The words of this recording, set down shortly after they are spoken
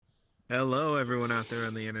Hello, everyone out there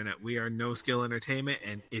on the internet. We are No Skill Entertainment,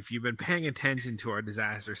 and if you've been paying attention to our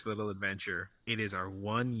disastrous little adventure, it is our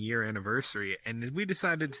 1 year anniversary, and we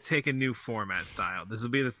decided to take a new format style. This will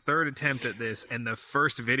be the third attempt at this and the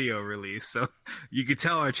first video release, so you could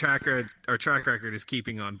tell our track record is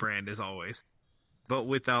keeping on brand as always. But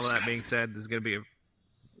with all that being said, this is gonna be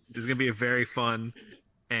a very fun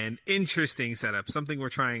and interesting setup. Something we're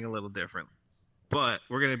trying a little different. But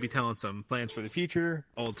we're going to be telling some plans for the future,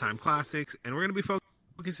 old-time classics, and we're going to be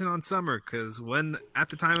focusing on summer, because at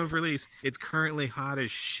the time of release, it's currently hot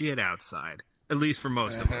as shit outside, at least for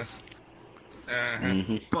most of us.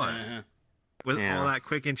 But with all that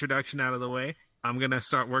quick introduction out of the way, I'm going to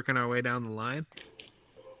start working our way down the line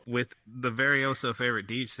with the very also favorite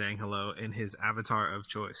Deej saying hello in his avatar of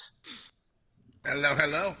choice. Hello,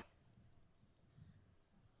 hello.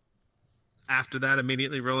 After that,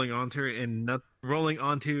 immediately rolling onto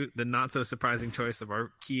the not so surprising choice of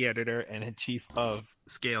our key editor and chief of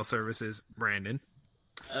Scale Services, Brandon.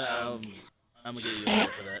 I'm gonna get you over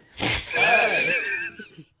for that. Hey!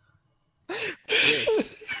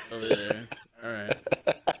 Yes, over there. All right.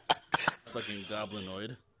 Fucking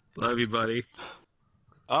goblinoid. Love you, buddy.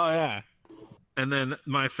 Oh yeah. And then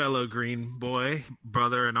my fellow green boy,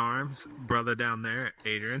 brother in arms, brother down there,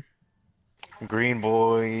 Adrian. Green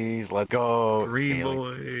boys, let's go. Green Scaling.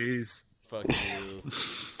 boys. Fuck you.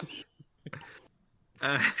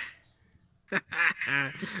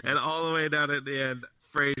 And all the way down at the end,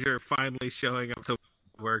 Frazier finally showing up to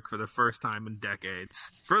work for the first time in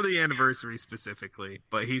decades. For the anniversary specifically.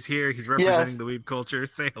 But he's here, he's representing the weeb culture.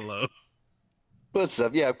 Say hello. What's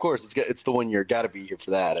up? Yeah, of course. It's the 1 year. Gotta be here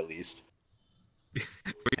for that, at least.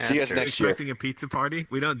 See you guys next year. Expecting a pizza party?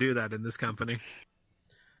 We don't do that in this company.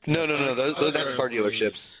 No. That's car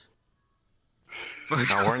dealerships.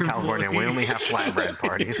 No, we're in California. We only have flatbread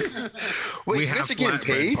parties. Wait, We you have guys are getting flatbread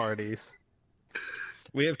paid? parties.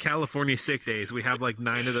 We have California sick days. We have like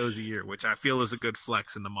 9 of those a year, which I feel is a good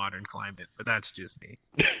flex in the modern climate, but that's just me.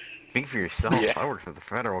 Speak for yourself. Yeah. I work for the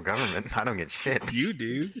federal government. I don't get shit. You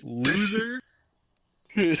do, loser.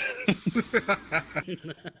 Yeah.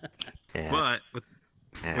 But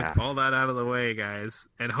with all that out of the way, guys,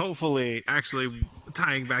 and hopefully actually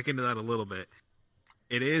tying back into that a little bit,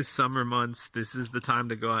 it is summer months. This is the time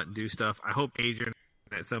to go out and do stuff. I hope Adrian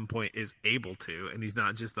at some point is able to, and he's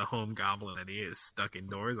not just the home goblin that he is, stuck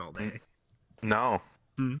indoors all day. No.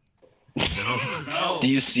 No. No. Do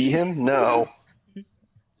you see him? No.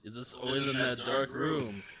 Is this always in that dark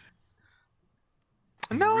room?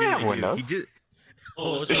 No, I have Really, windows. He just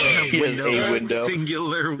Oh, He has a window.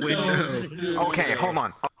 Singular window. Okay, hold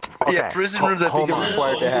on. Okay. Yeah, prison rooms I think hold are on.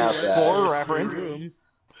 required to have that.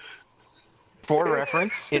 For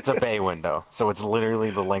reference, it's a bay window, so it's literally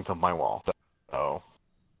the length of my wall. So,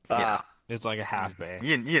 It's like a half bay.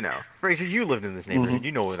 you know, Fraser, you lived in this neighborhood.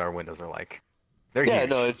 You know what our windows are like. They're Yeah, huge.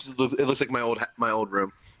 no, it looks like my old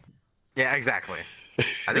room. Yeah, exactly. I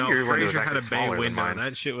think No, your window was Fraser had actually a bay smaller than window, mine. and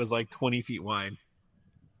that shit was like 20 feet wide.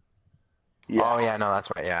 Yeah. Oh yeah, no, that's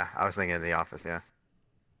right. Yeah, I was thinking of The Office. Yeah.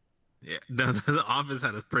 Yeah, the office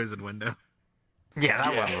had a prison window. Yeah,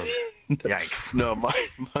 that Yeah. one was. Yikes. No, mine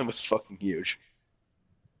was fucking huge.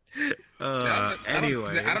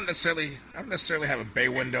 Anyway, I don't necessarily have a bay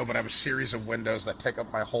window, but I have a series of windows that take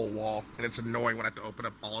up my whole wall, and it's annoying when I have to open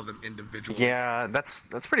up all of them individually. Yeah, that's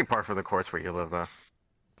pretty par for the course where you live, though.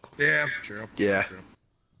 Yeah, true. Yeah. True.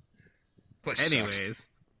 Which sucks. anyways,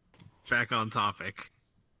 back on topic.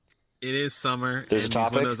 It is summer. There's and a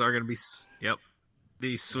topic? These windows are going to be. Yep.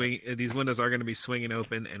 These windows are going to be swinging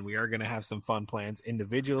open, and we are going to have some fun plans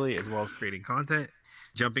individually as well as creating content.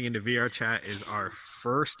 Jumping into VR chat is our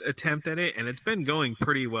first attempt at it, and it's been going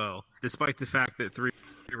pretty well, despite the fact that 3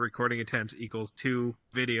 recording attempts equals 2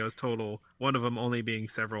 videos total, one of them only being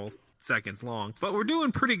several seconds long. But we're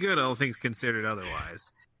doing pretty good, all things considered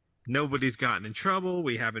otherwise. Nobody's gotten in trouble.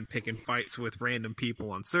 We haven't picking fights with random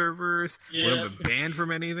people on servers. We haven't been banned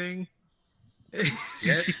from anything.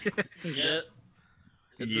 Yeah.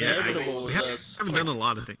 It's inevitable we with us. haven't done a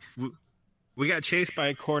lot of things. We got chased by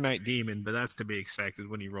a Core Knight demon, but that's to be expected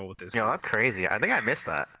when you roll with this. Yo, that's crazy. I think I missed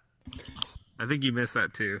that. I think you missed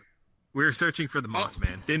that too. We were searching for the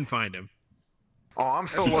Mothman. Didn't find him. Oh, I'm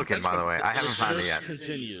still looking, by the way. I haven't found it yet.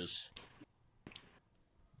 Continues.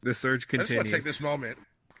 The search I just want to continues. take this moment,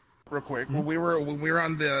 real quick. When we were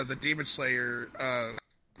on the Demon Slayer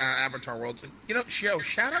Avatar World,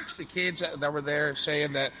 shout out to the kids that were there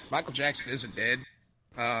saying that Michael Jackson isn't dead.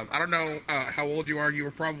 I don't know how old you are. You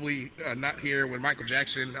were probably not here when Michael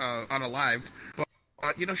Jackson unalived. But,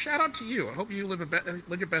 shout out to you. I hope you live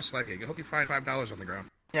your best life. I hope you find $5 on the ground.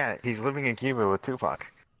 Yeah, he's living in Cuba with Tupac.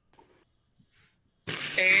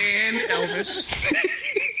 And and Elvis.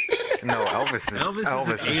 No, Elvis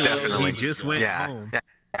Elvis is an alien. definitely. He just went yeah, home.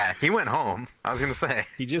 yeah, he went home. I was gonna say.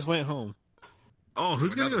 He just went home. Oh,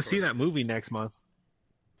 who's gonna go see that movie next month?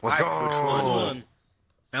 Let's Which go. one?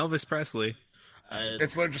 Elvis Presley.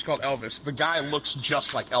 It's literally just called Elvis. The guy looks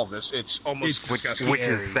just like Elvis. It's almost It's disgusting. Which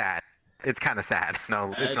is Scary. sad. It's kind of sad.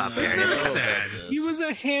 No, it's not It's scary. not That's know sad. about this. He was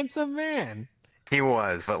a handsome man. He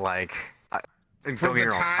was, but like, don't For get me the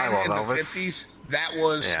wrong, I time love in the Elvis.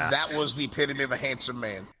 50s, Yeah. that was the epitome of a handsome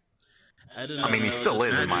man. I didn't I mean, he know still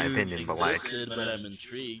this is, in my dude opinion, but, like- existed, but I'm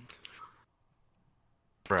intrigued.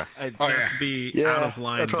 Bruh. Not yeah. to be Yeah, out of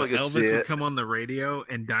line, I'd but probably go see Elvis would it. come on the radio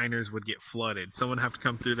and diners would get flooded. Someone would have to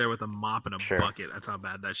come through there with a mop and a Sure. bucket. That's how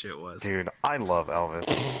bad that shit was. Dude, I love Elvis.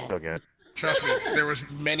 So good. Trust me, there was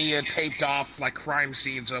many taped off like crime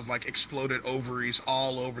scenes of like exploded ovaries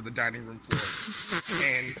all over the dining room floor.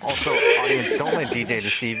 And Also, audience, don't let DJ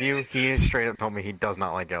deceive you. He straight up told me he does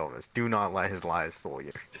not like Elvis. Do not let his lies fool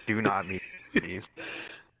you. Do not be deceived.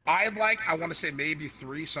 I want to say maybe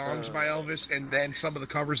 3 songs by Elvis, and then some of the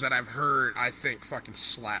covers that I've heard, I think fucking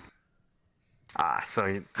slap. Ah,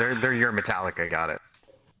 so they're your Metallica. Got it.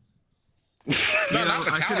 No, You know, not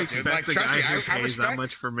I should Metallica, expect like, the trust guy me, who I pays that respect-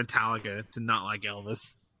 much for Metallica to not like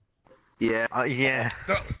Elvis. Yeah. Yeah.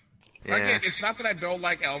 So, Yeah. again, it's not that I don't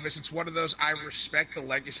like Elvis. It's one of those I respect the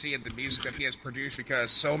legacy and the music that he has produced because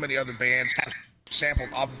so many other bands have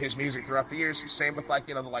sampled off of his music throughout the years. Same with like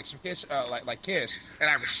the likes of Kiss, like Kiss. And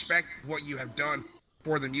I respect what you have done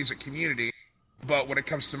for the music community. But when it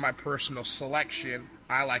comes to my personal selection,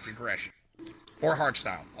 I like aggression or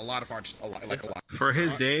hardstyle. A lot of hardstyle. A lot. For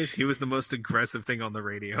his days, he was the most aggressive thing on the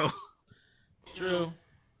radio. True.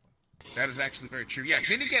 That is actually very true. Yeah,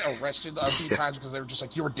 didn't he get arrested a few times because they were just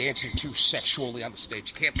like, you were dancing too sexually on the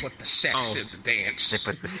stage. You can't put the sex in the dance. They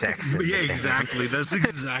put the sex in Yeah, the exactly. That's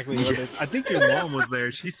exactly what it is. I think your mom was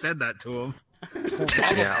there. She said that to him.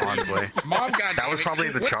 Yeah, honestly. Mom got That was probably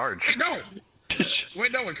the Wait, charge. No.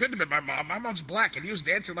 Wait, no, it couldn't have been my mom. My mom's black, and he was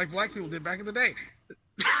dancing like black people did back in the day.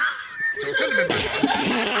 So it couldn't have been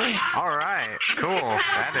my mom. All right, cool.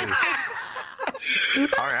 That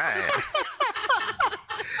is. All right.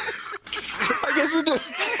 I guess we're doing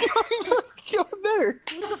better.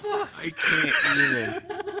 I can't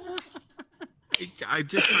even. I'm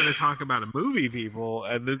just trying to talk about a movie, people,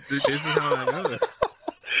 and this is how that goes.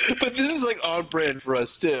 But this is like on brand for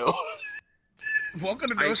us too. Welcome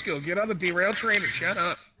to No Skill. Get on the derail train and shut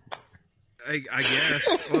up. I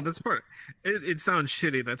guess. Well, that's part. It sounds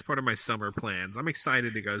shitty. That's part of my summer plans. I'm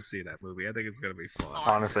excited to go see that movie. I think it's gonna be fun.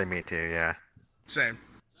 Honestly, me too. Yeah. Same.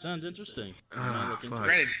 Sounds interesting. Fuck.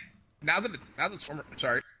 Granted, now that it's former.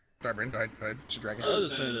 Sorry, Brandon. Go ahead. It's a dragon. I was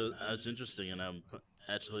just saying that it's interesting, and I'm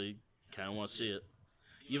actually kind of want to see it.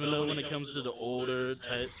 Even though when it comes to the older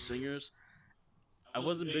type singers, I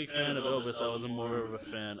wasn't a big fan of Elvis. I was more of a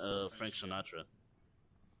fan of Frank Sinatra.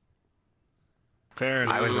 Fair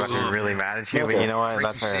enough. I was about to be really mad at you, but you know what?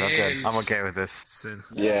 That's fair. That's good. I'm okay with this. Sin.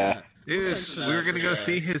 Yeah. Dude, Frank we were gonna go Sinatra.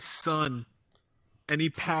 see his son, and he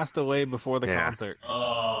passed away before the Yeah. concert.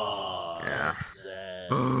 Oh, Yeah. that's sad.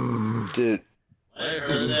 Dude. I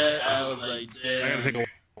heard that. I was like, damn. I gotta take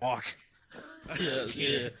a walk. Yes,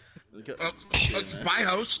 yeah. Bye,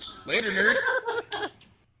 host. Later, nerd.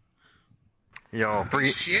 Yo,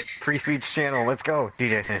 Shit. free speech channel. Let's go.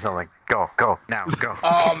 DJ say something. Go now. Go.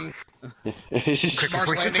 Quick Mars before he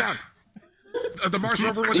sits landing. down. The Mars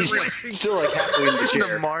rover wasn't real. He's still like halfway in the The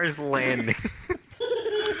chair. Mars landing.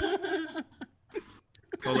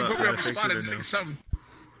 Hold You up, put me I on the fixed spot it and now. think something.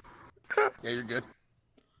 Yeah, you're good.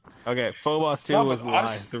 Okay, Phobos 2 Well, was but a lie.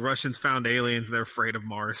 honest- The Russians found aliens. They're afraid of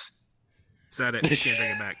Mars. Said it. Can't take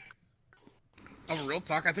it back. Oh, real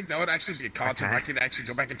talk. I think that would actually be a concert. Okay. I could actually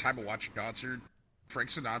go back in time and watch a concert. Frank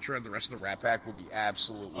Sinatra and the rest of the Rat Pack would be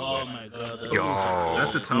absolutely Oh lit. my god. That Yo. was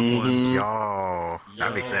That's a tough one. Yo,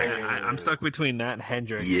 that'd be Yo. sick. I'm stuck between that and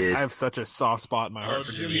Hendrix. Yes. I have such a soft spot in my Oh, heart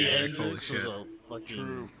for Jimi Jimi Hendrix. Holy Hendrix shit. was a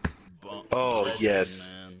fucking bump. Oh, legend,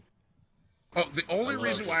 yes. man. Oh, the only I love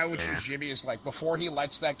reason why I would this choose Jimmy is like before he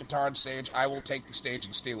lights that guitar on stage, I will take the stage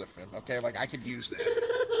and steal it from him. Okay, like I could use that.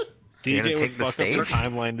 You're DJ gonna would take the fuck up the stage?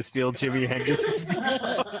 timeline to steal Jimi Hendrix.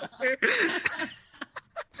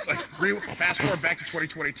 It's like fast forward back to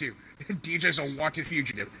 2022. DJ's a wanted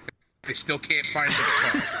fugitive. They still can't find the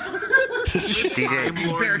guitar. DJ, He's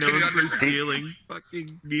Lord barricaded known under for stealing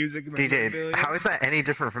fucking music. DJ, memorabilia. how is that any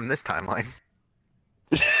different from this timeline?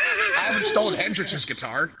 I haven't stolen Hendrix's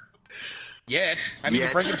guitar yet. I need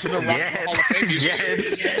to bring him to the Rock and Roll Hall of Fame.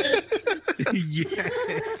 Yes. Yeah.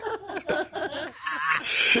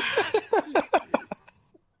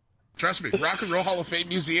 Trust me, Rock and Roll Hall of Fame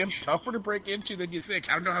Museum, tougher to break into than you think.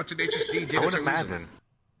 I don't know how Tenacious D did I it. would so easily. imagine.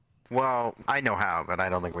 Well, I know how, but I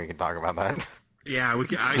don't think we can talk about that. Yeah, we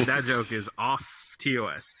can, that joke is off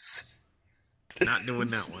TOS. Not doing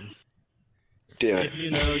that one. Damn it. If you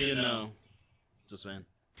know, you know. Just saying.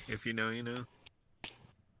 If you know, you know.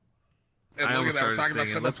 And I look almost at that, we're started talking about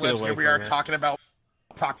singing. some Let's of get the away we from are it.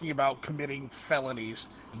 talking about committing felonies.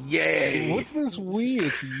 Yay! What's this we?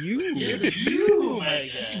 It's you. It's you, my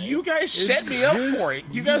guy. You guys set me up for it.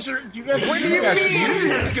 You guys are. What do you mean? You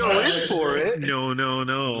didn't go in for it. No.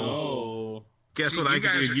 No. Guess See, what I you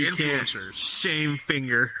can guys do? are You can't. influencers. Shame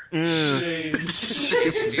finger. And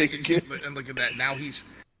look at that. Now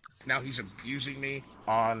he's abusing me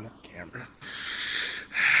on camera.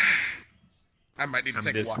 I might need to I'm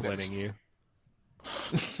take a walk. disciplining you.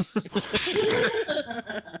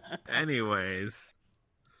 Anyways,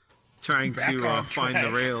 trying Back to on find the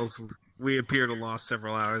track. rails. We appear to lost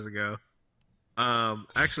several hours ago.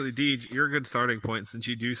 Actually, Deej, you're a good starting point since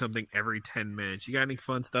you do something every 10 minutes. You got any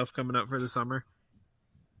fun stuff coming up for the summer?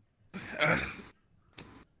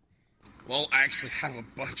 Well, I actually have a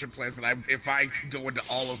bunch of plans, and if I go into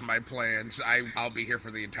all of my plans, I'll be here for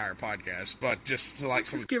the entire podcast. But just to, like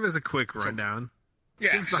some, Just give us a quick rundown.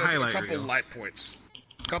 yeah, give us the so highlight a couple reel. light points.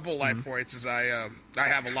 Points is I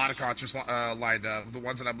have a lot of concerts lined up. The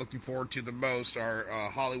ones that I'm looking forward to the most are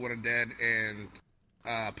Hollywood Undead and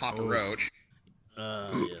Papa Roach.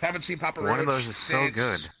 Yes. Haven't seen Papa Roach. One of those is so since-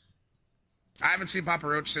 good. I haven't seen Papa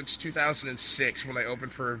Roach since 2006 when they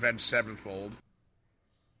opened for Avenged Sevenfold,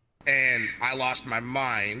 and I lost my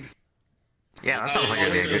mind. Yeah, that sounds like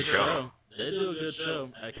it'd be a good show. They do a good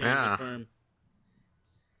show. I can Yeah. confirm.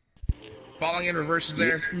 Falling in Reverse is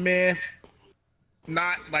there, meh.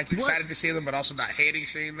 Not like excited to see them, but also not hating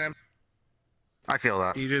seeing them. I feel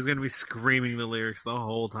that. DJ's gonna be screaming the lyrics the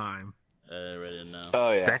whole time. I already know.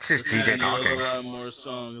 Oh yeah. That's just This guy DJ knows a talking. lot more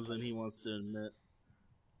songs than he wants to admit.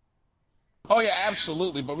 Oh yeah,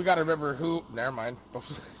 absolutely. But we got to remember who. Never mind.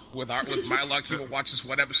 With my luck, he will watch this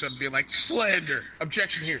one episode and be like, slander,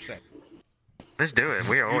 objection, hearsay. Let's do it.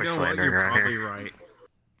 We're You always know what? slandering You're around probably here. right.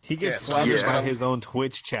 He gets Yeah, slandered yeah. by his own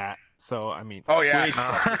Twitch chat. So I mean, Oh yeah.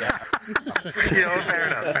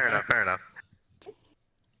 Yeah, fair enough.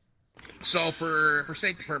 So for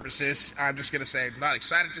safety purposes, I'm just gonna say not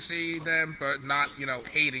excited to see them, but not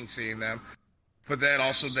hating seeing them. But then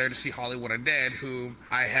also there to see Hollywood Undead, whom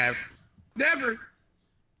I have never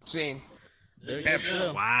seen, They're a good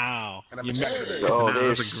show. Wow. and I'm You excited. made it. for Oh, That they're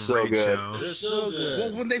was a so great good. show. They're so Well,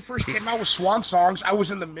 good. when they first came out with Swan songs, I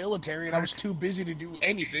was in the military and I was too busy to do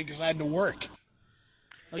anything because I had to work.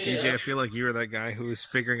 Okay, DJ, I feel like you were that guy who was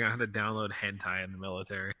figuring out how to download hentai in the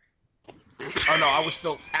military. Oh no, I was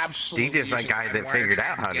still absolutely. DJ's that using guy that LimeWire figured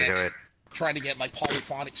trying out how to do it. Trying to get like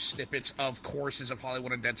polyphonic snippets of choruses of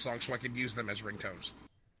Hollywood Undead songs so I could use them as ringtones.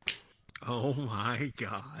 Oh my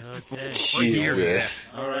god. Okay. Jesus.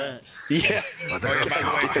 All right. Yeah. Oh, yeah, by the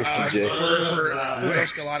way, DJ. for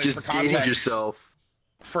Ludos Galati, Just for deal context, with yourself.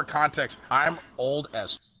 for context, I'm old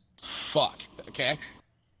as fuck. Okay.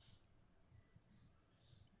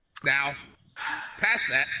 Now, past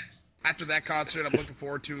that, after that concert, I'm looking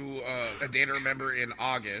forward to a day to remember in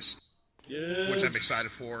August, Yes. which I'm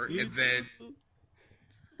excited for, Me and then.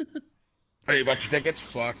 too. Hey, you bought your tickets?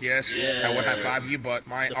 Fuck yes. Yeah. I would high five you, but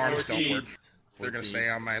my The arms don't 14th. work. They're gonna stay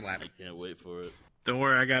on my lap. I can't wait for it. Don't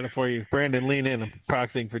worry, I got it for you. Brandon, lean in. I'm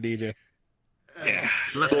proxying for DJ.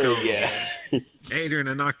 Let's go. Yeah. Adrian,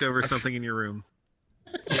 I knocked over something in your room.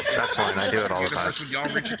 That's fine. I do it all the time. Universe, would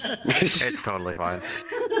y'all reach? It's totally fine.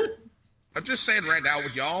 I'm just saying right now,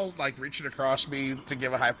 would y'all like reaching across me to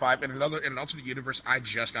give a high five? In an alternate universe, I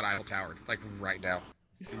just got Eiffel Towered, like right now,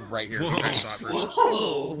 right here. You guys saw it first.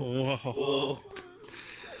 Whoa. Whoa. Whoa.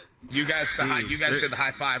 You guys Jeez, there- did the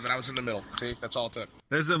high five, and I was in the middle. See, that's all it took.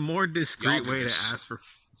 There's a more discreet Y'all do way to this. ask for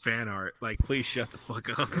fan art. Like, please shut the fuck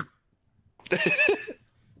up.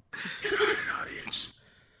 Audience.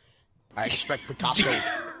 I expect Picasso.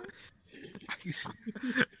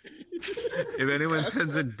 If anyone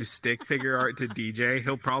sends a stick figure art to DJ,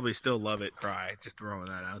 he'll probably still love it. Cry. Just throwing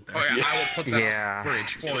that out there. Oh yeah, I will put that Yeah. on the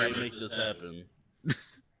fridge Can't forever. make this happen.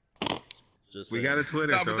 Just We saying. got a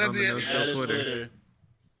Twitter. No, but Throw it then on the the- no Add skill a Twitter.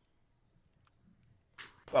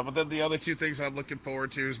 But then the other two things I'm looking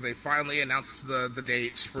forward to is they finally announced the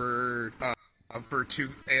dates for two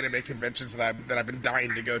anime conventions that I've been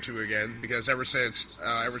dying to go to again, because ever since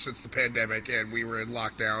the pandemic and we were in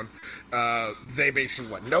lockdown, they basically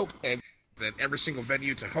went nope, and then every single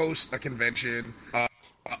venue to host a convention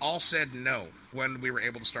all said no when we were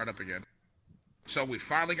able to start up again. So we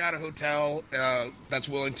finally got a hotel that's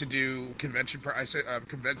willing to do convention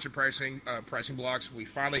pricing blocks. We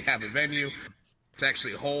finally have a venue to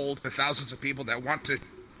actually hold the thousands of people that want to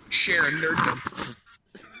share a nerddom.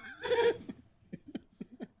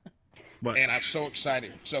 What? and I'm so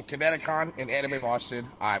excited. So Kineticon and Anime Boston,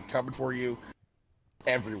 I'm coming for you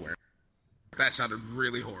everywhere. That sounded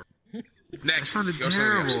really horrible. That Next, sounded go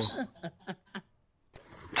somewhere else. terrible.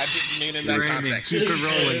 I didn't mean in that Brandon, context. keep it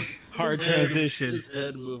rolling. Hard His head- transition. His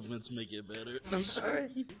head movements make it better. I'm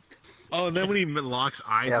sorry. Oh, and then when he locks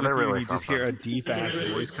eyes Yeah, with they're you, really you just hear a something. deep ass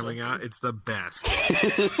voice coming out. It's the best.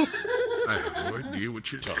 I have no idea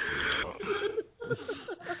what you're talking about.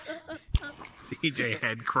 DJ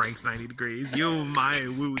head cranks 90 degrees. You my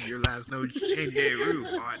woo, your last no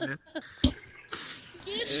changeroo, partner.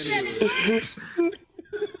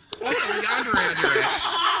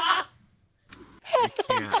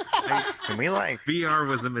 Yeah, Can we like? VR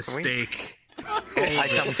was a mistake.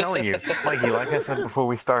 I'm telling you, Mikey. Like I said before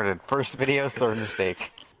we started, first video, third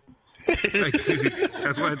mistake. Like, dude,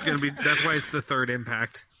 that's why it's gonna be. That's why it's the third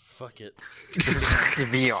impact. Fuck it.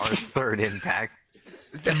 VR's third impact.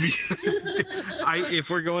 If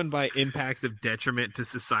we're going by impacts of detriment to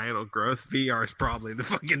societal growth, VR is probably the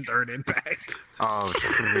fucking third impact. Oh,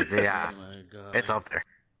 yeah, Oh my god. it's up there.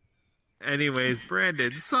 Anyways,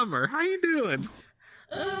 Brandon, Summer, how you doing?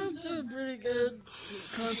 I'm doing pretty good.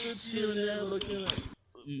 Concerts here and there, looking at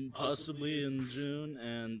possibly in June,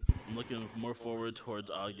 and I'm looking more forward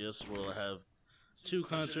towards August. We'll have 2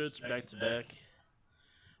 concerts back to back.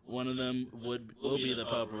 One of them will be the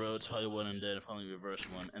Papa Roach, Hollywood Undead, Falling Reverse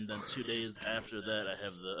one, and then 2 days after that, I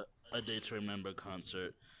have the A Day to Remember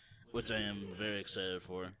concert, which I am very excited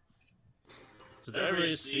for. Since I've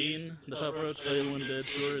already seen the Papa Roach Hollywood Undead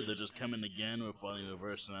tour, they're just coming again with Falling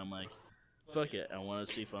Reverse, and I'm like, fuck it, I want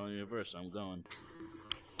to see Falling Reverse, I'm going.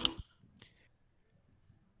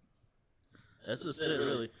 That's just it,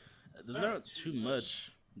 really. There's not too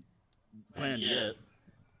much planned yet.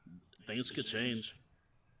 Things could change.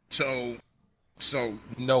 So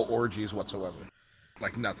no orgies whatsoever.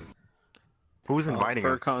 Like nothing. Who's inviting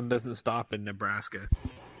him? FurCon doesn't stop in Nebraska.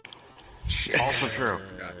 Also true. Oh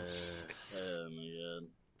my god.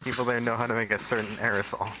 People there know how to make a certain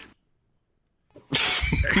aerosol.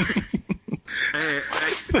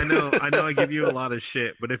 I know I give you a lot of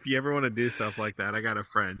shit, but if you ever want to do stuff like that, I got a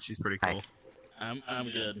friend. She's pretty cool. I'm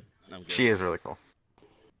good. I'm good. She is really cool.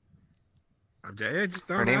 Just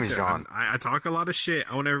Her name is John. I talk a lot of shit.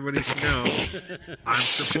 I want everybody to know I'm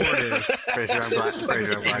supportive. Fraser, I'm glad you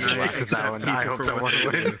laughed at that one. I hope someone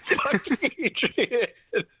would.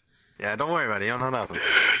 Yeah, don't worry about it. You don't know nothing.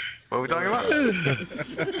 What are we talking about?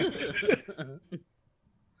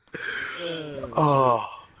 Oh,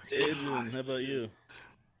 Adrian, how about you?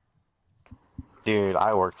 Dude,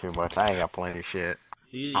 I work too much. I ain't got plenty of shit.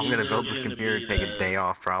 I'm gonna build this computer and take a day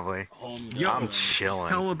off, probably. Yo, I'm chilling.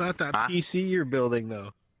 Tell them about that Huh? PC you're building,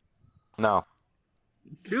 though. No.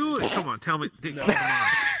 Do it. Come on, tell me. Come on.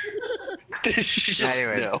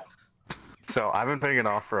 Anyway. no. So I've been putting it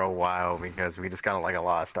off for a while because we just got like a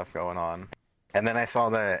lot of stuff going on. And then I saw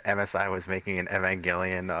that MSI was making an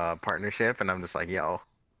Evangelion partnership, and I'm just like, yo,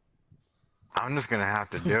 I'm just gonna have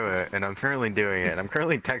to do it. And I'm currently doing it. I'm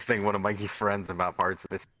currently texting one of Mikey's friends about parts of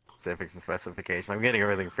this specifics and specifications. I'm getting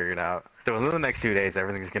everything figured out. So within the next 2 days,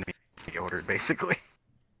 everything's gonna be ordered, basically.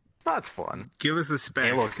 That's fun. Give us the It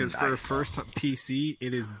specs, looks because for a nice. first PC,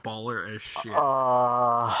 it is baller as shit.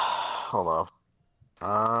 Hold up.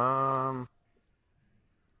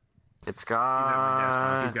 It's He's at my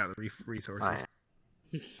desktop. He's got. got the resources.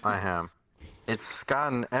 I am. It's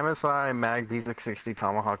got an MSI Mag B660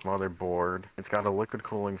 Tomahawk motherboard. It's got a liquid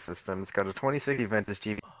cooling system. It's got a 2060 Ventus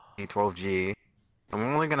GV12G. I'm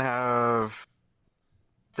only gonna have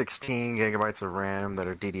 16 gigabytes of RAM that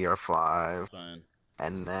are DDR5, Fine.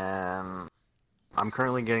 and then I'm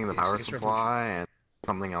currently getting the power supply and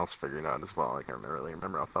something else figured out as well. I can't really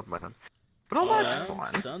remember off the top of my head. But all that's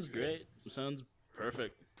fun. Sounds great. Sounds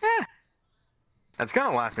perfect. Yeah. It's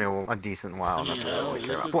gonna last me a decent while. That's what I really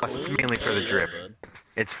care about. Plus, it's mainly for the drip.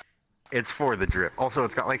 It's for the drip. Also,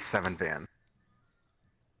 it's got like 7 fans.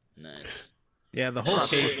 Nice. Yeah, the whole That's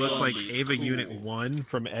case gonna looks like be Ava cool. Unit 1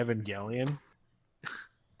 from Evangelion.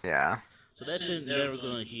 Yeah. So that shit never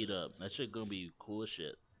gonna heat up. That shit gonna be cool as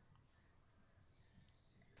shit.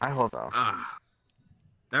 I hope so.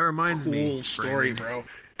 That reminds me. Cool story, bro.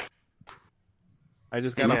 I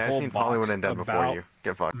just got a I've whole seen box Hollywood and Dead before about you.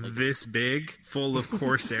 Get fucked. This big, full of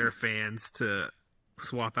Corsair fans to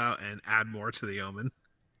swap out and add more to the Omen.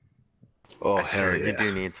 Oh, That's hell true. yeah. You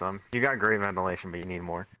do need some. You got great ventilation, but you need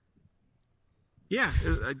more. Yeah,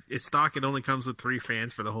 it's stock. It only comes with 3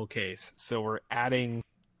 fans for the whole case. So we're adding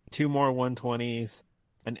 2 more 120s,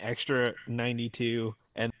 an extra 92,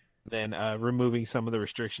 and then removing some of the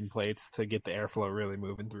restriction plates to get the airflow really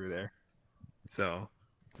moving through there. So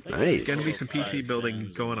Nice. Gonna be some PC 5 building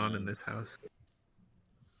fans going on and in this house.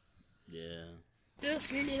 Yeah.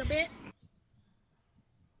 Just a little bit.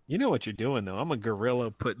 You know what you're doing, though. I'm a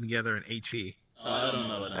gorilla Putting together an HE. I don't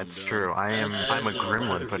know what I'm That's doing. true. I'm a did a lot of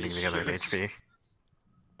gremlin putting together an research. HP.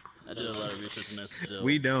 I did a lot of research and I still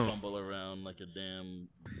We don't. fumble around like a damn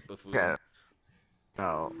buffoon. Yeah.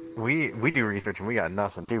 No, we do research and we got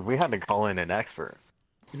nothing, dude. We had to call in an expert,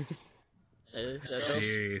 Hey, that helps.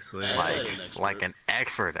 Seriously. I- like had an expert. like an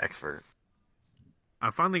expert. I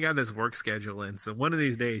finally got his work schedule in, so one of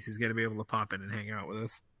these days he's going to be able to pop in and hang out with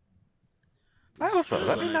us. I hope so. True,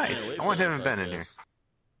 That'd be I nice. can't wait I want for him that and Ben in podcast. here.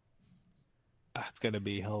 It's gonna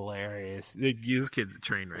be hilarious. This kid's a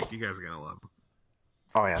train wreck. You guys are going to love him.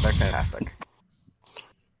 Oh yeah, they're fantastic.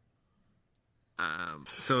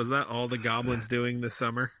 So is that all the goblins doing this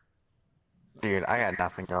summer? Dude, I got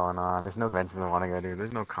nothing going on. There's no events I want to go to.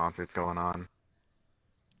 There's no concerts going on.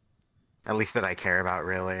 At least that I care about,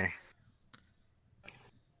 really.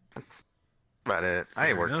 That's about it. I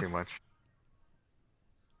Fair work enough. too much.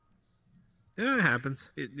 Yeah, it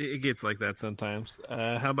happens. It gets like that sometimes.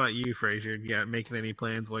 How about you, Frazier? You making any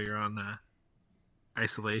plans while you're on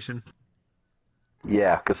isolation?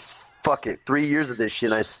 Yeah, because fuck it. 3 years of this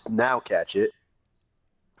shit, and now catch it.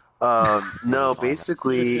 No,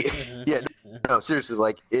 basically, yeah, no, seriously,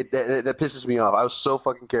 like, that pisses me off. I was so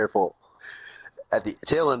fucking careful. At the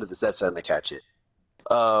tail end of this, that's when I catch it.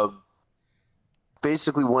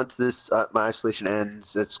 Basically, once this, my isolation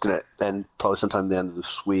ends, it's gonna end probably sometime the end of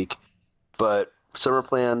this week. But summer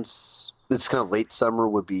plans, it's kind of late summer,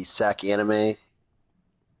 would be SAC Anime.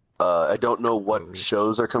 I don't know what Oh.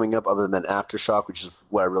 shows are coming up other than Aftershock, which is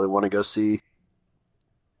what I really want to go see.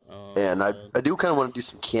 And I do kind of want to do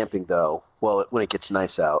some camping, though, when it gets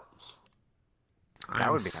nice out.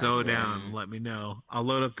 I'm would be so nice, yeah. down. Let me know. I'll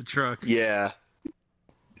load up the truck. Yeah.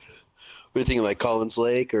 What are you thinking, like Collins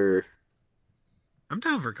Lake, or... I'm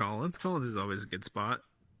down for Collins. Collins is always a good spot.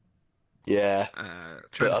 Yeah.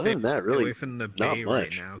 Try to other stay than that, really, away from the not bay right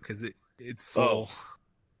much. now because it's full.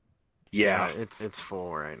 Yeah. It's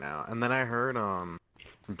full right now. And then I heard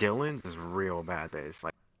Dylan's is real bad days,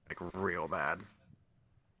 like real bad.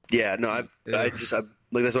 Yeah, no, I like, that's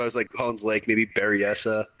why I was like, Collins Lake, maybe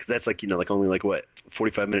Berryessa, because that's like, like only like, what,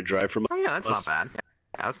 45-minute drive from Oh yeah, that's us? not bad.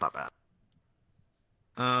 Yeah, that's not bad.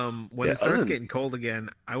 When Yeah, it starts other than- getting cold again,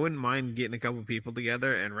 I wouldn't mind getting a couple people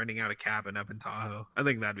together and renting out a cabin up in Tahoe. I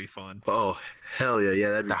think that'd be fun. Oh, hell yeah,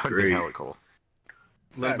 that'd be That would be great. hella cool.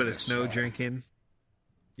 A little That'd bit be of snow fun. drinking.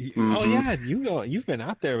 Mhm. Oh yeah, you've been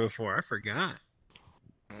out there before. I forgot.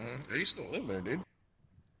 I used to live there, dude.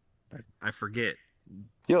 I forget.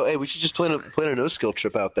 Yo, hey, we should just plan a no-skill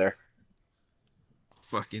trip out there.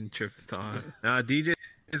 Fucking trip to Tahoe. DJ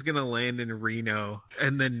is gonna land in Reno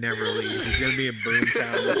and then never leave. He's gonna be in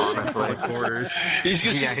Boomtown Honestly. with headquarters. He's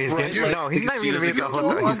gonna Yeah, he's right, gonna, like, no, he's not even gonna be at the You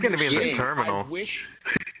hotel. don't He's gonna be in the understand. terminal. I wish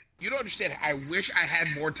you don't understand. I wish I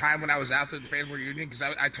had more time when I was out there at the family reunion because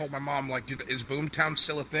I told my mom, like, dude, is Boomtown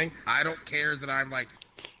still a thing? I don't care that I'm like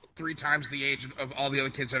 3 times the age of all the other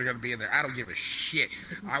kids that are going to be in there. I don't give a shit.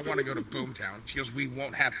 I want to go to Boomtown. She goes, we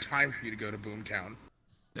won't have time for you to go to Boomtown.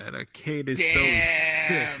 That arcade is Damn.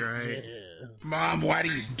 so sick, right? Yeah. Mom, why do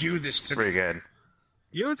you do this to Pretty me? good.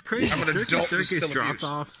 You know what's crazy? I'm an Circus adult with Circus still dropped abuse.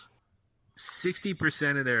 off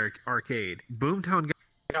 60% of their arcade. Boomtown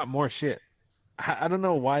Got more shit. I don't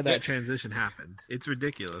know why that that. transition happened. It's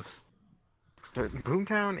ridiculous.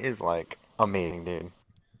 Boomtown is like amazing, dude.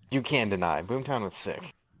 You can't deny. Boomtown was sick.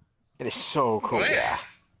 It is so cool. Oh, yeah.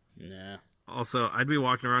 Yeah. Also, I'd be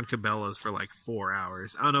walking around Cabela's for like 4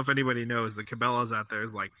 hours. I don't know if anybody knows the Cabela's out there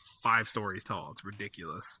is like 5 stories tall. It's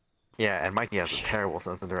ridiculous. Yeah, and Mikey has a terrible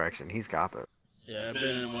sense of direction. He's got this. Yeah, I've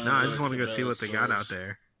been in one No, of I those just want to go see what Cabela's they got out stores.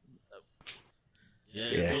 there. Yeah,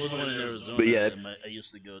 Yeah. there was one in Arizona But yeah. that I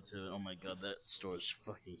used to go to. Oh my god, that store is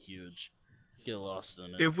fucking huge. Get lost in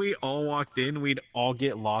it. If we all walked in, we'd All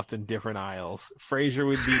get lost in different aisles. Frazier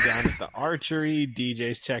would be down at the archery.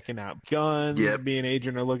 DJ's checking out guns. Yep. Me and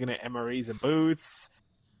Adrian are looking at MREs and boots.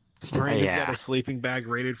 Brandon's Yeah. got a sleeping bag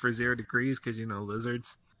rated for 0 degrees because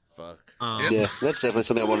lizards. Fuck. Yeah, that's definitely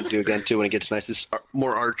something I want to do again, too, when it gets nice. Is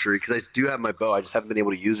more archery, because I do have my bow. I just haven't been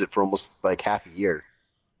able to use it for almost, like, half a year.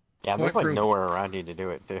 Yeah, there's Point like proven. nowhere around you to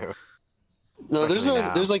do it too. No, Especially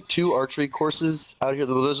now. there's like 2 archery courses out here.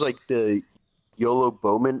 There's like the YOLO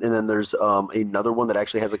Bowman, and then there's another one that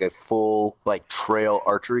actually has like a full like trail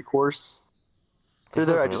archery course. They're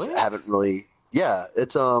there. I just Really? haven't really. Yeah,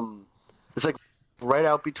 it's like right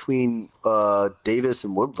out between Davis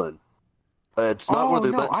and Woodland. It's not where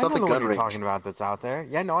the no, it's I not know the the one gun you're range. talking about that's out there.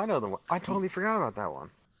 Yeah, no, I know the one. I totally forgot about that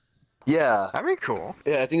one. Yeah, That'd be cool.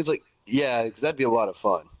 yeah, I think it's like yeah, 'cause that'd be a lot of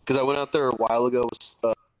fun. Because I went out there a while ago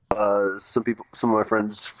with some of my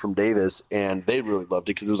friends from Davis, and they really loved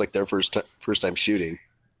it because it was like their first time shooting.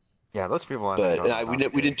 Yeah, those people. But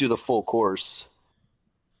we didn't do the full course.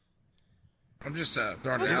 I'm just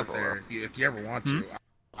throwing it out there. If you ever want to,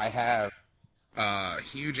 I have a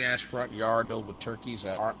huge ass front yard filled with turkeys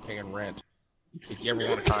that aren't paying rent. If you ever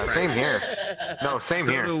want to same here. No, same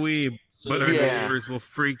So here. do we, but our Yeah. neighbors will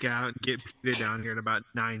freak out and get PETA down here in about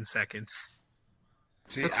 9 seconds.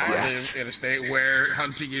 See, I live in a state where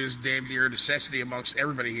hunting is damn near a necessity amongst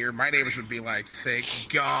everybody here. My neighbors would be like, thank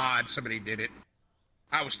God somebody did it.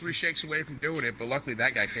 I was 3 shakes away from doing it, but luckily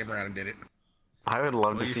that guy came around and did it. I would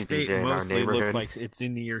love Well, to your see state DJ in our mostly neighborhood. looks like it's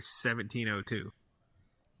in the year 1702.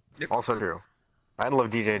 Also true. I'd love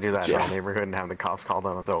DJ to do that in Yeah. our neighborhood and have the cops call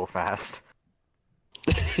them so fast.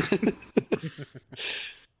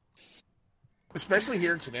 Especially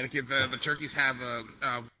here in Connecticut, the turkeys have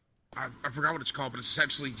I forgot what it's called, but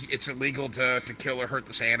essentially it's illegal to kill or hurt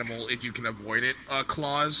this animal if you can avoid it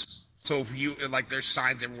clause. So if you like, there's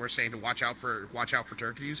signs everywhere saying to watch out for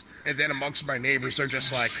turkeys, and then amongst my neighbors, they're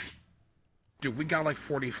just like, dude, we got like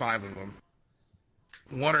 45 of them.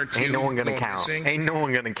 1 or 2. Ain't no one gonna going count. missing. Ain't no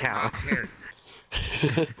one gonna I count. don't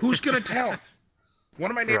care. Who's gonna tell? One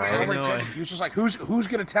of my neighbors Right. already said, he was just like, who's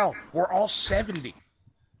gonna tell? We're all 70.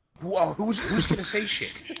 Who's gonna say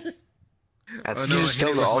shit? That's Oh You no, just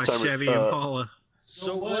I tell hit it the with my Alzheimer's, Chevy Impala.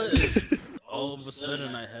 So what if all of a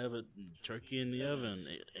sudden I have a turkey in the oven?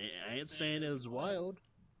 I ain't saying it's wild.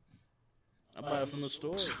 I buy it from the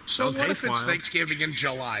store. So Don't what taste if it's wild. Thanksgiving in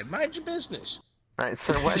July? Mind your business. Right,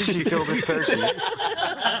 sir, why did you kill this turkey?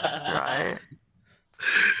 Right?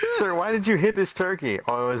 Sir, why did you hit this turkey?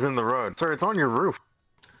 Oh, it was in the road. Sir, it's on your roof.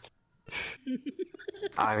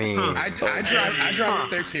 I mean, I drive up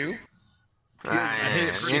there too. hit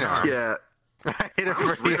it pretty hard. Yeah, I hit it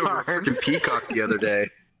I pretty ran over a hard. freaking peacock the other day.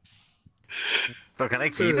 So can I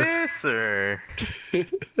keep this, or...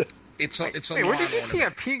 It's a Wait, where lawn did you see a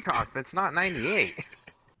ornament. peacock that's not 98?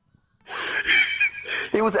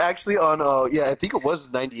 It was actually on, I think it was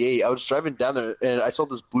 98. I was driving down there, and I saw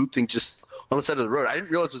this blue thing just on the side of the road. I didn't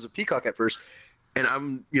realize it was a peacock at first, and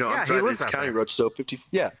I'm he driving lives this out county there. road, so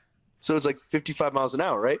so it's like 55 miles an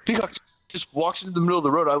hour, right? Peacock just walks into the middle of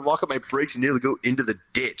the road. I lock up my brakes and nearly go into the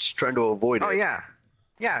ditch trying to avoid it. Oh, yeah.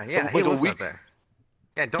 Yeah, he Like a lives week- out there.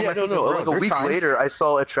 Yeah, don't Yeah, mess no, with no. his road. Like a There's week signs. later, I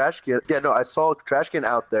saw a trash can. Yeah, no, I saw a trash can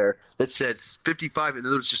out there that said 55, and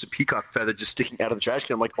then there was just a peacock feather just sticking out of the trash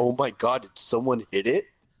can. I'm like, oh my god, did someone hit it?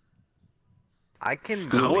 I can...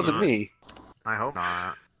 Because it Probably wasn't not. me. I hope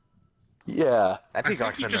not. Yeah, That I think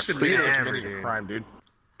peacock's you been just there admitted to forever, committing a dude. crime, dude.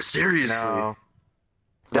 seriously. No.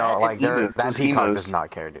 That No, like, and emu. that Those peacock emus. does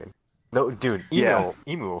not care, dude. No, dude, Yeah.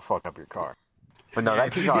 emu will fuck up your car. But no, Yeah, that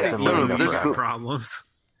if you peacock's get been no, living no, there there's- forever. problems.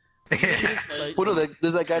 Like, Well, no,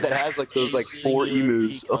 there's that guy that has like those like 4 singular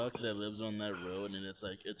emus. peacock that lives on that road, and it's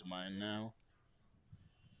like it's mine now.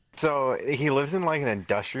 So, he lives in, like, an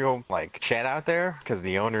industrial, like, shed out there, because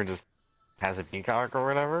the owner just has a peacock or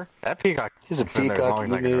whatever. That peacock He's a has been there as peacock, long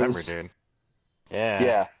as I can remember, emus. dude. Yeah.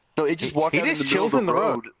 Yeah. No, it just walked He out in just the middle of chills in the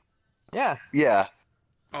road. road. Yeah, Yeah.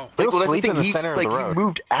 Oh, He'll Like, well, that's the sleep thing. in the He center of the road.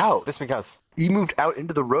 moved out. just because. He moved out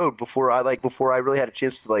into the road before I really had a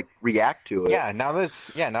chance to like react to it. Yeah, now that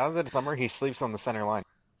it's summer, he sleeps on the center line.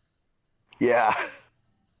 Yeah.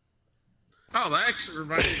 oh, that actually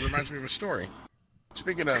reminds me of a story.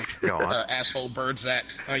 Speaking of Go on. asshole birds that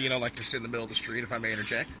like to sit in the middle of the street, if I may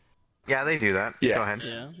interject. Yeah, they do that. Yeah. Go ahead.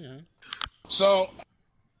 Yeah, yeah. So,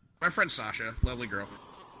 my friend Sasha, lovely girl,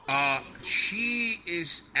 she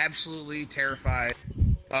is absolutely terrified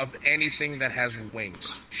of anything that has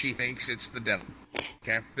wings. She thinks it's the devil.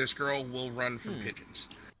 Okay, this girl will run from pigeons.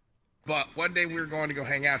 But one day we were going to go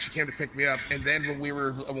hang out. She came to pick me up, and then when we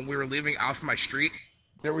were leaving off my street,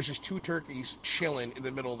 there was just 2 turkeys chilling in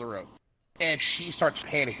the middle of the road, and she starts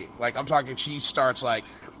panicking. Like I'm talking, she starts what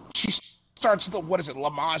is it,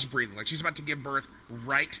 Lamaze breathing. Like she's about to give birth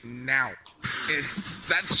right now.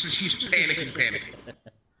 She's panicking.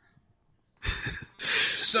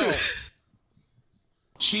 So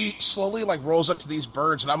she slowly like rolls up to these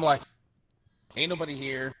birds, and I'm like, ain't nobody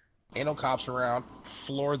here, ain't no cops around.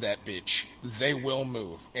 Floor that bitch. They will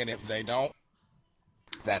move, and if they don't,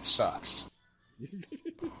 that sucks.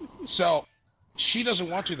 So she doesn't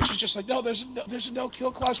want to. She's just like, no, there's a no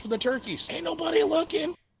kill clause for the turkeys. Ain't nobody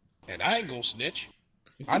looking, and I ain't gonna snitch.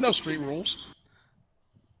 I know street rules.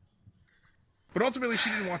 But ultimately, she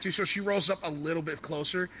didn't want to, so she rolls up a little bit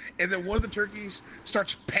closer, and then one of the turkeys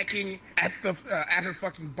starts pecking at her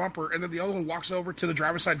fucking bumper, and then the other one walks over to the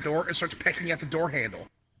driver's side door and starts pecking at the door handle.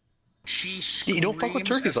 She screams You don't fuck with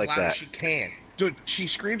turkeys as like loud that. as she can. Dude, she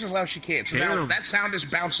screams as loud as she can. So now Damn. that sound is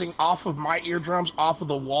bouncing off of my eardrums, off of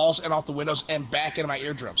the walls, and off the windows, and back into my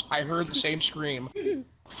eardrums. I heard the same scream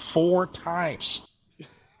 4 times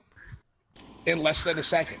in less than a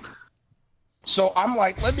second. So I'm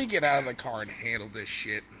like, let me get out of the car and handle this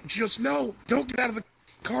shit. And she goes, no, don't get out of the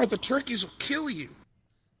car. The turkeys will kill you.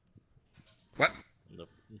 What?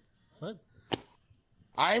 What?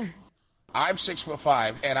 I'm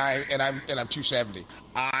 6'5", and I'm 270.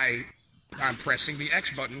 I'm pressing the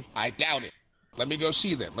X button. I doubt it. Let me go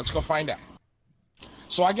see them. Let's go find out.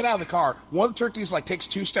 So I get out of the car. One of the turkeys like takes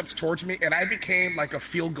 2 steps towards me, and I became like a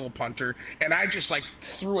field goal punter, and I just like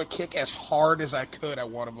threw a kick as hard as I could at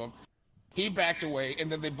one of them. He backed away, and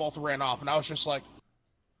then they both ran off, and I was just like,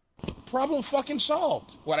 problem fucking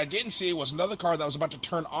solved. What I didn't see was another car that was about to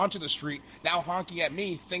turn onto the street, now honking at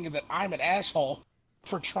me, thinking that I'm an asshole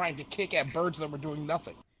for trying to kick at birds that were doing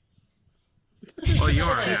nothing. Well, you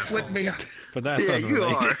are an He asshole. flipped me up. But that's Yeah, unrelated.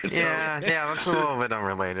 you are. Yeah, that's a little bit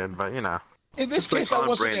unrelated, but you know. In this It's like case, I on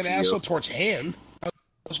wasn't brand an for you. asshole towards him. I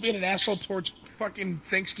was being an asshole towards fucking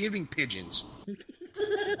Thanksgiving pigeons.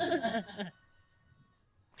 Yeah.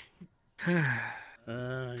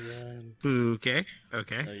 Okay.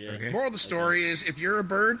 yeah. Okay. Moral of the story is, if you're a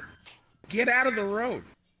bird, get out of the road.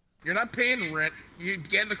 You're not paying rent. You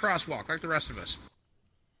get in the crosswalk like the rest of us.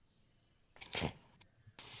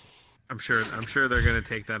 I'm sure they're going to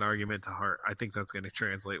take that argument to heart. I think that's going to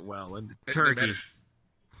translate well into They turkey. better.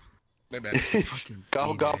 They better. Fucking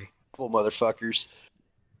Gobble, DJ. gobble, motherfuckers.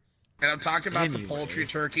 And I'm talking about the Anyways. poultry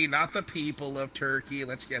turkey, not the people of Turkey.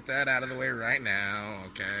 Let's get that out of the way right now.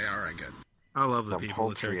 Okay, all right, good. I love the The people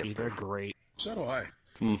of Turkey, poultry Turkey. they're great. So do I.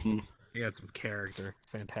 Mm-hmm. They got some character.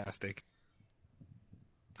 Fantastic.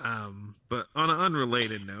 But on an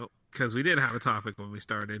unrelated note, because we did have a topic before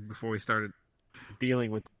we started. Dealing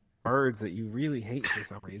with birds that you really hate for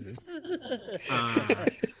some reason.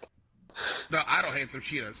 No, I don't hate them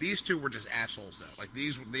Cheetos. These two were just assholes, though. Like,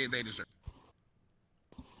 they deserve.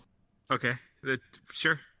 Okay,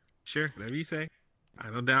 sure, whatever you say. I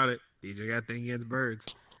don't doubt it. DJ got thing against birds.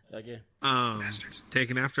 Okay. Bastards.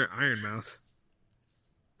 Taken after Iron Mouse.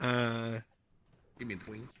 You mean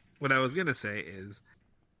Queen? What I was gonna say is,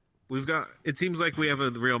 it seems like we have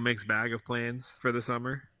a real mixed bag of plans for the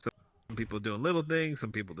summer. Some people doing little things,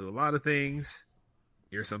 some people do a lot of things.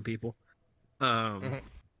 You're some people.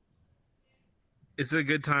 It's a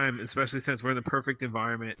good time, especially since we're in the perfect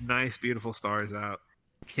environment. Nice, beautiful stars out.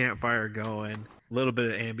 Campfire going. A little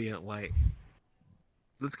bit of ambient light.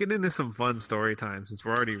 Let's get into some fun story time since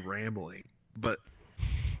we're already rambling. But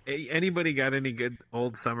anybody got any good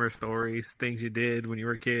old summer stories? Things you did when you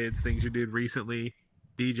were kids? Things you did recently?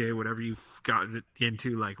 DJ, whatever you've gotten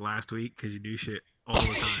into like last week because you do shit all the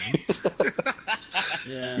time.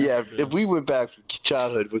 Yeah. Yeah, true. if we went back to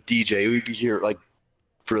childhood with DJ, we'd be here like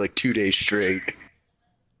for like 2 days straight.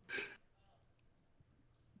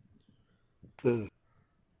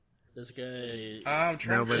 This guy, I'm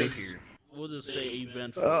trying Nobody. to think here. we'll just say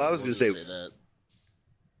event. Oh, I was We'll gonna just say- that.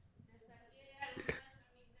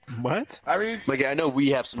 What? I mean, Like, I know we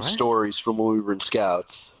have some What? stories from when we were in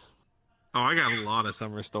Scouts. Oh, I got a lot of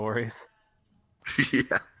Summer stories.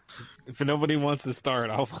 Yeah. If nobody wants to start,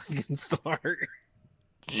 I'll fucking start.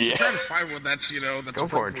 I'm Yeah. trying to find one that's, that's Go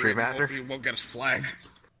for it, appropriate Tree and Master. won't get us flagged.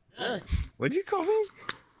 What'd you call me?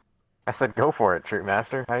 I said go for it, Troop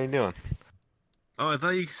Master. How you doing? Oh, I thought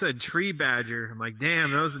you said tree badger. I'm like,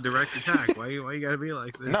 damn, that was a direct attack. Why you gotta be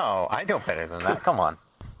like this? No, I know better than that. Come on.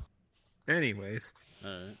 Anyways,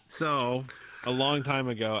 Alright. so A long time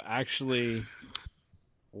ago, actually,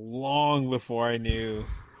 long before I knew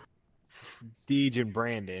Deej and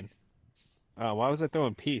Brandon. Why was I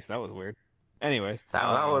throwing peace? That was weird. Anyways, That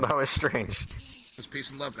was strange. It's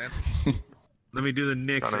peace and love, man. let me do the Don't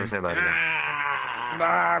Nixon. ever say that again. Nah,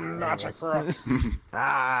 I'm not a girl.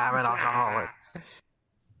 I'm an alcoholic.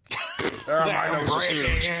 There are my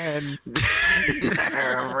noses here.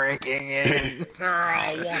 They're breaking in.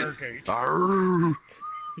 Watergate. Arrgh.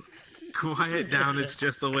 Quiet down, it's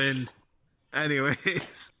just the wind. Anyways,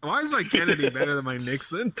 why is my Kennedy better than my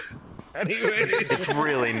Nixon? Anyways, It's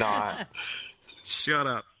really not. shut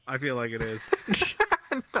up. I feel like it is.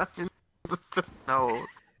 No.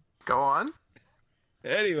 Go on.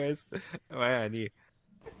 Anyways, I knew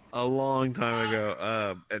a long time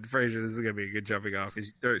ago. And Fraser, this is gonna be a good jumping off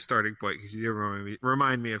starting point because you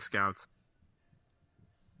remind me of Scouts.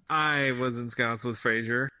 I was in Scouts with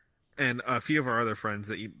Fraser and a few of our other friends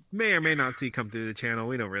that you may or may not see come through the channel.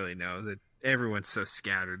 We don't really know that everyone's so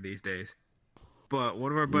scattered these days. But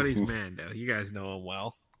one of our buddies, Mando, you guys know him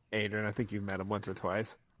well. Adrian, I think you've met him once or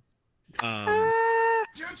twice.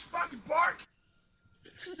 Dude's fucking bark.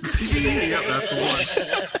 Yep, that's the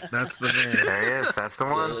one. That's the man. There he is. That's the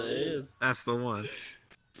one. It is. That's the one.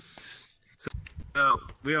 So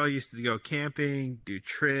we all used to go camping, do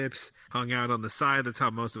trips, hung out on the side. That's how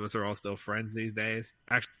most of us are all still friends these days.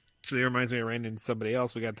 Actually, it reminds me of running into somebody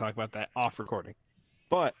else. We got to talk about that off recording.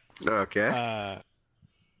 But Okay.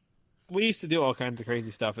 we used to do all kinds of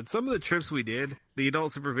crazy stuff. And some of the trips we did, the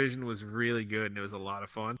adult supervision was really good and it was a lot of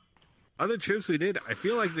fun. Other trips we did, I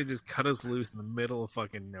feel like they just cut us loose in the middle of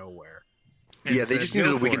fucking nowhere. And Yeah, they said, just "Go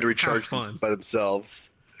needed a for weekend to it. recharge Have fun." by themselves.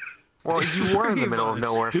 Well, you were in the Pretty middle of much.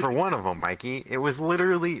 nowhere for one of them, Mikey. It was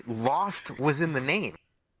literally Lost was in the name.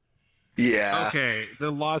 Yeah. Okay,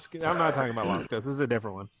 the Lost. I'm not talking about Lost Coast. This is a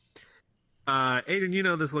different one. Aiden, you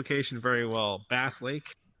know this location very well. Bass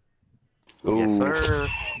Lake. Ooh. Yes, sir.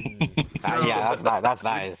 So- Yeah, that's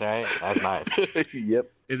nice, right? That's nice.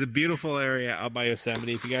 Yep. It's a beautiful area out by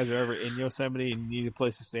Yosemite. If you guys are ever in Yosemite and need a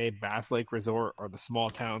place to stay, Bass Lake Resort or the small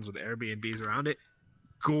towns with Airbnbs around it,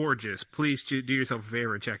 gorgeous. Please do yourself a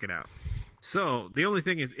favor and check it out. So the only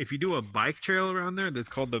thing is, if you do a bike trail around there, that's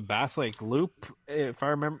called the Bass Lake Loop. If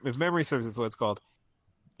memory serves, that's what it's called.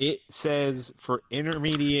 It says for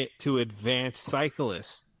intermediate to advanced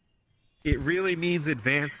cyclists. It really means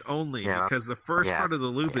advanced only because the first part of the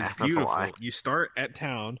loop is that's a beautiful. lie. You start at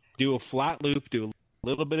town, do a flat loop, do a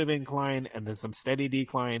little bit of incline, and then some steady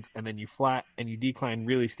declines, and then you flat and you decline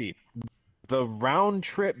really steep. The round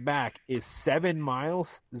trip back is 7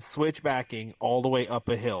 miles switchbacking all the way up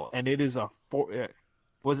a hill, and it is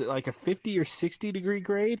was it like a 50 or 60 degree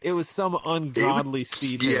grade? It was some ungodly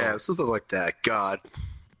steep hill. Yeah, something like that. God.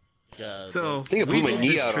 God, So I think I we blew my did knee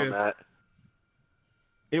this out trip. on that.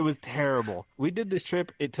 It was terrible. We did this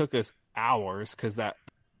trip. It took us hours because that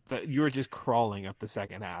you were just crawling up the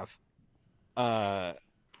second half.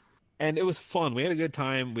 And it was fun. We had a good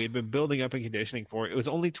time. We had been building up and conditioning for it. It was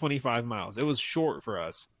only 25 miles. It was short for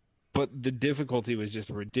us, but the difficulty was just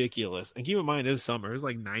ridiculous. And keep in mind, it was summer. It was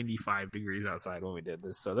like 95 degrees outside when we did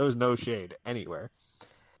this, so there was no shade anywhere.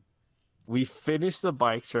 We finished the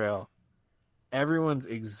bike trail. Everyone's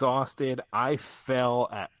exhausted. I fell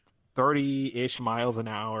at 30-ish miles an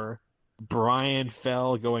hour. Brian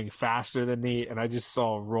fell going faster than me, and I just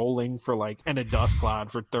saw rolling for in a dust cloud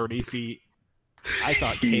for 30 feet. I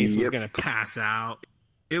thought Case was going to pass out.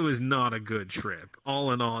 It was not a good trip.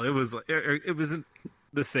 All in all, it wasn't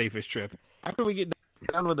the safest trip. After we get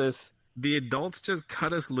done with this, the adults just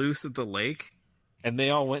cut us loose at the lake, and they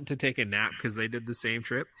all went to take a nap because they did the same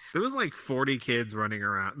trip. There was 40 kids running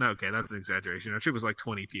around. No, okay, that's an exaggeration. Our trip was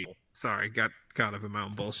 20 people. Sorry, got caught up in my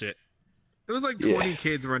own bullshit. There was 20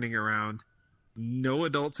 kids running around. No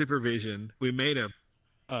adult supervision. We made a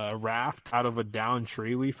raft out of a downed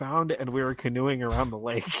tree we found, and we were canoeing around the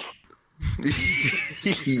lake.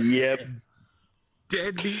 Yep.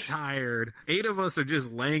 Deadbeat tired. 8 of us are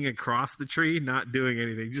just laying across the tree, not doing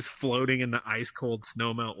anything, just floating in the ice cold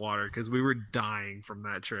snowmelt water because we were dying from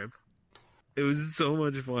that trip. It was so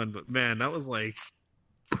much fun, but man, that was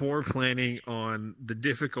poor planning on the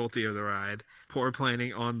difficulty of the ride, poor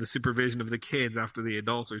planning on the supervision of the kids after the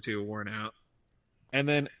adults or two were worn out. And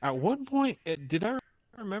then at one point, did I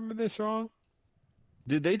remember this wrong?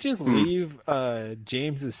 Did they just leave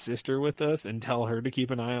James's sister with us and tell her to keep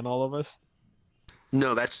an eye on all of us?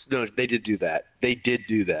 No, they did do that. They did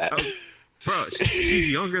do that. Oh, bro, she's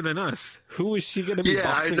younger than us. Who is she going to be Yeah,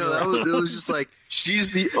 I bossing know. around? It was just she's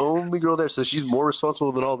the only girl there, so she's more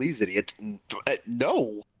responsible than all these idiots.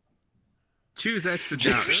 No. Choose X to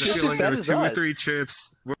doubt. I She's feel as there bad were as 2 or us. 3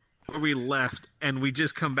 trips where we left, and we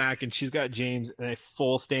just come back, and she's got James in a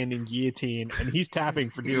full standing guillotine, and he's tapping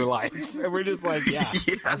for dear life. And we're just yeah,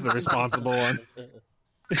 that's the responsible one.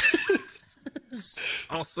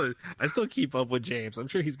 Also, I still keep up with James. I'm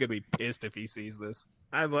sure he's going to be pissed if he sees this.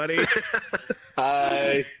 Hi, buddy.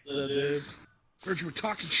 I So, dude, Heard you were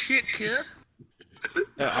talking shit, kid.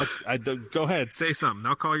 Go ahead, say something.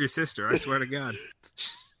 I'll call your sister. I swear to God.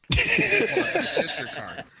 Sister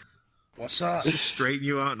time. What's up? She'll straighten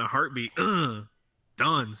you out in a heartbeat. Done,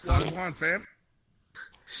 What's son. going on, fam?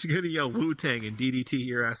 She's going to yell Wu-Tang and DDT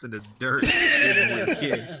your ass into dirt. Even with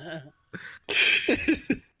kids.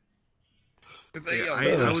 If they Yeah,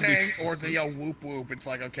 yell I would be Wu-Tang or if they yell whoop whoop, it's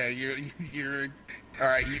okay. You're all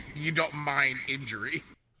right. You don't mind injury.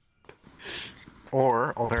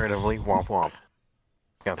 Or alternatively, womp womp.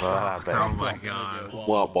 Got that out there. Oh my God.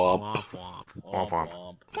 Womp womp. Womp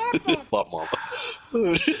womp. Womp womp. Womp womp.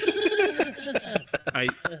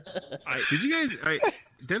 Did you guys?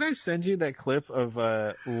 Did I send you that clip of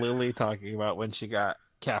Lily talking about when she got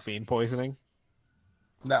caffeine poisoning?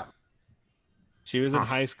 No. She was in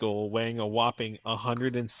high school weighing a whopping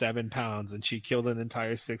 107 pounds, and she killed an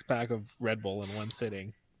entire 6-pack of Red Bull in one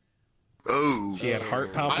sitting. Oh. She had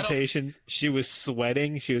heart palpitations. She was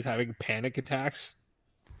sweating. She was having panic attacks.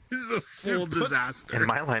 This is a full disaster. In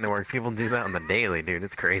my line of work, people do that on the daily, dude.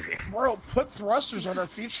 It's crazy. Bro, put thrusters on her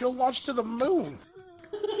feet. She'll launch to the moon.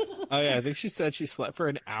 Oh, yeah. I think she said she slept for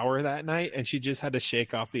an hour that night, and she just had to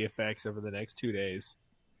shake off the effects over the next 2 days.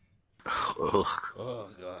 Ugh. Oh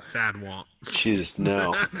god. Sad womp. Jesus,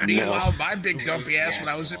 no. Meanwhile, my big dumpy ass, when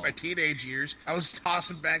I was in my teenage years, I was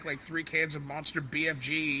tossing back like 3 cans of Monster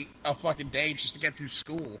BFG a fucking day just to get through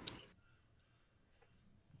school.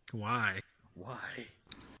 Why? Why?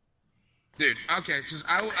 Dude, okay, because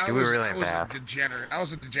I was a degenerate. I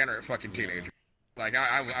was a degenerate fucking teenager. Like,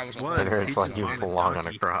 I was a What? It's like you belong on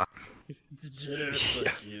a cross. Degenerates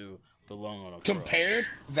like you belong on a cross. Compared,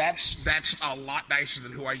 that's a lot nicer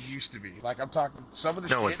than who I used to be. Like, I'm talking some of the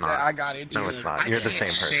No, shit it's not. that I got into. No, it's not. You're the same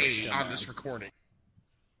person. Say on this recording.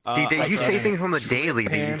 DJ, you say things on the daily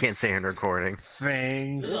that you pants, can't say in recording.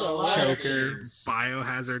 Fangs, choker,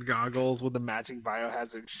 biohazard goggles with a matching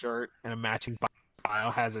biohazard shirt and a matching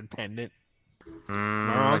biohazard pendant.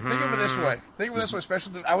 Like, think of it this way.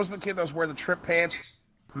 Especially, I was the kid that was wearing the trip pants,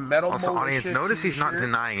 metal Also, molded audience, shit, notice he's not t-shirt.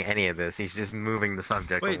 denying any of this. He's just moving the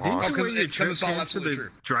subject Wait, along. didn't you wear your because trip it's all pants to absolutely the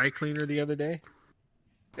true. dry cleaner the other day?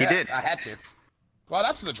 He Yeah, did. I had to. Well,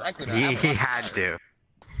 that's the dry cleaner. He had to.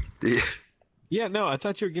 Yeah, no, I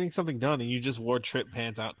thought you were getting something done and you just wore trip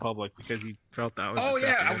pants out in public because you felt that was Oh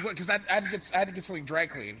yeah, acceptable. because I had to get something dry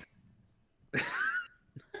cleaned.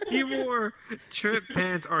 You wore trip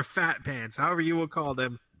pants or fat pants, however you will call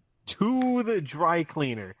them. To the dry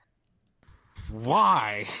cleaner.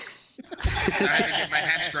 Why? I had to get my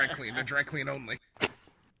hats dry cleaned. They're dry clean only.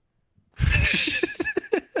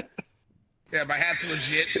 Yeah, my hat's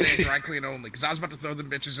legit saying dry clean only because I was about to throw them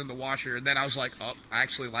bitches in the washer, and then I was like, oh, I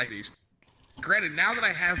actually like these. Granted, now that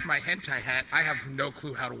I have my hentai hat, I have no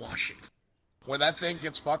clue how to wash it. When that thing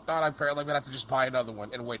gets fucked on, I'm apparently gonna have to just buy another one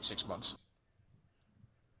and wait 6 months.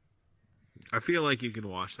 I feel like you can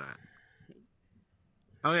wash that.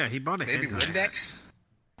 Oh yeah, he bought a Maybe hentai hat. Windex?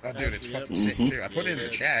 Oh, dude, it's Yep. fucking sick, too. I put it in the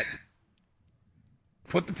chat.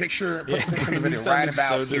 Put the picture, Yeah, in the you video right sounded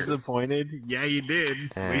about so here. disappointed. Yeah, you did.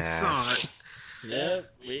 We Yeah. saw it.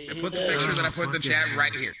 Yep. And put the picture that I put in the chat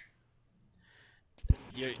right here.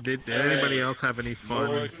 Did anybody else have any More fun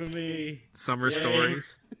work for me. summer Yay.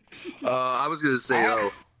 stories? I was gonna say, I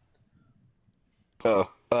was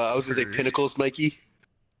gonna say Pinnacles, Mikey.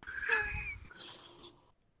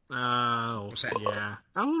 Oh, What's that? yeah.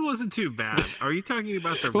 That one wasn't too bad. Are you talking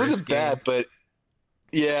about the It wasn't Risk game? bad, but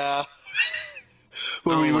yeah.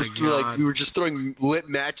 When Oh we were my God. we were just throwing lit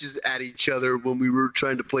matches at each other when we were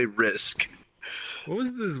trying to play Risk. What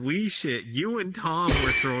was this Wii shit? You and Tom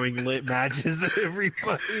were throwing lit matches at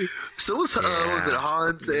everybody. So was was it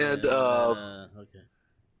Hans and Okay.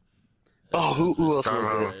 oh who else was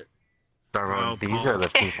Starvo. it? Darvo, Oh, these Paul. are the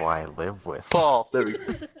people I live with. Paul. There we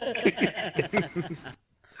go.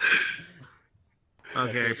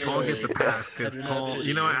 Okay, Paul gets a pass because Paul.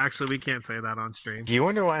 You know what? Actually, we can't say that on stream. Do you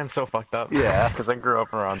wonder why I'm so fucked up? Yeah. Because I grew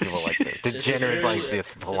up around people like this. Degenerates like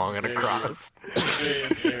this belong in a cross. Very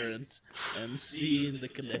apparent and seeing the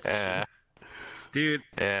connection. Yeah. Dude,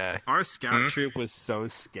 Yeah. Our scout troop was so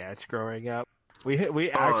sketch growing up. We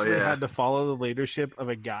actually yeah. had to follow the leadership of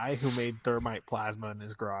a guy who made thermite plasma in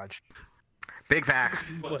his garage. Big facts.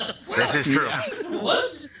 What the fuck? This is true.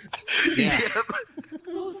 What? Yeah.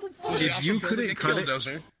 if you couldn't cut it,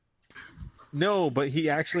 Killdozer. No, but he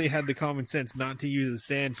actually had the common sense not to use a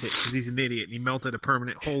sand pit because he's an idiot and he melted a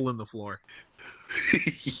permanent hole in the floor.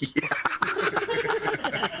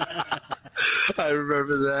 I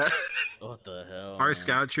remember that. What the hell? Our man?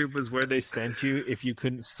 scout troop was where they sent you if you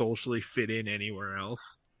couldn't socially fit in anywhere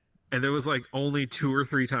else. And there was like only 2 or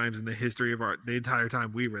 3 times in the history of the entire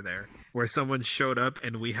time we were there where someone showed up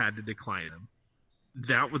and we had to decline them.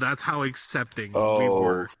 That's how accepting we Oh.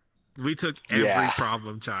 were. We took every Yeah.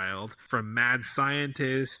 problem child, from mad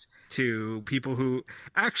scientists to people who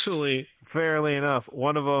Actually, fairly enough,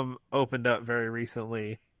 one of them opened up very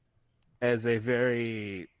recently as a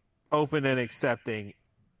very open and accepting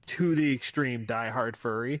to the extreme diehard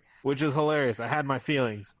furry, which is hilarious. I had my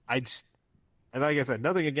feelings. And like I said,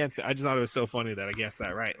 nothing against it. I just thought it was so funny that I guessed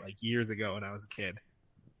that right, like years ago when I was a kid.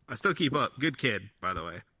 I still keep up. Good kid, by the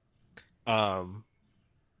way.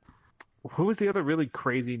 Who was the other really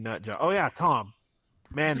crazy nut job? Oh yeah, Tom.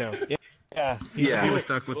 Mando. Yeah. Yeah. He was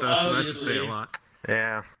stuck with us, so that should say a Obviously. lot.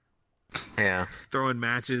 Yeah. Yeah. Throwing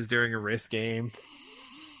matches during a Risk Risk game.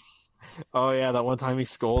 Oh yeah, that one time he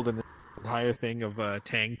scolded entire thing of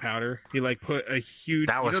Tang powder. He like put a huge.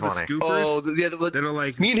 That was you know, funny. The scoopers Oh, yeah. that are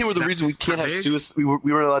like Me and him were the that- reason we can't that have big? we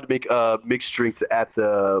weren't allowed to make mixed drinks at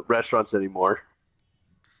the restaurants anymore.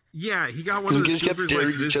 Yeah, he got one Because of we the just kept scoopers daring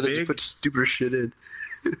like each this other to big. put stupider shit in.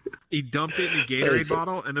 He dumped it in a Gatorade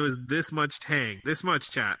bottle, and there was this much Tang, this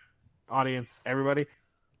much chat, audience, everybody,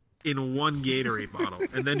 in one Gatorade bottle,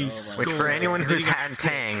 and then he Which stole Which for it, anyone and then who's he got had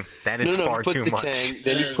sick. Tang, that is No, far you put too the much. Tang,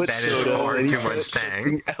 then you put That is soda, far then you too put much Tang.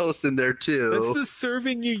 something else in there too. That's the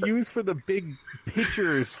serving you use for the big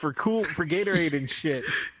pitchers for Gatorade and shit.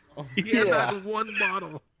 He had that in one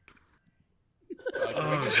bottle. Oh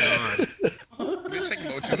god.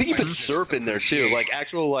 I think you put syrup in there too, like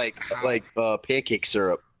actual like pancake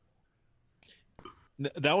syrup.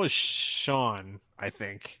 That was Sean, I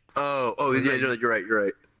think. Oh yeah, no, you're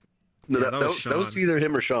right. No, Yeah, that was Sean. either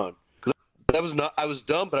him or Sean. 'Cause that was not. I was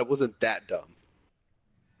dumb, but I wasn't that dumb.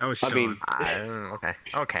 That was I Sean. mean, Okay.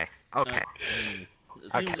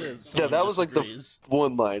 It seems Okay. that someone that was like the disagrees.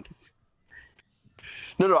 one line.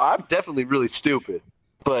 No, I'm definitely really stupid,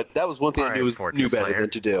 but that was one thing I Alright, knew Fortress better Slayer. than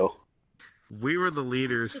to do. We were the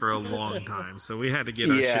leaders for a long time, so we had to get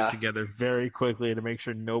our Yeah. shit together very quickly to make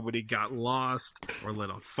sure nobody got lost or lit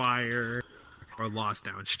on fire or lost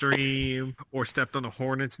downstream or stepped on a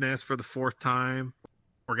hornet's nest for the 4th time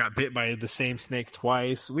or got bit by the same snake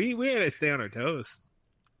twice. We had to stay on our toes.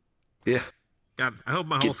 Yeah. God, I hope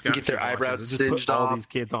my Get- whole scout get their ship watches eyebrows it. Just singed put all off. these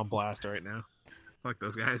kids on blast right now. Fuck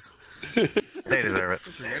those guys. They deserve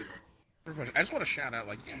it. I just want to shout out,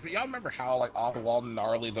 like, y'all remember how like off the wall and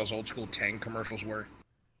gnarly those old school Tang commercials were?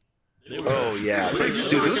 They were- Oh yeah, Dude,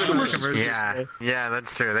 dude, those commercials. Yeah,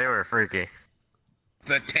 that's true. They were freaky.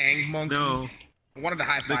 The Tang monkey. No, I wanted to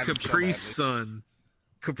high the five him so Capri badly. Sun.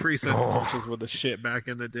 Capri Sun Oh. commercials were the shit back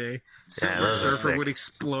in the day. Silver those are Surfer sick. would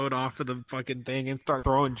explode off of the fucking thing and start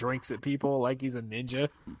throwing drinks at people like he's a ninja.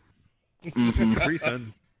 Mhm.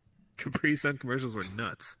 Capri Sun commercials were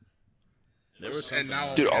nuts. They were And something.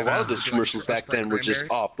 now, Dude, a and lot now of those it's like commercials back Sprite then were just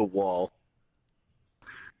Cranberry. off the wall.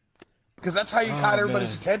 Because that's how you Oh, got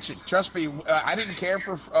everybody's man. attention. Trust me, I didn't care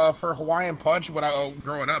for Hawaiian Punch when I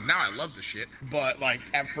growing up. Now I love the shit. But like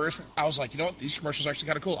at first, I was like, you know what? These commercials are actually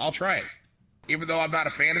kind of cool. I'll try it. Even though I'm not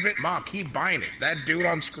a fan of it, Mom, keep buying it. That dude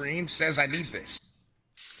on screen says I need this.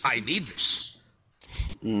 I need this.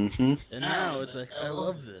 Mm-hmm. And now it's like, I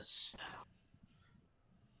love this.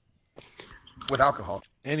 With alcohol.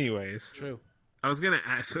 Anyways, True. I was gonna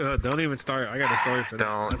ask. Don't even start. I got a story for that.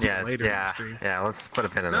 Don't. That's Yeah, for later in the yeah, stream. yeah. Let's put a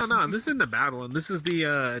pin in No, this. no, this isn't the bad one. This is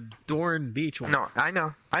the Dorn Beach one. No, I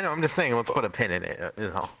know. I'm just saying. Let's put a pin in it.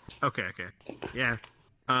 Is all. Okay. Yeah.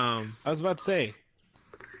 I was about to say,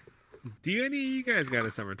 do any of you guys got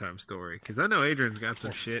a summertime story? Because I know Adrian's got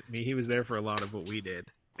some shit. He was there for a lot of what we did.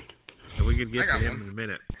 And we could get I to got him one. in a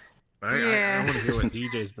minute. But I Yeah. want to hear what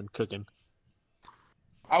DJ's been cooking.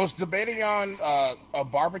 I was debating on a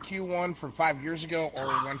barbecue one from 5 years ago or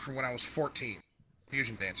one from when I was 14.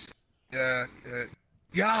 Fusion dance. Yeah.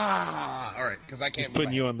 All right, because I can't. Just move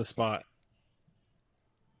putting my you on the spot.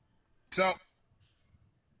 So,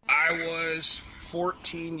 I was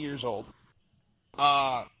 14 years old.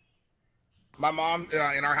 My mom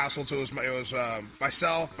in our household, so it was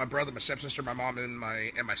myself, my brother, my stepsister, my mom, and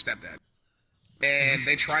my stepdad. And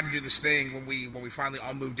they tried to do this thing when we finally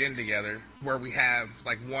all moved in together, where we have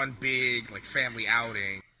like one big like family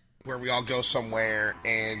outing, where we all go somewhere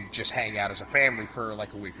and just hang out as a family for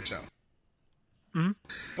like a week or so. Mhm.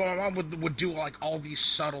 But my mom would do like all these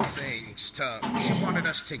subtle things she wanted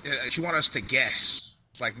us to guess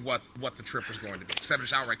like what the trip was going to be, instead of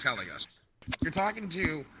just outright telling us. You're talking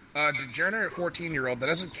to a degenerate 14-year-old that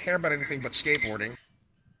doesn't care about anything but skateboarding,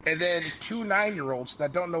 and then 2 9-year-olds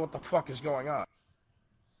that don't know what the fuck is going on.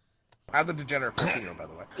 I'm the degenerate 14-year-old, by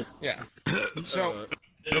the way. Yeah. So,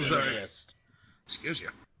 I'm sorry. Yes. excuse you.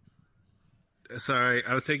 Sorry,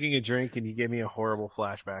 I was taking a drink and you gave me a horrible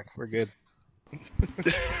flashback. We're good.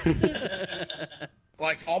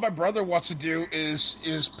 Like, all my brother wants to do is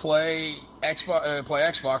play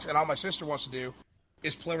Xbox, and all my sister wants to do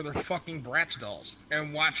is play with their fucking Bratz dolls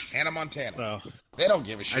and watch Hannah Montana. Oh, They don't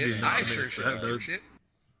give a shit. do not I sure miss shit that, don't give a dude. shit.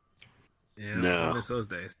 yeah. No. I miss those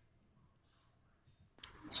days.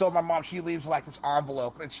 So my mom, she leaves like this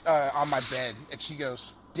envelope on my bed, and she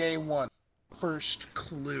goes, "Day 1, first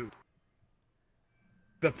clue.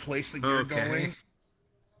 The place that you're Okay. going,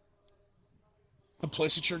 the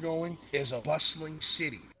place that you're going is a bustling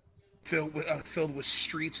city, filled with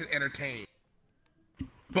streets and entertainment.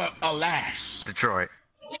 But alas, Detroit.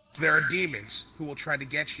 there are demons who will try to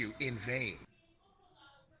get you in vain.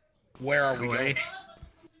 Where are we LA? going?"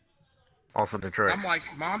 Also Detroit. I'm like,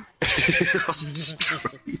 "Mom,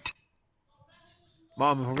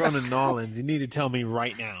 Mom, if we're going to Nolans, you need to tell me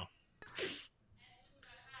right now.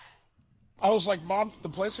 I was like, Mom, the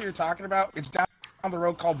place that you're talking about, it's down the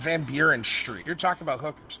road called Van Buren Street. You're talking about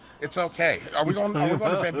hookers. It's okay. Are we going to Van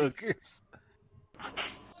Buren? Hookers.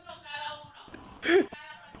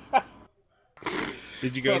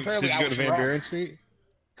 Did you go to Van Buren Street?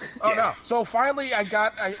 Oh, no. So finally, I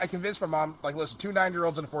convinced my mom, like, listen, 2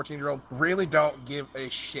 9-year-olds and a 14-year-old really don't give a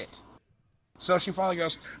shit. So she finally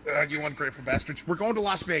goes, you ungrateful bastards. We're going to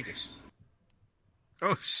Las Vegas.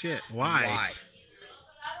 Oh, shit. Why?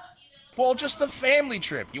 Well, just the family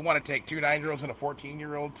trip. You want to take 2 9-year-olds and a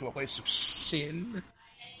 14-year-old to a place of sin?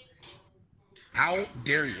 How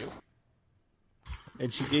dare you?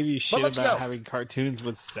 And she gave you shit let's about go. having cartoons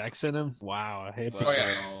with sex in them? Wow, I hate Oh,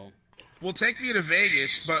 yeah. Well, take me to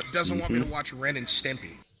Vegas, but doesn't want me to watch Ren and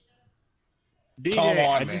Stimpy. DJ, Come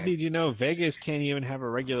on, I just man. need you to know, Vegas can't even have a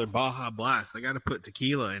regular Baja Blast. They got to put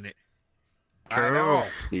tequila in it. I know.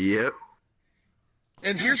 Yep.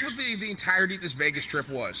 And here's what the entirety of this Vegas trip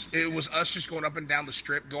was. It was us just going up and down the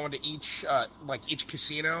strip, going to each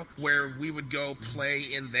casino where we would go play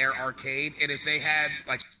in their arcade. And if they had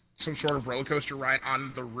like some sort of roller coaster ride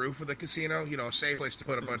on the roof of the casino, you know, a safe place to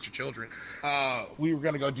put a bunch of children, we were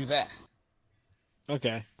going to go do that.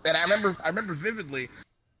 Okay. And I remember vividly,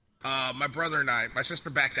 my brother and my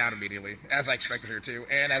sister backed out immediately, as I expected her to,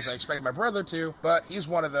 and as I expected my brother to, but he's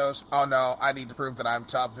one of those, oh no, I need to prove that I'm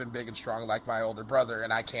tough and big and strong like my older brother,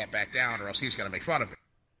 and I can't back down or else he's going to make fun of me.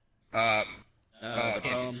 I'm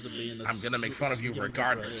going to make fun of you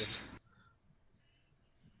regardless.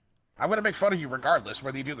 I'm going to make fun of you regardless,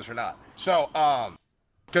 whether you do this or not. So,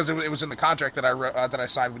 because it was in the contract that I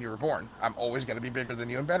signed when you were born. I'm always going to be bigger than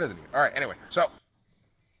you and better than you. All right, anyway, so...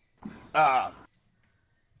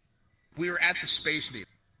 we were at the Space Needle,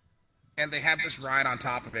 and they have this ride on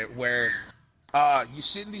top of it where you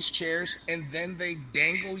sit in these chairs, and then they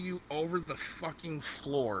dangle you over the fucking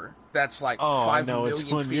floor that's like 5 million it's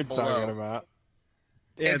one feet you're below. talking about.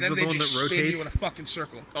 Yeah, And then it's the they one just that spin you in a rotates. fucking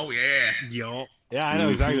circle. Oh, yeah. Yo. Yeah, I know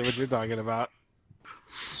exactly what you're talking about.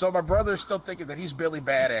 So my brother's still thinking that he's Billy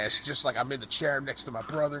Badass, just like I'm in the chair next to my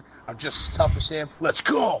brother. I'm just as tough as him. Let's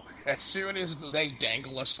go! As soon as they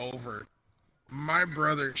dangle us over, my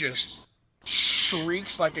brother just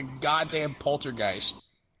shrieks like a goddamn poltergeist.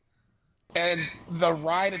 And the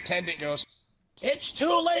ride attendant goes, "It's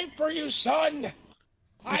too late for you, son!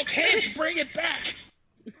 I can't bring it back!"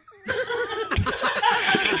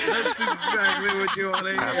 That's exactly what you want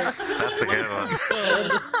to hear. That's a good one.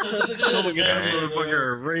 Someone get that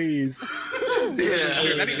motherfucker a raise. Dude,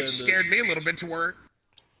 that even scared me a little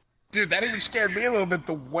bit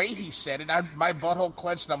the way he said it. My butthole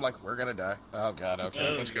clenched and I'm like, we're gonna die. Oh god,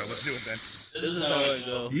 okay, let's go. Let's do it then. This is how I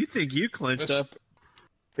go. You think you clenched up?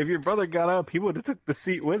 If your brother got up, he would have took the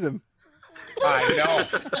seat with him. I know.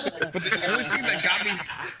 But the only thing that got me,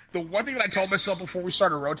 the one thing that I told myself before we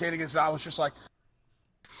started rotating is I was just like,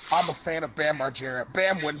 I'm a fan of Bam Margera.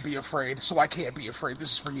 Bam wouldn't be afraid, so I can't be afraid.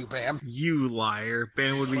 This is for you, Bam. You liar.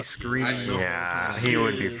 Ben would be screaming. the whole Yeah, time. he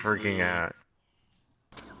would be freaking out.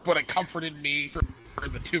 But it comforted me for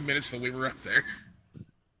the 2 minutes that we were up there.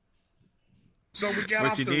 So we got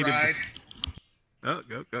What off you the needed- ride. Oh,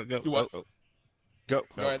 go. You what? Go,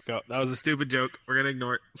 Go ahead. go. That was a stupid joke. We're going to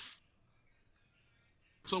ignore it.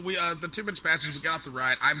 So we, the 2 minutes passes, we got off the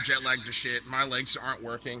ride. I'm jet lagged to shit. My legs aren't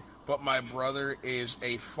working. But my brother is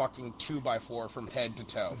a fucking 2x4 from head to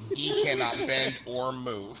toe. He cannot bend or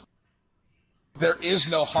move. There is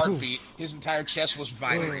no heartbeat. His entire chest was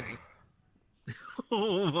vibrating.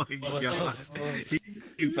 Oh my god.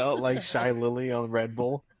 He felt like Shy Lily on Red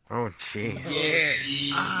Bull. Oh, jeez.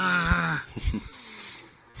 Yes. Ah.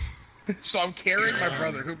 So I'm carrying my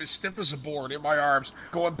brother, who is stiff as a board, in my arms,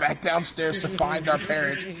 going back downstairs to find our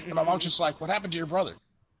parents. And my mom's just like, "What happened to your brother?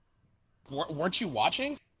 Weren't you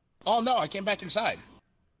watching?" "Oh, no, I came back inside."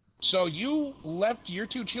 "So you left your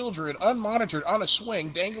 2 children unmonitored on a swing,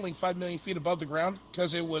 dangling 5 million feet above the ground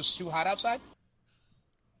because it was too hot outside?"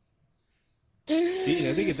 Dean,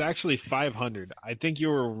 I think it's actually 500. I think you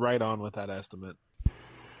were right on with that estimate.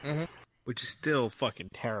 Mm-hmm. Which is still fucking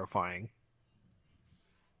terrifying.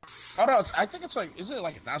 Oh, no, I think it's like, isn't it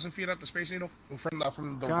like 1,000 feet up the Space Needle? From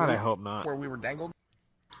the God, I roof hope not. where we were dangled?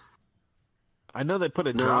 I know they put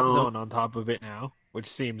a No. drop zone on top of it now, which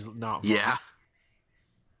seems not fun. Yeah.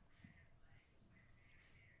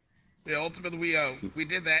 Yeah, ultimately we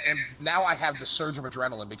did that, and now I have the surge of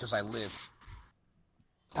adrenaline because I live.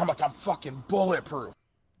 I'm like, I'm fucking bulletproof.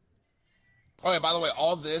 Oh yeah, by the way,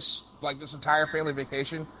 all this, like this entire family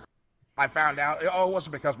vacation, I found out. Oh, it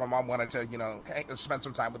wasn't because my mom wanted to, spend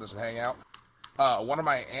some time with us and hang out. One of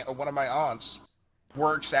my aunts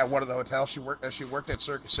works at one of the hotels. She worked at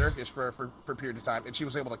Circus for a period of time, and she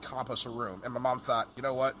was able to comp us a room. And my mom thought, you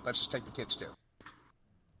know what? Let's just take the kids too.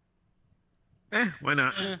 Why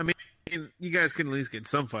not? I mean, you guys can at least get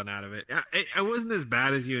some fun out of it. I wasn't as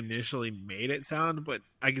bad as you initially made it sound, but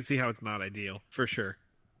I can see how it's not ideal for sure.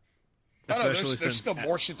 No, there's still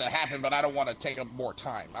more shit that happened, but I don't want to take up more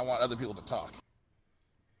time. I want other people to talk.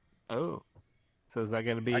 Oh, so is that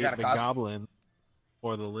going to be the goblin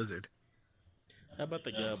or the lizard? How about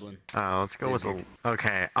the goblin? Let's go with the...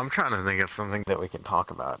 Okay, I'm trying to think of something that we can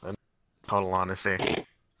talk about, in total honesty.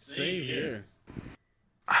 Same here.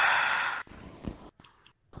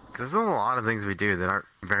 There's a lot of things we do that aren't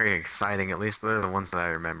very exciting, at least they're the ones that I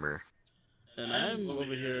remember. And I'm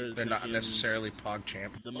over here. They're not necessarily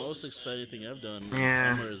PogChamp. The most exciting thing I've done in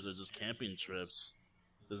summer is just camping trips.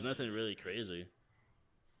 There's nothing really crazy.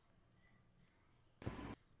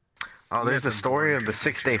 Oh, there's the story of the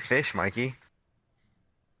 6-day fish, Mikey.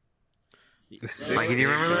 Mikey, do you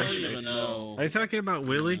remember that? I don't even know. Are you talking about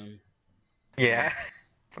Willie? Yeah,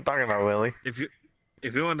 I'm talking about Willie. If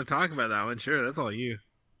you want to talk about that one, sure, that's all you.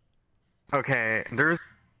 Okay,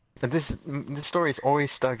 this story's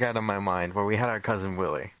always stuck out in my mind where we had our cousin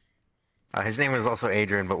Willie. His name was also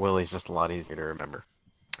Adrian, but Willie's just a lot easier to remember.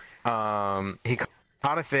 He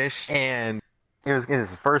caught a fish, and it was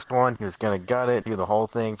his first one. He was gonna gut it, do the whole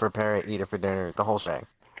thing, prepare it, eat it for dinner, the whole shebang.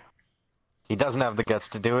 He doesn't have the guts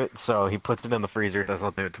to do it, so he puts it in the freezer, says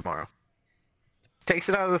I'll do it tomorrow. Takes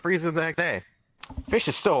it out of the freezer the next day. Fish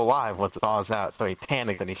is still alive once it thaws out, so he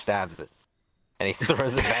panics and he stabs it. And he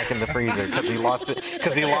throws it back in the freezer because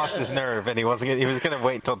he lost his nerve, and he was gonna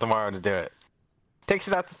wait till tomorrow to do it. Takes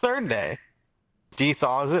it out the third day,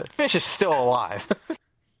 de-thaws it. Fish is still alive.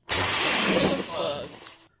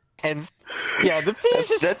 And yeah, the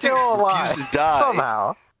fish is still alive used to die.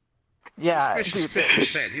 somehow. Yeah, This fish is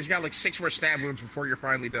 50%. He's got like 6 more stab wounds before you're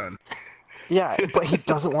finally done. yeah, but he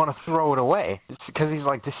doesn't want to throw it away because he's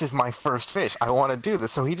like, "This is my first fish. I want to do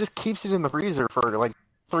this." So he just keeps it in the freezer for like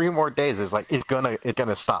 3 more days. It's like it's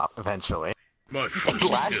gonna stop eventually. My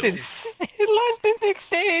It lasted 6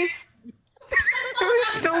 days. It was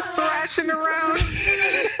still thrashing around.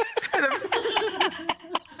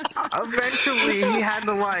 Eventually, he had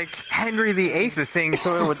to like Henry VIII the thing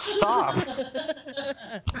so it would stop.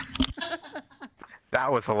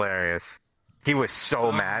 That was hilarious. He was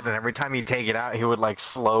so mad, and every time he'd take it out, he would like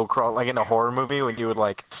slow crawl, like in a horror movie when you would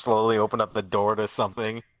like slowly open up the door to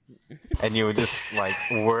something. And you would just, like,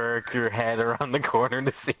 work your head around the corner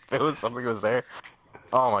to see if something was there.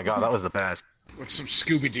 Oh my god, that was the best. Like some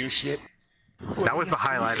Scooby-Doo shit. That was the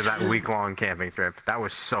highlight of that week-long camping trip. That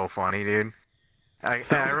was so funny, dude. I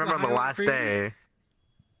remember on the last day...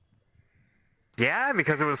 Yeah,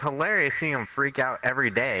 because it was hilarious seeing him freak out every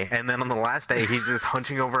day. And then on the last day, he's just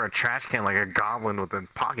hunching over a trash can like a goblin with a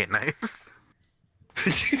pocket knife.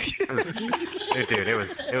 Dude, it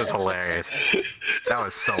was hilarious. That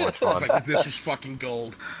was so much I was fun. like, this is fucking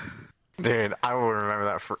gold. Dude, I will remember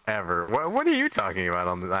that forever. What are you talking about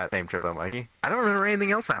on that same trip, though, Mikey? I don't remember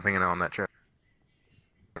anything else happening on that trip.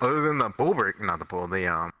 Other than the pool break, not the pool,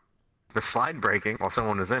 the slide breaking while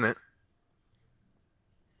someone was in it.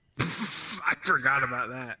 I forgot about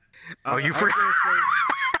that. Oh, you forgot?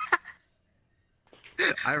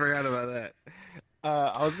 I forgot about that.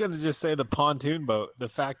 I was going to just say the pontoon boat. The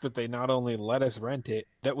fact that they not only let us rent it,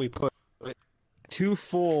 that we put 2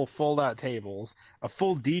 full fold-out tables, a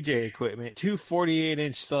full DJ equipment, 2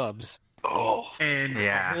 48-inch subs, and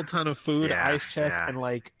a whole ton of food, ice chests, and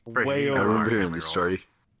like way I over. remember hearing this story.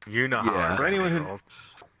 You know how Yeah. I For anyone who- rolls.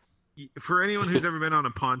 For anyone who's ever been on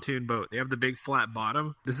a pontoon boat, they have the big flat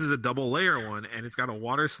bottom. This is a double layer one, and it's got a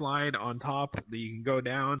water slide on top that you can go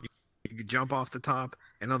down. You can jump off the top,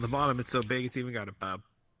 and on the bottom, it's so big it's even got a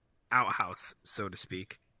outhouse, so to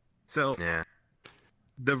speak. So Yeah.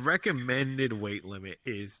 The recommended weight limit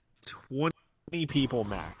is 20 people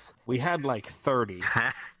max. We had like 30.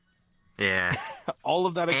 Yeah. All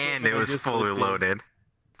of that And equipment it I was just fully listed. loaded.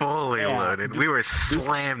 Fully Yeah. loaded. We were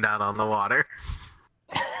slammed out on the water.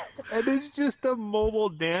 And it's just a mobile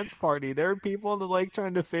dance party. There are people that like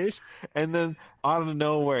trying to fish, and then out of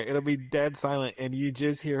nowhere, it'll be dead silent, and you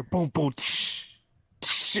just hear boom, boom, tsh,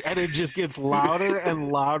 tsh, and it just gets louder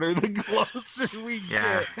and louder the closer we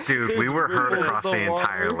Yeah, get. dude, we were hurt There's across the the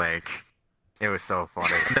entire water. lake. It was so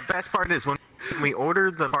funny. And the best part is when we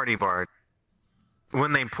ordered the party bar,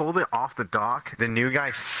 when they pulled it off the dock, the new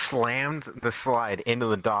guy slammed the slide into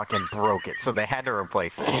the dock and broke it, so they had to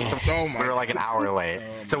replace it. Oh We my were like an hour late.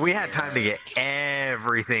 Oh So we my had time to get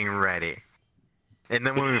everything ready. And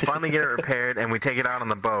then when we finally get it repaired and we take it out on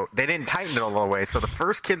the boat, they didn't tighten it all the way, so the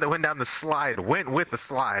first kid that went down the slide went with the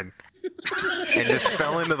slide. and just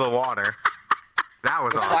fell into the water. That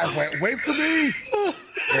was The awesome. slide went, wait for me!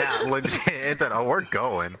 Yeah, legit. It said, "Oh, we're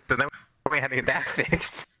going." So then we had to get that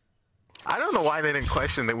fixed. I don't know why they didn't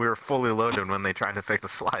question that we were fully loaded when they tried to fix the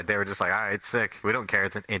slide. They were just like, "All right, sick. We don't care.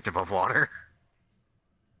 It's an inch above water."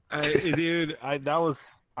 Dude, I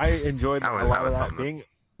enjoyed That was- a lot that of was that. something.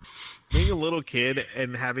 Being a little kid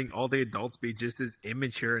and having all the adults be just as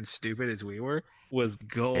immature and stupid as we were was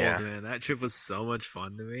gold, Yeah. man. That trip was so much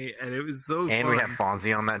fun to me, and it was so And fun. we had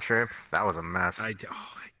Fonzie on that trip. That was a mess. Oh my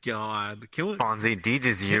god, can we, Fonzie, Deej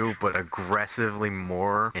is you, but aggressively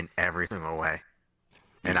more in every single way.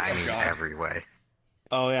 And I Oh, mean God. every way.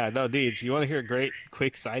 Oh yeah, no, Deej, you want to hear a great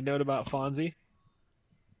quick side note about Fonzie?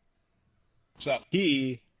 What's up?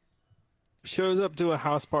 He shows up to a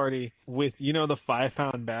house party with, the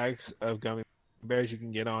 5-pound bags of gummy bears you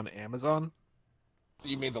can get on Amazon.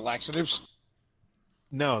 You mean the laxatives?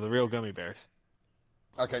 No, the real gummy bears.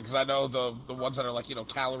 Okay, because I know the ones that are like,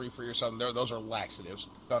 calorie free or something, those are laxatives.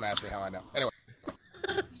 Don't ask me how I know. Anyway.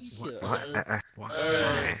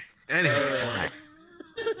 Why? Anyway,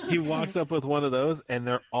 he walks up with one of those, and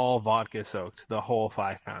they're all vodka soaked. The whole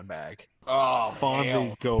 5-pound bag. Oh, Fonzie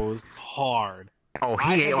hell. goes hard. Oh,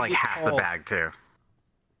 I he had ate to like get half the called. bag too.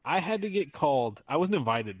 I had to get called. I wasn't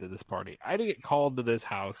invited to this party. I had to get called to this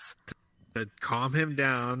house to calm him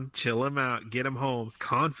down, chill him out, get him home,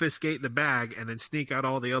 confiscate the bag, and then sneak out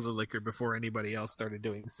all the other liquor before anybody else started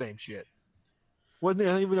doing the same shit. Wasn't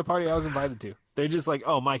even a party I was invited to. They're just like,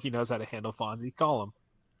 "Oh, Mikey knows how to handle Fonzie. Call him."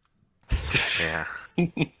 Yeah.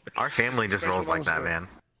 Our family just Especially rolls when I like was that, a- man.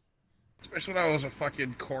 Especially when I was a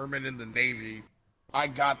fucking corpsman in the Navy. I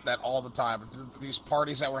got that all the time. These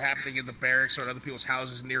parties that were happening in the barracks or at other people's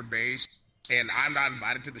houses near base, and I'm not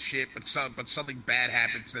invited to the shit, but something bad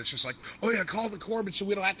happens that's just like, oh yeah, call the corpsman so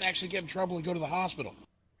we don't have to actually get in trouble and go to the hospital.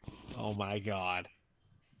 Oh my god.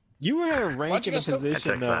 You were at a rank Why'd you and a guys go- That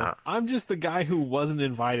position checks though. out. I'm just the guy who wasn't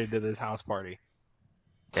invited to this house party.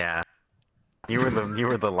 Yeah. You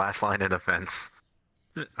were the last line of defense.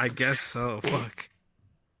 I guess so. Fuck.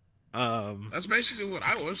 That's basically what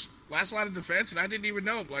I was. Last line of defense, and I didn't even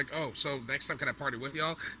know. Like, oh, so next time can I party with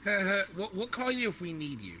y'all? We'll call you if we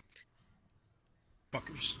need you.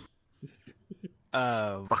 Fuckers.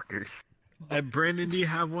 Fuckers. Brandon, do you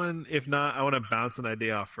have one? If not, I want to bounce an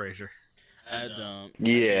idea off Frazier. I don't.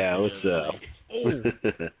 Yeah, what's up? Oh,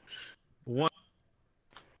 one.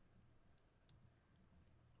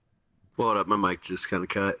 Hold up, my mic just kind of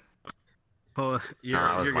cut. Oh, you're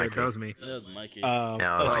was good. Mikey. That was me. That was Mikey. Yeah,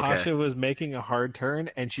 Natasha was making a hard turn,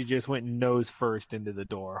 and she just went nose first into the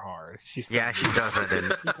door hard. Yeah, she does it.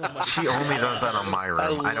 And she only does that on my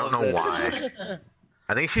room. I don't know why.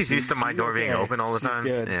 I think she's used to my she's door being okay. open all the She's time.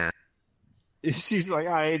 good. Yeah. She's like,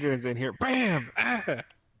 Adrian's in here. Bam! Ah!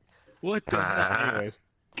 What the hell? Anyways.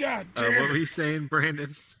 God What damn were you saying,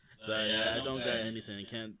 Brandon? So yeah, I don't got anything. I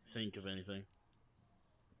can't think of anything.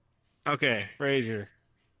 Okay, Frazier.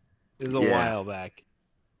 This is a Yeah. while back.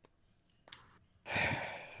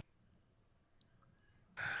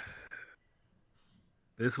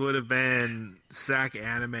 This would have been SAC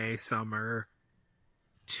Anime Summer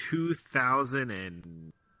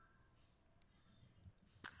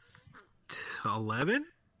 2011?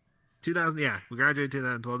 2000, yeah. We graduated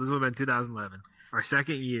 2012. This would have been 2011. Our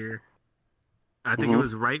second year. I think it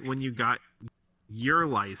was right when you got your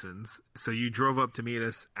license. So you drove up to meet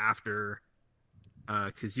us after,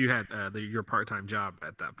 because you had your part-time job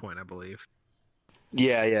at that point, I believe.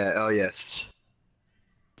 Yeah, yeah. Oh, yes.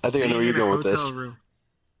 I think I know where Being you're in a going with this. hotel room.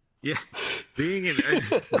 Yeah, being in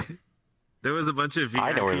there was a bunch of VIP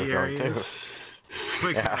I know where they're going too. areas.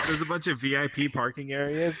 Quick, Yeah. There's a bunch of VIP parking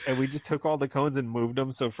areas, and we just took all the cones and moved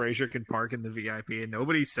them so Frazier could park in the VIP, and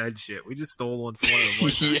nobody said shit. We just stole one from one of the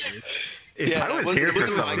voice Yeah. actors. Yeah, I was it wasn't- here it for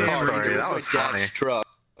wasn't some my of this car, story. it was That my was dad's funny. truck.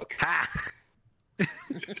 Ha!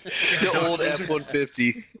 The old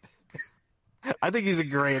F-150. I think he's a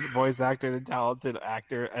great voice actor and a talented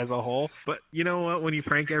actor as a whole. But you know what? When you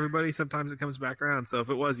prank everybody, sometimes it comes back around. So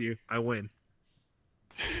if it was you, I win.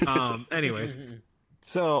 Anyways,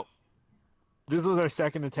 So, this was our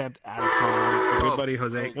second attempt at a con. our good buddy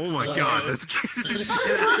Jose. Oh my god, this scares the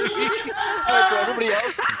shit out of me. Alright, for everybody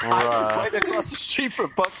else, I Bruh. live right across the street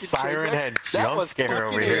from Busted Siren Chicken. Head That jump was scare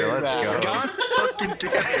over fucking here. Let's rad. go. God fucking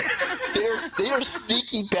damn it. They are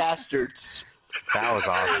sneaky bastards. That was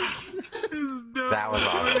awesome. That was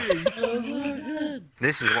awesome. Oh,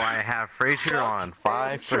 This is why I have Frazier on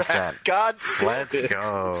 5%. God damn Let's it.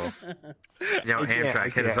 go. Yo,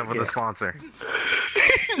 Amtrak, hit us up with a sponsor.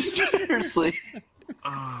 Seriously.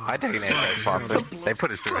 Oh, I take an Amtrak sponsor. They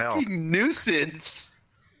put us through hell. Fucking nuisance.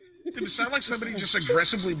 Did it sound like somebody just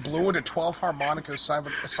aggressively blew into 12 harmonicas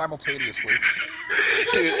simultaneously?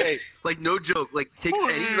 Dude, hey, like no joke. Like take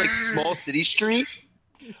any like small city street.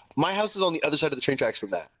 My house is on the other side of the train tracks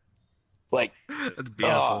from that. Like, That's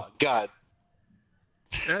beautiful. oh god.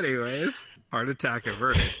 Anyways, heart attack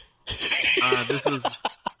averted. This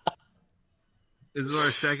is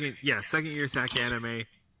our second year SAC anime.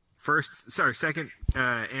 Second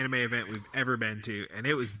anime event we've ever been to, and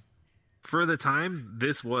it was, for the time,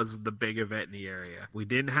 this was the big event in the area. We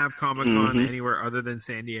didn't have Comic-Con anywhere other than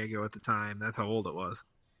San Diego at the time. That's how old it was.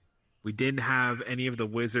 We didn't have any of the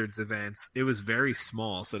Wizards events. It was very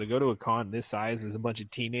small, so to go to a con this size is a bunch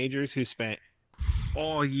of teenagers who spent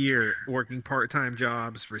all year working part-time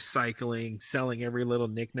jobs, recycling, selling every little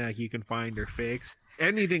knickknack you can find or fix.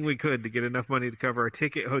 Anything we could to get enough money to cover our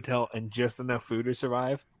ticket, hotel, and just enough food to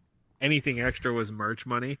survive. Anything extra was merch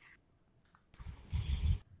money.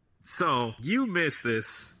 So, you missed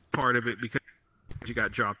this part of it because you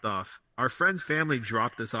got dropped off. Our friend's family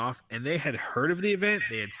dropped us off, and they had heard of the event.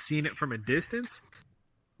 They had seen it from a distance.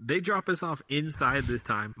 They drop us off inside this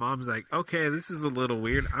time. Mom's like, okay, this is a little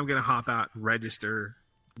weird. I'm going to hop out and register.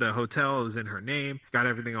 The hotel is in her name. Got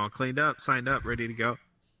everything all cleaned up, signed up, ready to go.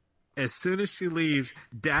 As soon as she leaves,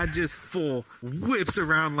 Dad just full whips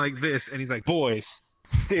around like this, and he's like, boys,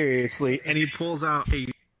 seriously. And he pulls out a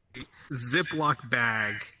Ziploc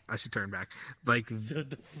bag. I should turn back. Like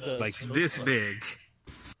this big.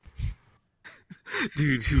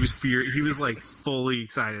 Dude, he was like fully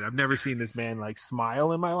excited. I've never seen this man like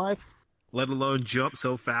smile in my life, let alone jump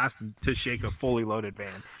so fast to shake a fully loaded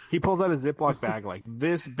van. He pulls out a Ziploc bag like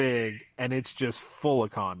this big, and it's just full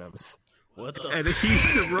of condoms. What the? And he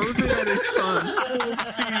throws it at his son full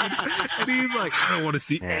speed. And he's like, I don't want to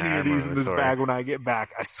see any of these in this bag when I get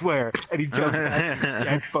back. I swear. And he jumps back, he's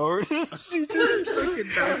dead forward. She's just fucking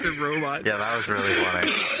back to robot. Yeah, that was really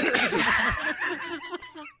funny.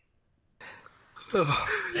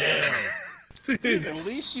 Dude, at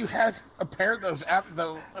least you had a pair of those. At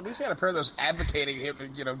least you had a pair of those advocating him to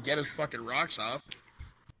get his fucking rocks off.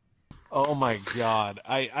 Oh my god.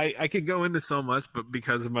 I could go into so much, but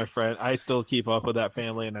because of my friend, I still keep up with that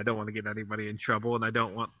family, and I don't want to get anybody in trouble, and I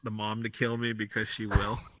don't want the mom to kill me because she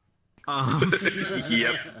will.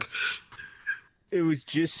 Yep. It was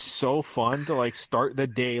just so fun to like start the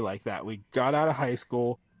day like that. We got out of high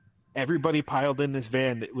school. Everybody piled in this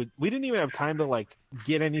van. We didn't even have time to like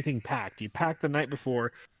get anything packed. You packed the night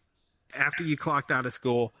before. After you clocked out of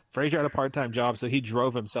school, Fraser had a part-time job, so he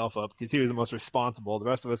drove himself up because he was the most responsible. The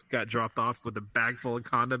rest of us got dropped off with a bag full of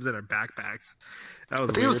condoms in our backpacks. That was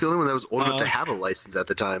I think I was the only one that was old enough to have a license at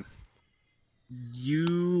the time.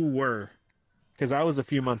 You were, because I was a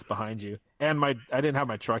few months behind you, and I didn't have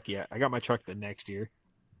my truck yet. I got my truck the next year.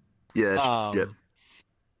 Yeah, yeah.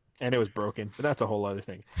 And it was broken, but that's a whole other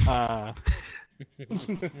thing.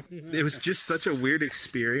 It was just such a weird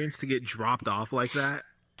experience to get dropped off like that.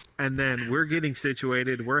 And then we're getting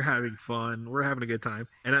situated, we're having fun, we're having a good time.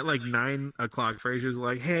 And at like 9 o'clock, Fraser's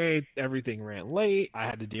like, hey, everything ran late. I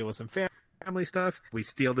had to deal with some family stuff. We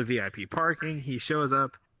steal the VIP parking. He shows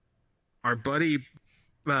up. Our buddy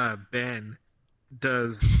Ben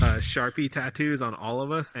does Sharpie tattoos on all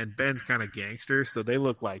of us. And Ben's kind of gangster, so they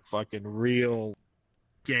look like fucking real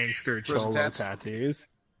gangster cholo tattoos.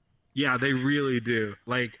 Yeah, they really do.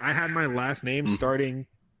 Like, I had my last name starting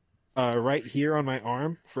right here on my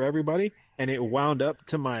arm for everybody, and it wound up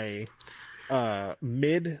to my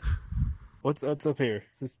mid. What's up here?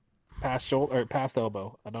 Is this past shoulder or past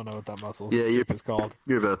elbow? I don't know what that muscle is called.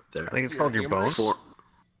 You're about there. I think it's called your bone.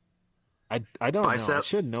 I don't bicep. know. I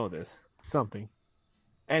should know this. Something.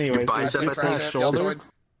 Anyways, bicep, it's I past think. shoulder.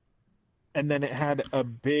 And then it had a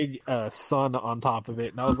big sun on top of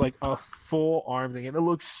it, and I was like a full arm thing, and it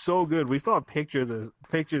looked so good. We still have pictures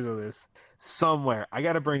of this somewhere. I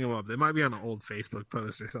got to bring them up. They might be on an old Facebook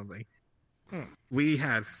post or something. We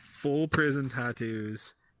had full prison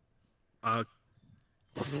tattoos. A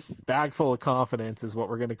bag full of confidence is what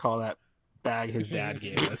we're going to call that bag his dad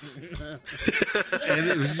gave us. And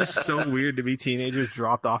it was just so weird to be teenagers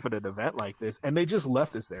dropped off at an event like this, and they just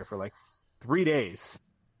left us there for like 3 days.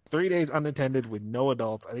 3 days unattended with no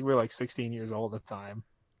adults. I think we were like 16 years old at the time.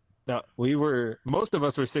 Now, most of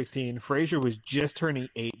us were 16. Fraser was just turning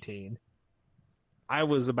 18. I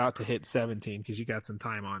was about to hit 17 because you got some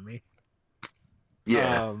time on me.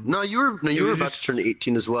 Yeah. You were about to turn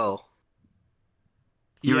 18 as well.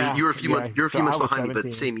 You were a few months behind 17. Me, but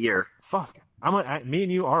the same year. Fuck. Me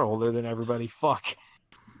and you are older than everybody. Fuck.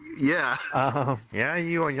 Yeah. Yeah,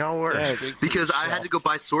 y'all were. Yeah, because I had to go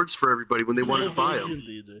buy swords for everybody when they wanted to buy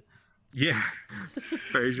them. Yeah,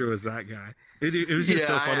 Frazier was that guy. It was just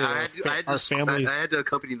so funny. Our families. I had to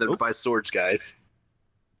accompany them to buy swords, guys.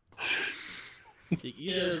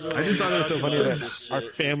 Yes, I just thought it was so funny that our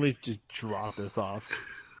families just dropped us off.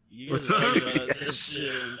 What's up?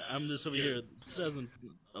 I'm just over here. 2000.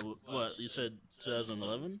 What you said?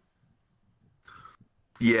 2011.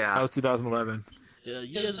 Yeah. That was 2011. Yeah,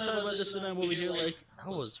 you guys are talking about this, and I'm over here like I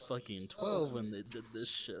was fucking 12 when they did this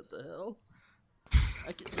shit. The hell?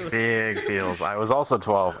 Big feels. I was also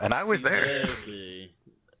 12, and I was there. Exactly.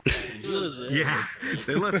 He was there. Yeah,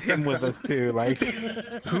 they left him Him with us too. Like,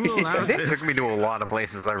 Who allowed They this? took me to a lot of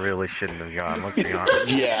places I really shouldn't have gone. Let's be honest.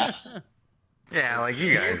 Yeah. Yeah, like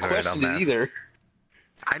you guys I would have done questioned it that. either.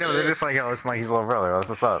 I know they're just like, oh, it's Mikey's little brother. That's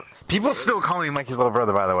what's up. People still call me Mikey's little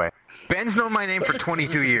brother, by the way. Ben's known my name for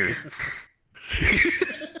 22 years.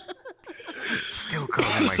 Still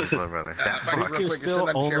call me Mikey's little brother. That Mikey, fuck. real you're quick, still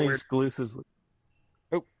sit on the chair only where- exclusively.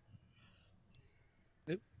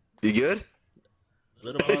 You good?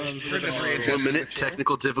 Little Hans, We're just little readjusting. Hans. 1 minute,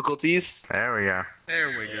 technical difficulties. There we go. There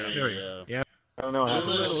we go. There we go. Yeah. Yeah, I don't know A how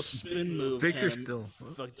little spin move. Victor's kinda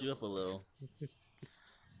still. fucked you up a little.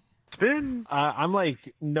 Spin. I'm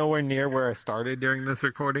like nowhere near where I started. Started during this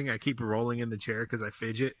recording. I keep rolling in the chair because I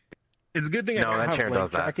fidget. It's a good thing I No, don't that have chair leg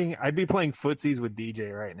does that. tracking. I'd be playing footsies with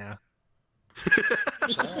DJ right now.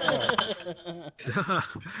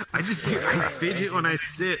 I fidget when I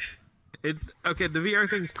sit. Okay, the VR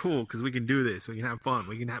thing's cool because we can do this. We can have fun.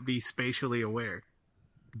 We can be spatially aware.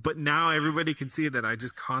 But now everybody can see that I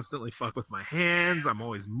just constantly fuck with my hands. I'm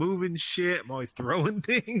always moving shit. I'm always throwing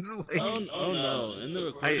things. Like, Oh no! In the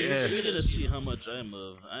recording, I- you're gonna see how much I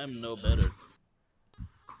move. I'm no better.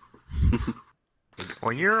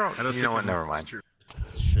 Well, you're. I don't You think know what? I'm- Never it's mind. true.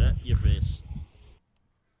 Shut your face.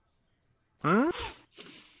 Hmm?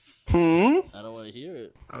 I don't want to hear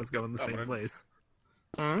it. I was going the same but- place.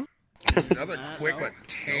 Another Nah, quick no. but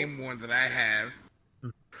tame one that I have.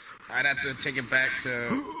 I'd have to take it back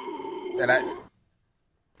to,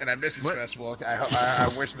 and I miss this What? festival.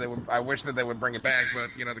 I wish they would. I wish that they would bring it back, but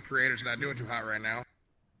you know the creators are not doing too hot right now.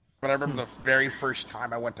 But I remember the very first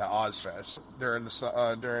time I went to Ozfest during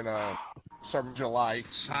summer July,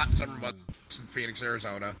 hot summer months in Phoenix,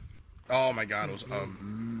 Arizona. Oh my god, it was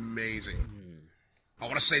amazing. I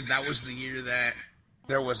want to say that was the year that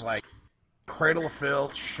there was like Cradle of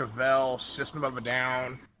Filth, Chevelle, System of a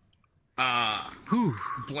Down. Whew.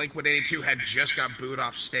 Blink-182 had just got booed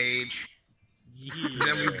off stage.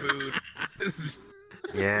 Then we booed.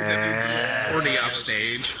 Yes. Already off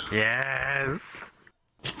stage. Yes.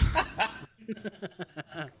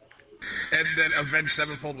 And then Avenged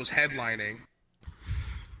Sevenfold was headlining.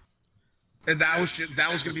 And that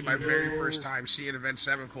was gonna be my very first time seeing Avenged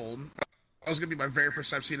Sevenfold. That was gonna be my very first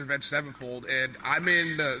time seeing Avenged Sevenfold, and I'm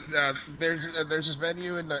in there's this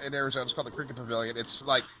venue in Arizona. It's called the Cricket Pavilion. It's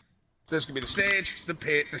like there's gonna be the stage, the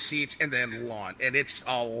pit, the seats, and then lawn, and it's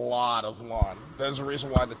a lot of lawn. There's a reason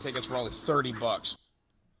why the tickets were only $30.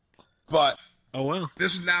 But Oh well.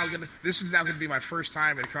 this is now gonna be my first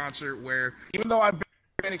time at a concert where, even though I've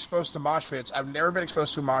been exposed to mosh pits, I've never been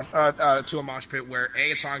exposed to a mosh pit where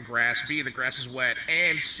A, it's on grass, B, the grass is wet,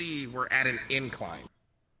 and C, we're at an incline.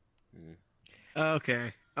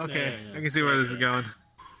 Okay. Okay. Yeah. I can see where this is going.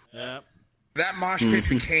 Yeah. That mosh pit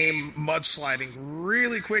became mudsliding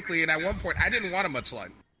really quickly, and at one point, I didn't want to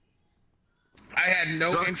mudslide. I had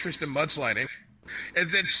no Sucks. interest in mudsliding.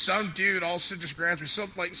 And then some dude also just grabs me,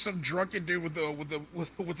 some drunken dude with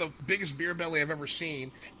the biggest beer belly I've ever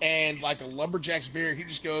seen, and like a lumberjack's beard. He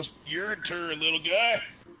just goes, "You're a turd, little guy."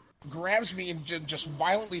 Grabs me and just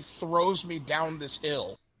violently throws me down this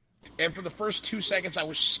hill. And for the first 2 seconds, I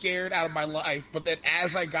was scared out of my life. But then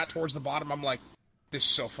as I got towards the bottom, I'm like, "This is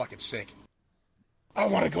so fucking sick. I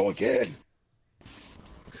want to go again."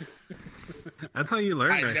 That's how you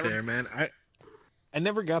learn I right never- there, man. I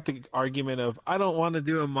never got the argument of I don't want to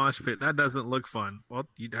do a mosh pit. That doesn't look fun. Well,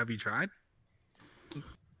 have you tried?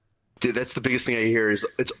 Dude, that's the biggest thing I hear is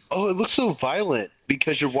it looks so violent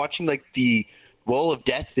because you're watching like the Wall of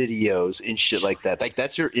Death videos and shit like that. Like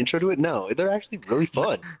that's your intro to it? No, they're actually really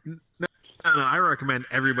fun. No, I recommend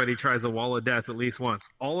everybody tries a Wall of Death at least once.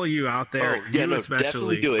 All of you out there, Oh, yeah, you no, especially,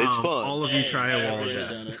 definitely do it. It's fun. All of you try a I've Wall of already Death.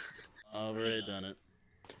 done it. I've already done it.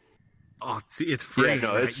 Oh, see, it's free. Yeah,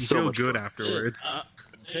 no, right? it's You so feel much good fun. afterwards.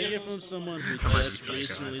 Take it from someone who I might just be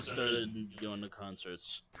recently psychotic. started going to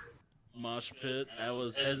concerts. Mosh pit. I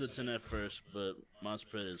was hesitant at first, but mosh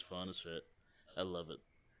pit is fun as shit. I love it.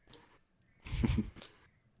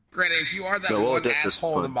 Granted, if you are that No, well, one that's just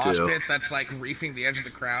asshole in the fun, mosh too. pit that's like reefing the edge of the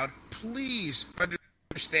crowd, please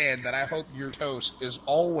understand that I hope your toast is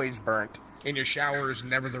always burnt and your shower is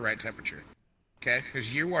never the right temperature. Okay,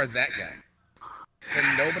 because you are that guy,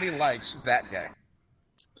 and nobody likes that guy.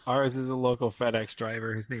 Ours is a local FedEx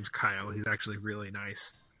driver. His name's Kyle. He's actually really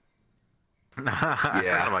nice.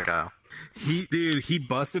 Yeah. Oh my god. He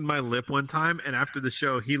busted my lip one time, and after the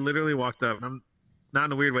show, he literally walked up. And I'm not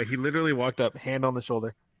in a weird way. He literally walked up, hand on the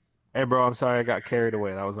shoulder. Hey, bro, I'm sorry I got carried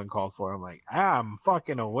away. That was uncalled for. I'm like, I'm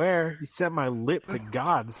fucking aware. You sent my lip to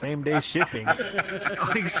God, same day shipping.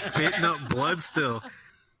 Like spitting up blood still.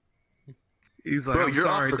 He's like, Bro, I'm you're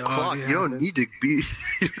sorry, off the dog. clock. Yeah, You don't need to be.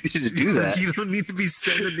 You don't need to do that. You don't need to be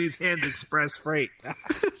sending these hands express freight.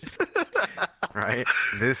 Right?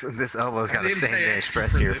 This elbow's got a didn't same pay day extra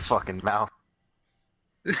express for to your this. fucking mouth.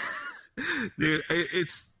 Dude,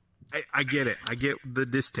 I get it. I get the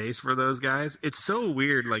distaste for those guys. It's so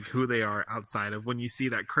weird, like, who they are outside of when you see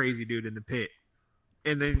that crazy dude in the pit.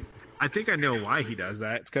 And then I think I know why he does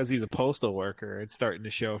that. It's because he's a postal worker. It's starting to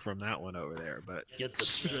show from that one over there. But Get the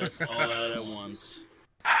stress all out at once.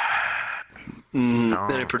 In a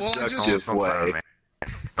Well, productive Don't start way. with me.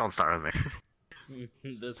 Don't start with me.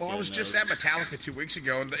 This Well, guy I was just knows. at Metallica 2 weeks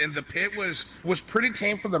ago, and the pit was pretty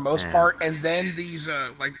tame for the most part. And then these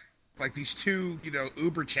like these two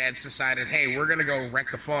Uber chads decided, hey, we're gonna go wreck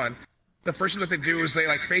the fun. The first thing that they do is they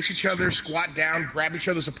like face each other, squat down, grab each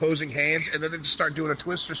other's opposing hands, and then they just start doing a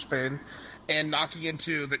twister spin and knocking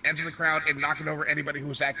into the edge of the crowd and knocking over anybody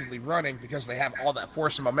who's actively running because they have all that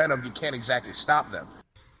force and momentum. You can't exactly stop them.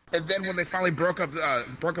 And then when they finally broke up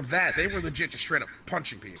that, they were legit just straight up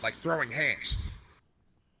punching people, like throwing hands.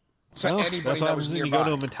 So well, anybody that's what that happens was when you nearby.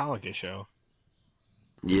 go to a Metallica show.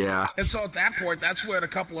 Yeah. And so at that point, that's when a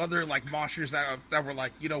couple other like moshers that were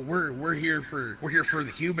like, we're here for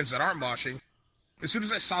the humans that aren't moshing. As soon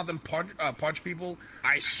as I saw them punch people,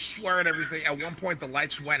 I swear at everything. At one point, the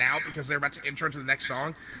lights went out because they're about to intro to the next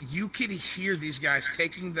song. You can hear these guys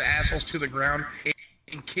taking the assholes to the ground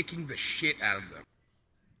and kicking the shit out of them.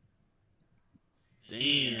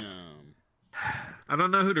 Damn. I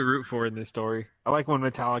don't know who to root for in this story. I like when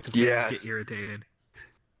Metallica fans Yes. get irritated.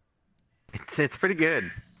 It's pretty good.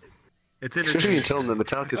 it's Especially when you entertaining. tell them that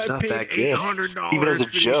Metallica's I not paid that good. $800 Even as a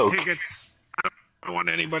for these joke. tickets. I don't want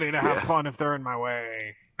anybody to have Yeah. fun if they're in my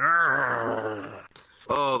way.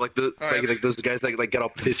 Oh, like yeah. like those guys that like get all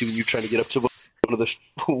pissy when you're trying to get up to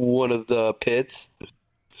one of the pits.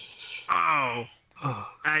 Oh,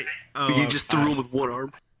 You just threw him with one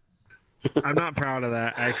arm. I'm not proud of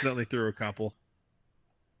that. I accidentally threw a couple.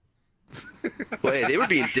 Well, hey, they were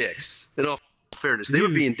being dicks. In all fairness, they were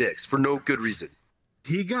being dicks for no good reason.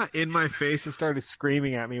 He got in my face and started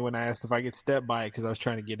screaming at me when I asked if I could step by it because I was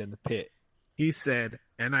trying to get in the pit. He said,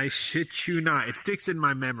 and I shit you not, it sticks in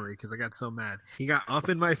my memory because I got so mad. He got up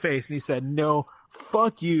in my face and he said, no,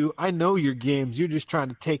 fuck you. I know your games. You're just trying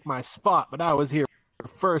to take my spot, but I was here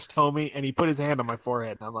first, homie. And he put his hand on my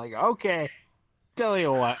forehead. And I'm like, okay, tell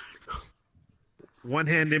you what. One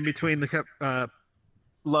hand in between the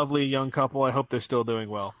lovely young couple. I hope they're still doing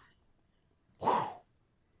well.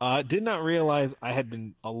 Did not realize I had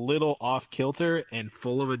been a little off kilter and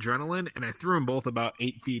full of adrenaline, and I threw them both about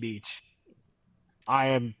 8 feet each. I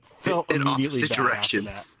am felt In immediately opposite bad after that.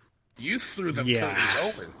 directions. You threw them Yeah.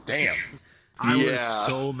 curtains open. Damn. I Yeah. was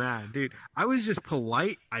so mad, dude. I was just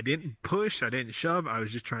polite. I didn't push. I didn't shove. I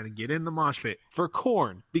was just trying to get in the mosh pit for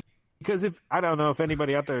Korn. Because if I don't know if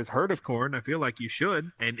anybody out there has heard of Korn, I feel like you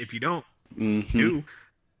should. And if you don't, Mm-hmm. do.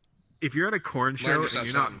 If you're at a Korn show yourself and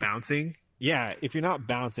you're not something. bouncing, yeah, if you're not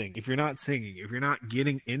bouncing, if you're not singing, if you're not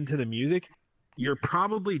getting into the music, you're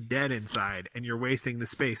probably dead inside and you're wasting the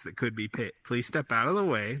space that could be pit. Please step out of the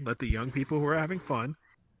way. Let the young people who are having fun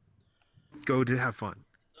go to have fun.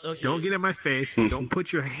 Okay. Don't get in my face. Don't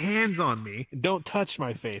put your hands on me. Don't touch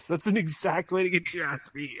my face. That's an exact way to get your ass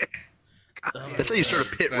beat. God damn. That's how you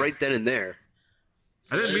start a pit right then and there.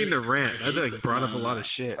 I didn't mean to rant. I like brought up a lot of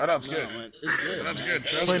shit. Oh, that's No, good. man, it's good. That's man. good.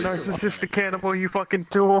 Trust Play me. narcissistic cannibal, you fucking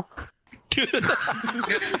tool.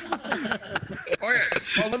 Oh, yeah.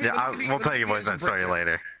 Oh, let me, Yeah, let me- we'll let tell me you give boys some that story breakdown.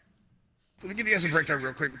 later. Let me give you guys a breakdown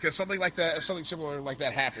real quick because something similar like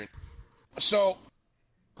that happened. So,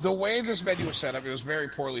 the way this venue was set up, it was very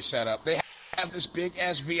poorly set up. They have this big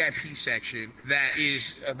ass VIP section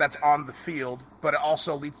that's on the field, but it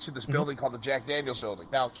also leads to this building called the Jack Daniels building.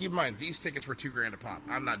 Now, keep in mind, these tickets were $2,000 a pop.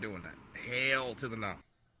 I'm not doing that. Hell to the no.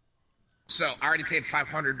 So I already paid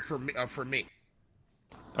 $500 for me.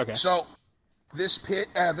 Okay. So this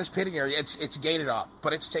pitting area, it's gated off,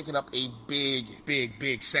 but it's taken up a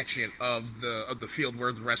big section of the field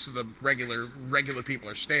where the rest of the regular people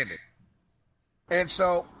are standing. And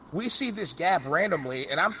so we see this gap randomly,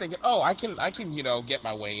 and I'm thinking, oh, I can get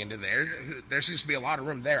my way into there. There seems to be a lot of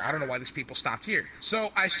room there. I don't know why these people stopped here.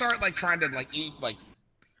 So I start trying to eat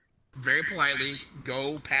very politely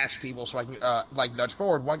go past people so I can like nudge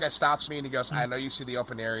forward. One guy stops me and he goes, "I know you see the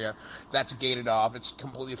open area. That's gated off. It's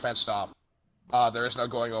completely fenced off. There is no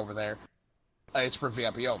going over there. It's for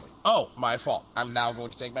VIP only." Oh, my fault. I'm now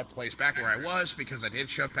going to take my place back where I was because I did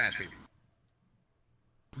shove past people.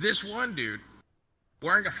 This one dude,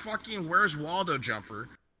 wearing a fucking Where's Waldo jumper,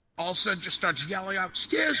 all of a sudden just starts yelling out,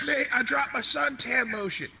 "Excuse me, I dropped my suntan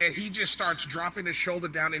lotion." And he just starts dropping his shoulder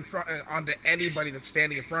down in front onto anybody that's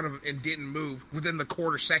standing in front of him and didn't move within the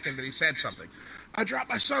quarter second that he said something. "I dropped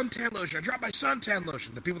my suntan lotion. I dropped my suntan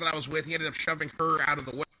lotion." The people that I was with, he ended up shoving her out of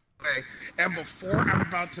the way. And before I'm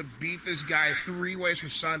about to beat this guy 3 ways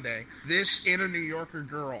from Sunday, this inner New Yorker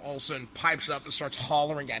girl all of a sudden pipes up and starts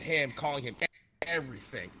hollering at him, calling him every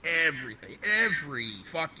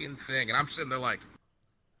fucking thing. And I'm sitting there like,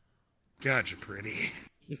 "God, you're pretty."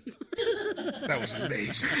 That was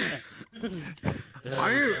amazing.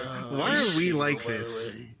 Why are we like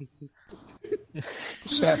this?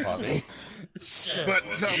 Step on me. But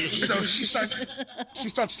so she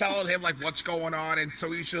starts telling him like what's going on, and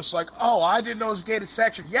so he's just like, "Oh, I didn't know it was a gated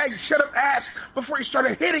section. Yeah, you should have asked before you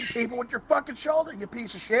started hitting people with your fucking shoulder, you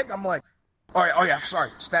piece of shit." And I'm like, "All right, oh yeah,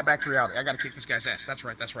 sorry. Snap back to reality. I gotta kick this guy's ass. That's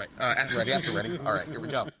right. After ready. All right, here we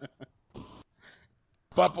go."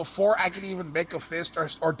 But before I can even make a fist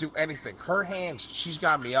or do anything, her hands, she's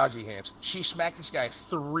got Miyagi hands. She smacked this guy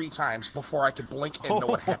 3 times before I could blink and know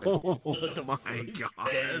what happened. Oh my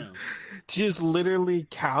god. Damn. Just literally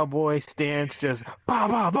cowboy stance, just ba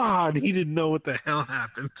ba ba. He didn't know what the hell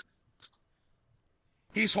happened.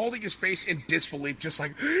 He's holding his face in disbelief, just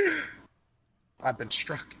like, "I've been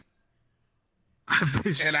struck."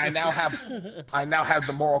 And I now have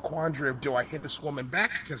the moral quandary of, do I hit this woman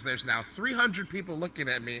back? Because there's now 300 people looking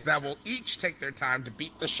at me that will each take their time to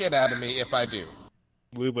beat the shit out of me if I do.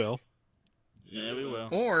 We will. Yeah, we will.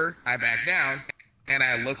 Or I back down and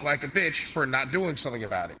I look like a bitch for not doing something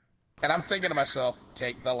about it. And I'm thinking to myself,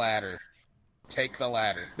 take the ladder. Take the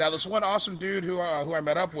ladder. Now, this one awesome dude who I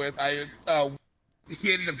met up with,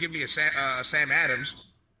 he ended up giving me a Sam Adams.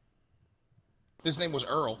 His name was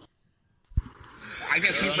Earl. I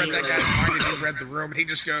guess he read that guy's mind and he read the room, and he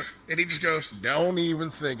just goes, "Don't even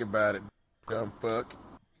think about it, dumb fuck."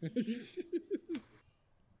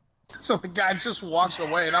 So the guy just walks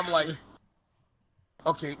away, and I'm like,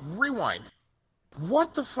 "Okay, rewind.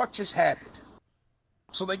 What the fuck just happened?"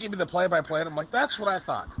 So they give me the play-by-play, and I'm like, "That's what I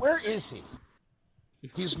thought. Where is he?"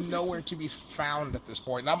 He's nowhere to be found at this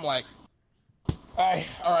point, and I'm like, all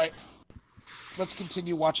right. Let's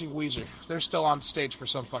continue watching Weezer. They're still on stage for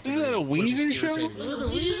some fucking. Is it a Weezer show?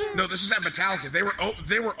 No, this is at Metallica.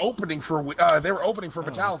 They were opening for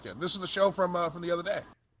Metallica. This is the show from the other day.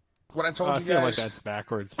 What I told you guys. I feel like that's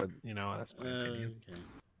backwards, but that's my opinion. Okay.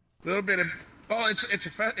 A little bit of. Oh,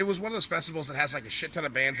 it was one of those festivals that has like a shit ton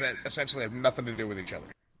of bands that essentially have nothing to do with each other.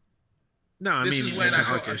 No, I This mean is when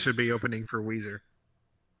Metallica should be opening for Weezer.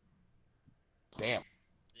 Damn.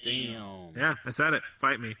 Yeah, I said it.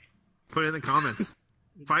 Fight me. Put it in the comments.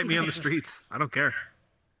 Fight me on the streets. I don't care.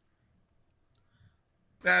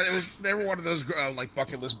 They were one of those like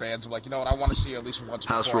bucket list bands. I'm like, you know what? I want to see at least once.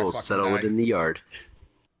 House rules, settle it in the yard.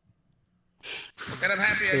 And I'm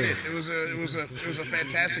happy I did. It was a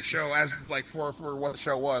fantastic show as like for what the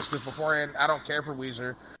show was. Because beforehand, I don't care for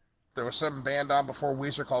Weezer. There was some band on before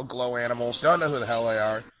Weezer called Glow Animals. Don't know who the hell they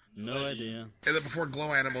are. No idea. And then before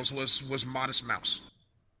Glow Animals was Modest Mouse.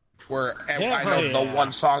 Where I know the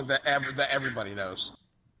one song that everybody knows.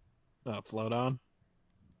 Float On?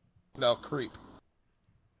 No, Creep.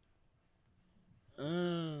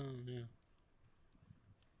 Yeah.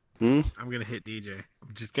 I'm gonna hit DJ.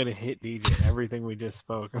 I'm just gonna hit DJ. Everything we just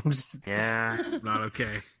spoke. I'm not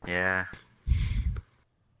okay. Yeah.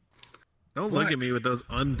 Don't look at me with those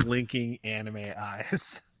unblinking anime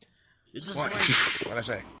eyes. It's just What? like, What'd I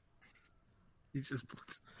say? You just.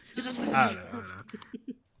 I don't know.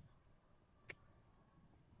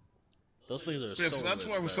 those things are Yeah, so that's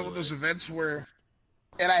why with some of those those events where,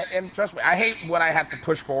 and trust me, I hate when I have to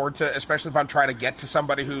push forward to, especially if I'm trying to get to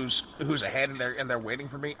somebody who's ahead and they're waiting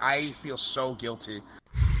for me. I feel so guilty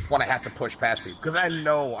when I have to push past people because I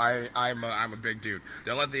know I'm a big dude.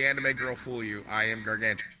 Don't let the anime girl fool you. I am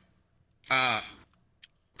gargantuan.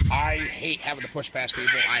 I hate having to push past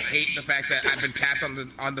people. I hate the fact that I've been tapped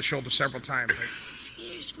on the shoulder several times. Like,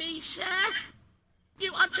 excuse me, sir.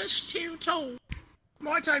 You are just too tall.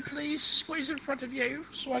 Might I please squeeze in front of you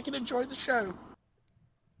so I can enjoy the show?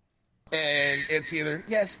 And it's either,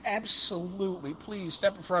 yes, absolutely, please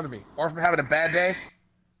step in front of me. Or if I'm having a bad day,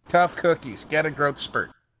 tough cookies, get a growth spurt.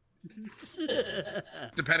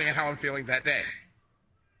 Depending on how I'm feeling that day.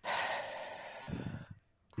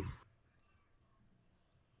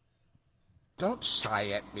 Don't sigh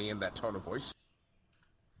at me in that tone of voice.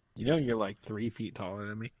 You know you're like 3 feet taller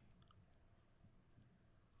than me.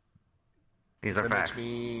 These are That facts.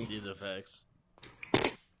 These are facts.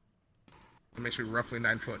 It makes me roughly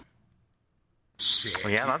 9 foot. Sick.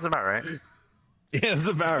 Well, yeah, that's about right. Yeah, that's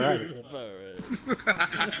about right. That's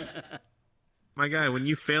about right. My guy, when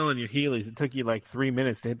you fail in your Heelys, it took you like 3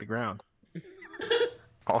 minutes to hit the ground.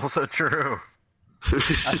 Also true. I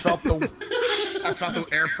felt the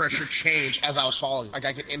air pressure change as I was falling. Like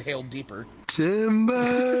I could inhale deeper. Timber.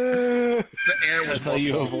 The air was That's how more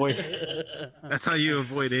you full. avoid. That's how you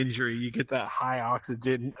avoid injury. You get that high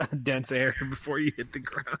oxygen, dense air before you hit the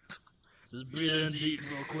ground. Just breathe in deep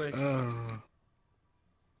real quick.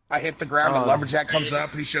 I hit the ground, and Oh. Lumberjack comes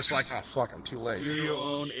up, and he's just like, "Oh fuck, I'm too late." You're your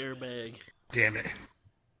own airbag. Damn it!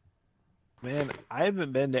 Man, I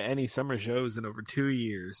haven't been to any summer shows in over 2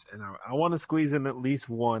 years, and I want to squeeze in at least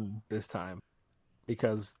one this time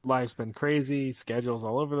because life's been crazy, schedules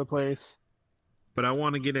all over the place. But I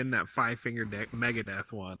want to get in that Five-Finger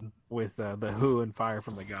Megadeth one with the Who and Fire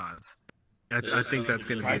from the Gods. I think that's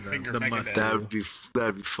going to be Five-Finger the Megadeth. must That'd do. be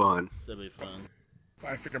fun. That'd be fun.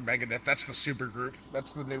 I figured Megadeth. That's the super group.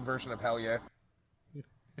 That's the new version of Hell Yeah.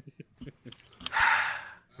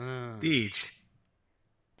 Deej.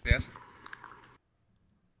 Yes.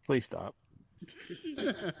 Please stop.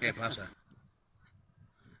 Yeah, pasa.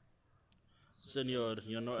 Senor,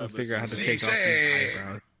 you know I'll figure out how to Sí, take off sé. these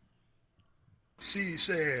eyebrows. Si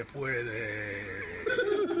se puede.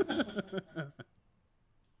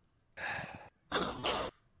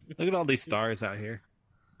 Look at all these stars out here.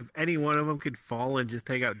 If any one of them could fall and just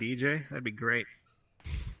take out DJ, that'd be great.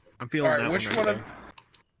 I'm feeling All right, that which one. one Right of there.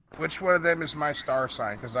 which one of them is my star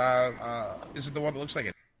sign? Because is it the one that looks like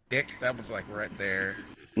a dick? That was like right there.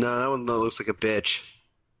 No, that one looks like a bitch.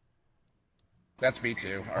 That's me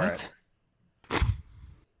too. All right. What?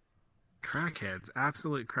 Crackheads,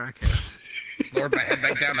 absolute crackheads. Lowered my head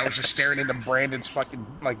back down. I was just staring into Brandon's fucking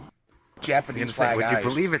like Japanese Gonna say, flag would you eyes.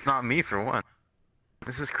 believe it's not me for one?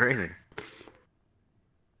 This is crazy.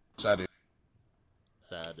 So, dude.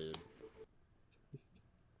 Sad, dude.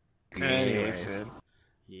 Anyways.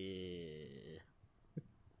 Yeah.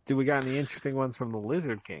 Do we got any interesting ones from the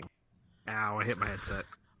Lizard King? Ow, I hit my headset.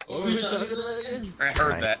 What were we talking about again? I heard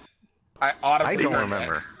Right. that. I audibly I don't heard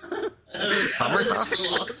remember. Summer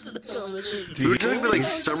stuff? We were talking about like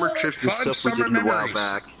summer trips and Fun stuff we summer did a while memories.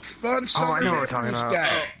 back. Fun Oh, summer I know what we're talking memories, about.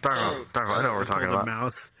 guy. Talking about, I know what we're talking Pull the about.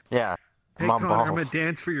 mouse. Yeah. Hey, My Connor, I'm gonna balls.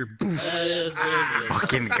 dance for your boof. Yes.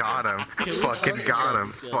 Fucking got him. Can we Fucking talk got about him.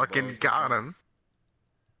 this guy's Fucking balls? got him.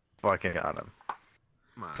 Fucking got him.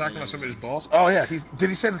 Come on. Talking about somebody's balls. Oh yeah, did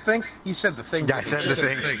he say the thing? He said the thing. Yeah, I He said the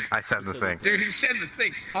thing. I said the thing. Dude, he said the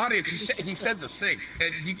thing. Audience, he said the thing.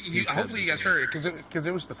 And He said hopefully the you guys thing. heard it because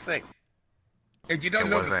it was the thing. If you don't It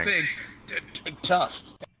know was the thing. thing, tough.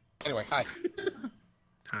 Anyway, hi.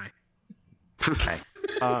 Hi. Hey.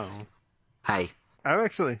 Oh. Hey. I've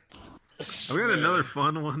actually, We got another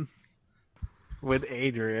fun one. with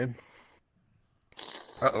Adrian,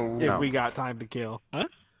 Uh-oh. if No. we got time to kill.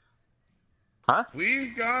 Huh?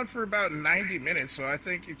 We've gone for about 90 minutes, so I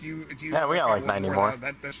think if you Yeah, we got like one 90 more.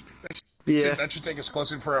 Yeah. that should take us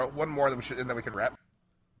closer for one more, and then we can wrap.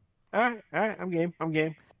 All right, I'm game.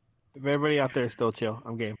 If everybody out there is still chill,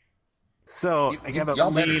 I'm game. So, I got y'all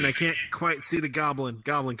a better- Lean, I can't quite see the goblin.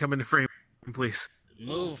 Goblin, come into frame, please.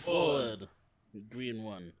 Move forward. Green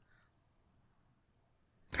one.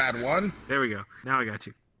 Pad 1. There we go. Now I got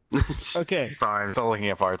you. Okay. Sorry, I'm still looking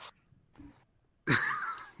at parts.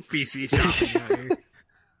 PC shopping out here.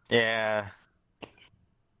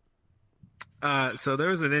 Yeah. So there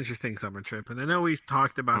was an interesting summer trip, and I know we've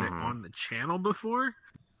talked about it Mhm. on the channel before,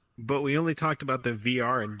 but we only talked about the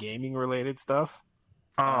VR and gaming related stuff.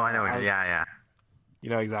 Oh, I know. I- Yeah. You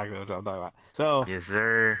know exactly what I'm talking about. So, Yes,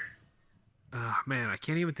 sir. Man, I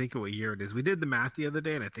can't even think of what year it is. We did the math the other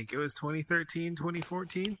day, and I think it was 2013,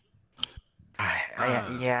 2014.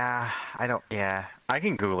 Yeah. I don't. Yeah. I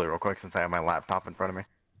can Google it real quick since I have my laptop in front of me.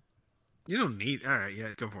 You don't need. All right,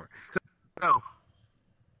 yeah, go for it. So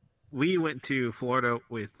we went to Florida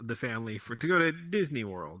with the family to go to Disney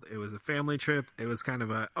World. It was a family trip. It was kind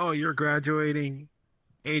of you're graduating.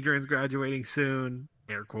 Adrian's graduating soon.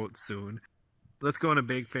 Air quotes soon. Let's go on a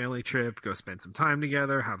big family trip. Go spend some time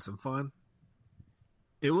together. Have some fun.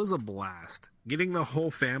 It was a blast. Getting the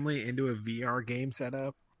whole family into a VR game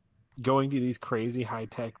setup. Going to these crazy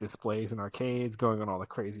high-tech displays and arcades. Going on all the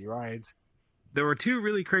crazy rides. There were two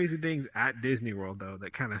really crazy things at Disney World, though,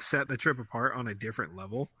 that kind of set the trip apart on a different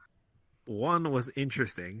level. One was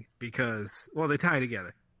interesting because, well, they tie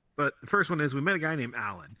together. But the first one is we met a guy named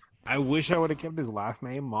Alan. I wish I would have kept his last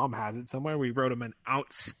name. Mom has it somewhere. We wrote him an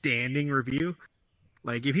outstanding review.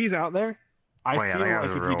 Like, if he's out there, I Oh, yeah, feel that guy like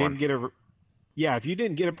was a if you real didn't one. get a if you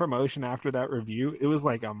didn't get a promotion after that review, it was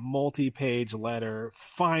like a multi-page letter,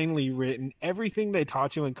 finely written. Everything they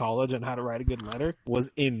taught you in college on how to write a good letter was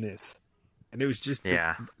in this. And it was just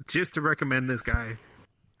just to recommend this guy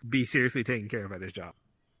be seriously taken care of at his job.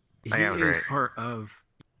 He yeah, is great. part of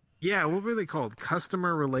what were they called?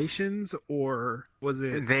 Customer relations, or was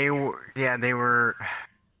it They were.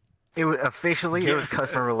 It was officially it was Guest-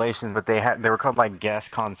 customer relations, but they were called like guest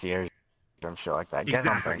concierge, some shit like that. Guest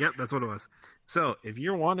exactly? something. Yep, that's what it was. So if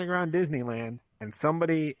you're wandering around Disneyland and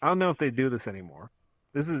somebody, I don't know if they do this anymore.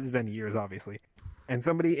 This has been years, obviously. And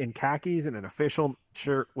somebody in khakis and an official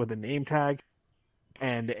shirt with a name tag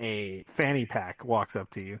and a fanny pack walks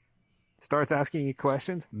up to you, starts asking you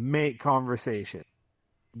questions, make conversation.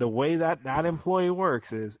 The way that employee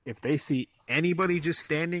works is if they see anybody just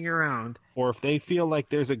standing around, or if they feel like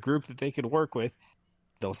there's a group that they could work with,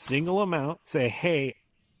 they'll single them out, say, hey,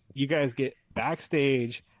 you guys get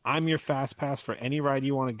backstage. I'm your fast pass for any ride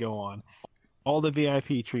you want to go on. All the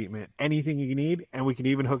VIP treatment, anything you need, and we can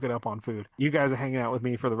even hook it up on food. You guys are hanging out with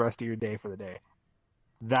me for the rest of your day for the day.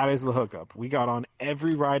 That is the hookup. We got on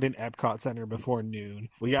every ride in Epcot Center before noon.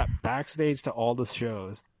 We got backstage to all the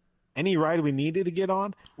shows. Any ride we needed to get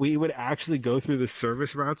on, we would actually go through the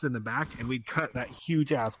service routes in the back, and we'd cut that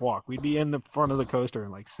huge-ass walk. We'd be in the front of the coaster in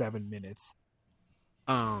like 7 minutes.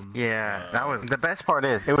 Yeah, that was the best part.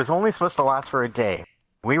 Is it was only supposed to last for a day.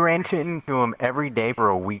 We ran into him every day for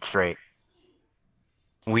a week straight.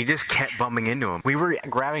 We just kept bumping into him. We were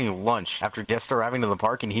grabbing lunch after just arriving to the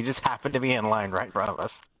park, and he just happened to be in line right in front of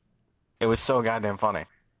us. It was so goddamn funny.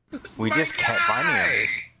 We just kept finding him.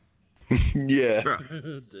 Yeah.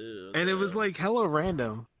 Dude, And it was like hella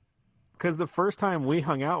random. Because the first time we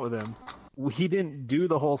hung out with him, he didn't do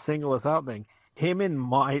the whole single us out thing. Him and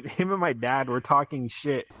my dad were talking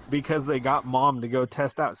shit because they got mom to go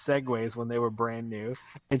test out Segways when they were brand new,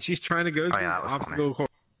 and she's trying to go through yeah, that this was obstacle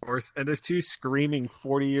course, and there's two screaming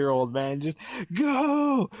 40-year-old men just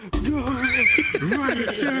go, right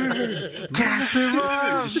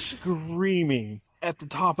turn, screaming at the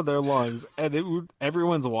top of their lungs, and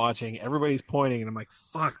everyone's watching, everybody's pointing, and I'm like,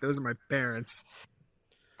 fuck, those are my parents.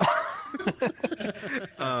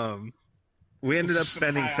 We ended up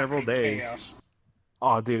spending several days. Chaos.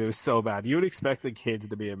 Oh, dude, it was so bad. You would expect the kids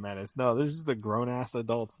to be a menace. No, this is the grown-ass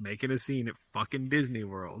adults making a scene at fucking Disney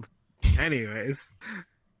World. Anyways,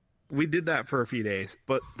 we did that for a few days,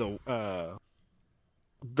 but the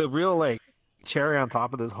real, like, cherry on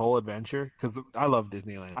top of this whole adventure, because I love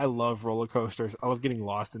Disneyland. I love roller coasters. I love getting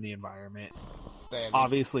lost in the environment.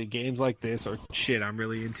 Obviously, games like this are shit I'm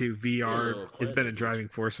really into. VR has been a driving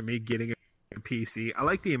force for me, getting a PC. I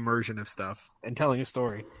like the immersion of stuff and telling a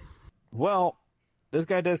story. Well, this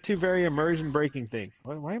guy does two very immersion-breaking things.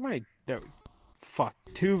 Why am I... Fuck.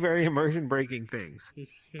 Two very immersion-breaking things.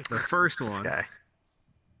 The first one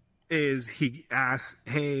is he asks,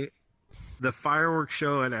 hey, the fireworks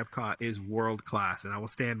show at Epcot is world-class, and I will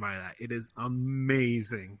stand by that. It is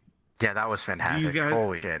amazing. Yeah, that was fantastic.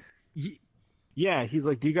 Holy shit. Yeah, he's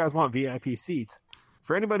like, do you guys want VIP seats?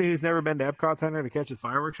 For anybody who's never been to Epcot Center to catch a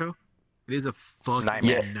fireworks show, it is a fucking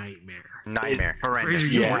nightmare. Horrendous.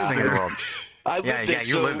 Yeah. Worst thing in the world. I lived there.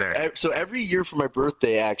 You live there. So every year for my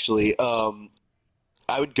birthday, actually,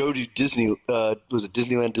 I would go to Disney. Was it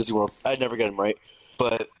Disneyland, Disney World? I never got them right,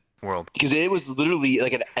 but World. because it was literally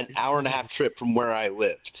like an hour and a half trip from where I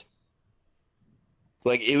lived.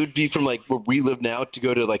 Like it would be from like where we live now to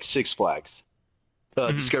go to like Six Flags,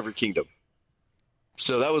 Discovery Kingdom.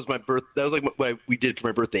 So that was my birth. That was like what we did for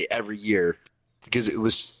my birthday every year because it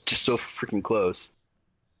was just so freaking close.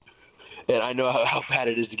 And I know how bad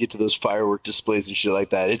it is to get to those firework displays and shit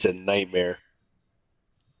like that. It's a nightmare.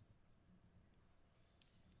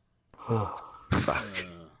 Fuck.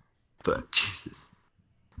 But Jesus.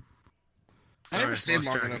 I never stayed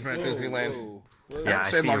long enough at Disneyland. Yeah,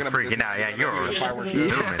 I see you freaking out. Yeah, you're fireworks.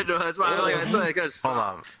 Yeah, no, that's why I got Hold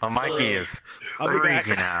on. Mikey is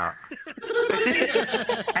freaking out.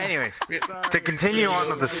 Anyways, to continue on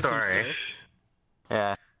with the story.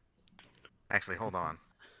 Yeah. Actually, hold on.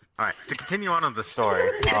 Alright, to continue on with the story.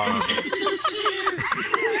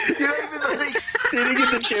 You're not even like sitting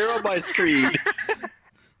in the chair on my screen.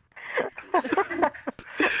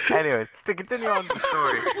 Anyways, to continue on with the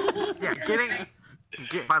story.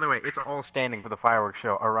 Yeah, by the way, it's all standing for the fireworks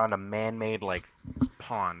show around a man-made, like,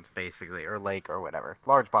 pond, basically, or lake, or whatever.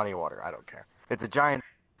 Large body of water, I don't care. It's a giant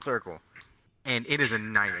circle. And it is a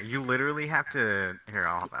nightmare. You literally have to... Here,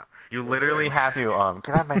 I'll help out. You literally have to,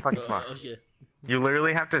 can I have my fucking smart? Okay. You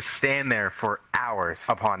literally have to stand there for hours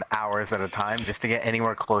upon hours at a time just to get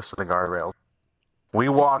anywhere close to the guardrail. We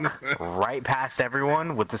walk right past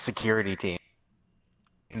everyone with the security team.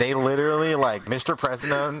 They literally, like, Mr.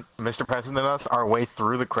 President us our way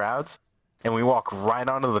through the crowds, and we walk right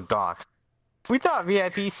onto the docks. We thought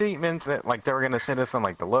VIP seat meant that, like, they were going to send us on,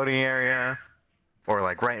 like, the loading area, or,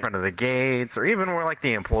 like, right in front of the gates, or even where, like,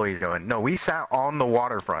 the employees going. No, we sat on the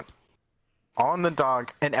waterfront, on the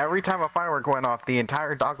dock, and every time a firework went off, the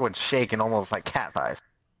entire dock would shake and almost, like, cat thighs.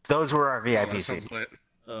 Those were our VIP that seats. sounds lit.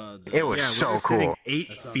 It was Yeah, we so were sitting cool. 8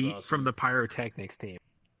 That sounds feet awesome. from the pyrotechnics team.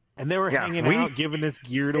 And they were Yeah, hanging we- out, giving us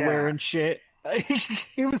gear to wear Yeah. and shit.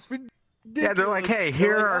 It was ridiculous. Yeah, they're like, hey,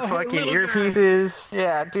 here They're are like, our "Oh, fucking little guy." earpieces.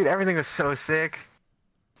 Yeah, dude, everything was so sick.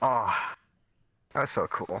 Oh, that was so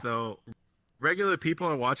cool. So, regular people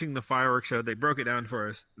are watching the fireworks show. They broke it down for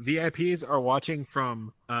us. VIPs are watching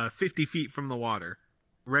from 50 feet from the water.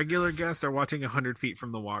 Regular guests are watching 100 feet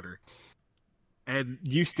from the water. And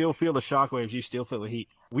You still feel the shockwaves. You still feel the heat.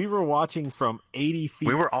 We were watching from 80 feet.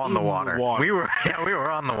 We were on in the water. We were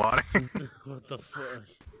on the water. What the fuck?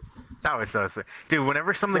 That was so sick. Dude,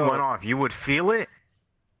 whenever something So- went off, you would feel it.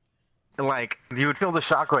 Like, you would feel the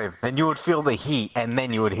shockwave, then you would feel the heat, and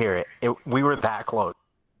then you would hear it. We were that close.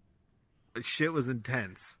 shit was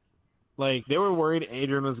intense. Like, they were worried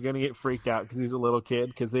Adrian was going to get freaked out because he's a little kid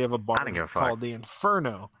because they have a bar didn't give a fuck. called the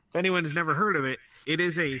Inferno. If anyone has never heard of it, it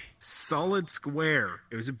is a solid square.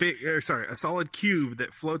 It was a solid cube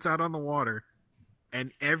that floats out on the water,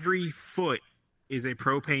 and every foot is a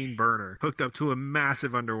propane burner hooked up to a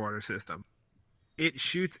massive underwater system. It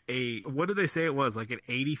shoots what did they say it was? Like an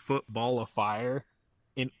 80-foot ball of fire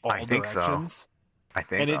in all I think so. directions. I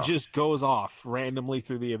think And so. it just goes off randomly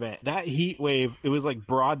through the event. That heat wave, it was like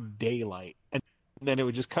broad daylight. And then it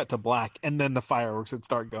would just cut to black, and then the fireworks would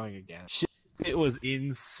start going again. Shit. It was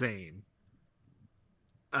insane.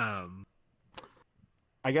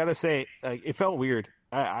 I gotta say, like, it felt weird.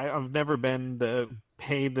 I've never been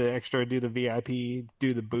paid the extra, do the VIP,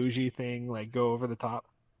 do the bougie thing, like go over the top.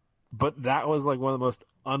 But that was like one of the most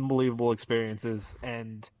unbelievable experiences,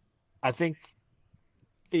 and I think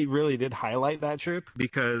it really did highlight that trip.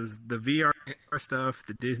 Because the VR stuff,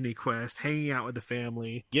 the Disney Quest, hanging out with the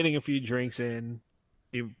family, getting a few drinks in.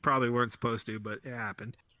 You probably weren't supposed to, but it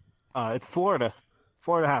happened. It's Florida.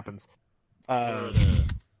 Florida happens.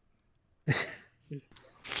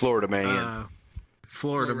 Florida man.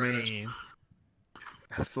 Florida, Florida. Maine.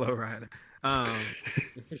 Florida.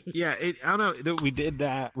 Yeah, I don't know. We did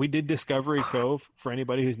that. We did Discovery Cove for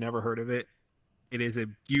anybody who's never heard of it. It is a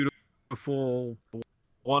beautiful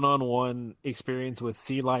one-on-one experience with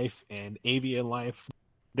sea life and avian life.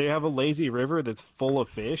 They have a lazy river that's full of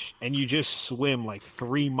fish, and you just swim like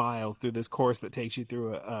 3 miles through this course that takes you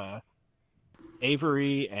through a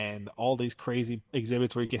aviary and all these crazy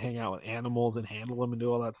exhibits where you can hang out with animals and handle them and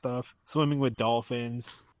do all that stuff. Swimming with dolphins.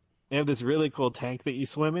 They have this really cool tank that you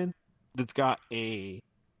swim in that's got a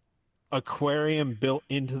aquarium built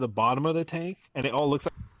into the bottom of the tank, and it all looks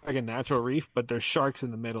like a natural reef, but there's sharks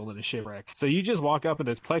in the middle and a shipwreck. So you just walk up and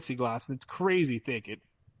there's plexiglass and it's crazy thick.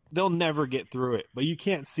 They'll never get through it, but you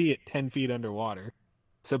can't see it 10 feet underwater.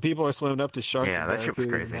 So people are swimming up to sharks Yeah, and that shit was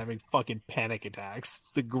barracudas and crazy. having fucking panic attacks.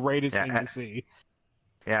 It's the greatest Yeah, thing to see.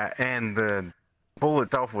 Yeah, and the pool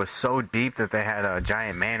itself was so deep that they had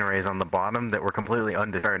giant manta rays on the bottom that were completely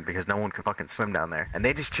undisturbed because no one could fucking swim down there. And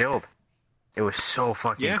they just chilled. It was so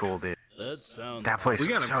fucking Yeah. cool, dude. That sounds. That place We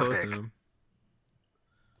got was him so close sick. to him.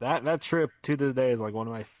 That trip to this day is like one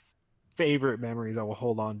of my favorite memories I will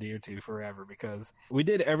hold on dear to forever because we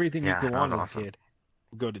did everything Yeah, you could that was want as awesome. a kid.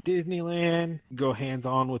 Go to Disneyland, go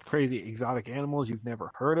hands-on with crazy exotic animals you've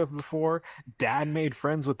never heard of before. Dad made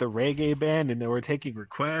friends with the reggae band, and they were taking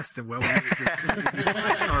Request and we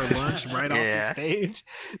finished our lunch right off the Yeah. stage.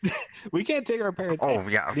 We can't take our parents Oh,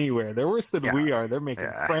 yeah. anywhere. They're worse than Yeah. we are. They're making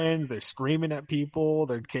Yeah. friends. They're screaming at people.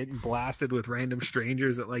 They're getting blasted with random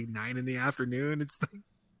strangers at like 9 in the afternoon. It's like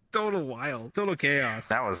total wild, total chaos.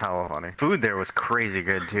 That was hella funny. Food there was crazy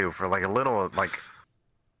good, too, for like a little, like,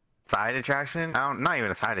 side attraction. Not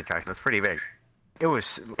even a side attraction. It's pretty big. It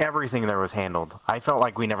was, everything there was handled. I felt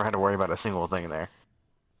like we never had to worry about a single thing there.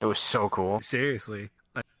 It was so cool. Seriously.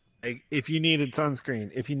 like, if you needed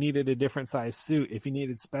sunscreen, if you needed a different size suit, if you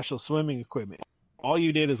needed special swimming equipment, all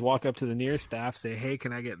you did is walk up to the nearest staff, say, "Hey,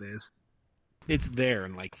 can I get this?" It's there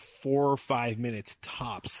in like 4 or 5 minutes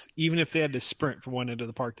tops. Even if they had to sprint from one end of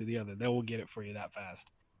the park to the other, they will get it for you that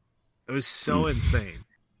fast. It was so insane.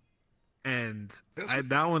 And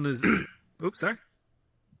that one is. Oops, sorry.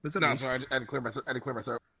 What's that? No, I'm sorry. I had to clear my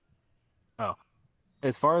throat.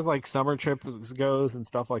 As far as like summer trips goes and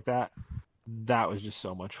stuff like that, that was just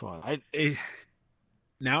so much fun.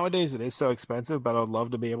 Nowadays, it is so expensive, but I'd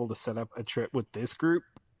love to be able to set up a trip with this group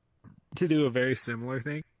To do a very similar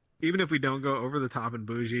thing. Even if we don't go over the top and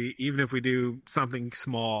bougie, even if we do something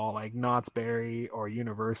small like Knott's Berry or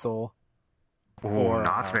Universal. Ooh, Or,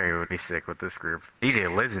 Knott's Berry would be sick with this group.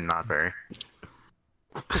 DJ lives in Knott's Berry.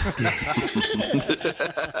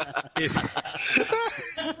 if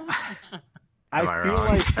I Am I feel wrong?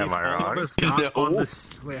 like if Am I all wrong? of us got No. on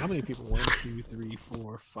this. Wait, how many people? 1, 2, 3,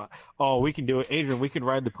 4, 5. Oh, we can do it, Adrian. We can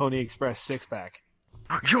ride the Pony Express 6-pack.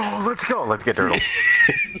 Yo, let's go. Let's get Turtle.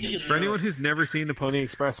 For anyone who's never seen the Pony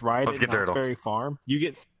Express ride Let's at get Knott's Turtle. Berry Farm. You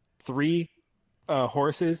get 3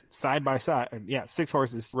 horses side by side. Yeah, 6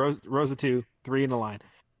 horses, rows of 2, 3 in a line.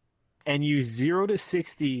 And you 0 to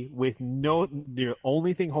 60 with the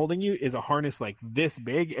only thing holding you is a harness like this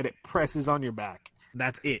big, and it presses on your back.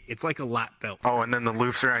 that's it. It's like a lap belt. Oh, and then the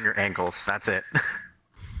loops around your ankles. That's it.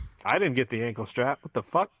 I didn't get the ankle strap. What the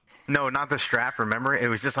fuck? No, not the strap. Remember, it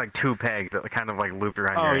was just like 2 pegs that kind of like looped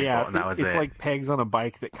around your Oh ankle, yeah, and that was it's it. like pegs on a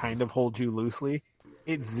bike that kind of hold you loosely.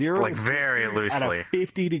 It's 0 Like to very 60 at a loosely.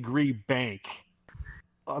 50-degree bank,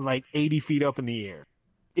 like 80 feet up in the air.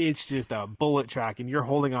 It's just a bullet track, and you're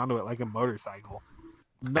holding onto it like a motorcycle.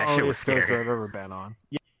 That shit was Gnarliest coaster scary. I've ever been on.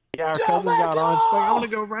 Yeah, our cousin got on. She's like, I'm gonna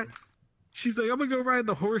go ride. She's like, I'm gonna go ride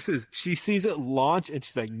the horses. she sees it launch, and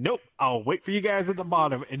she's like, nope, I'll wait for you guys at the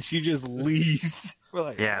bottom, and she just leaves. We're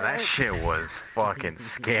like, Yeah, that "What?" shit was fucking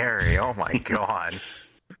scary. Oh my god.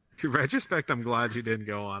 In retrospect, I'm glad you didn't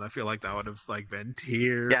go on. I feel like that would have like been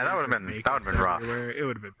tears. Yeah, that would've and been- that makeups would've been rough. everywhere. It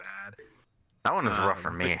would have been bad. That one was rough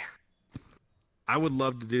for me. I would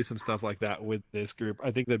love to do some stuff like that with this group.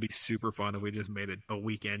 I think that'd be super fun if we just made it a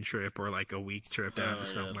weekend trip or like a week trip down to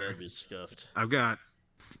somewhere. That'd be scuffed. I've got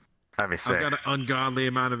That'd be sick. an ungodly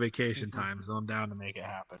amount of vacation time, so I'm down to make it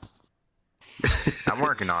happen. I'm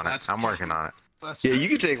working on it. That's- I'm working on it. Yeah, you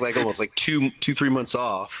could take like almost like 3 months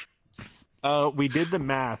off. We did the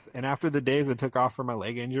math, and after the days I took off for my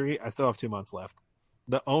leg injury, I still have 2 months left.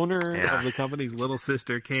 The owner Yeah. of the company's little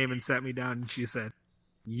sister came and sat me down, and she said,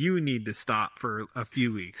 "You need to stop for a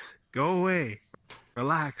few weeks. Go away,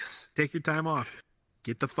 relax, take your time off,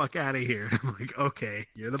 get the fuck out of here." And I'm like, "Okay,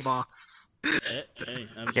 you're the boss." Hey,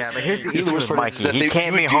 I'm just Yeah, but here's saying. the issue with Mikey. He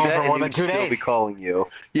can't be home for more than 2 Still be days. calling you.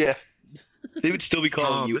 Yeah, they would still be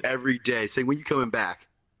calling Oh, you but- every day, saying, "When you coming back?"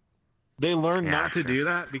 They learned Yeah. not to do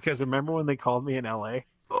that because remember when they called me in LA?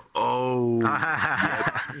 Oh,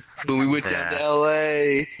 when we went down to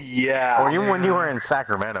LA. Yeah. Or even when you were in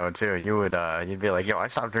Sacramento too, you would you'd be like, "Yo, I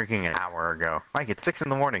stopped drinking an hour ago." Mike, it's 6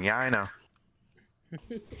 a.m. Yeah, I know.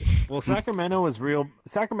 Well, Sacramento was real.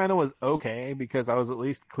 Sacramento was okay because I was at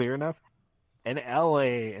least clear enough. And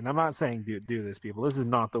LA, and I'm not saying do this, people. This is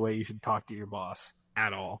not the way you should talk to your boss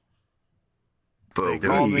at all. But They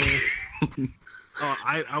called we- me. Oh,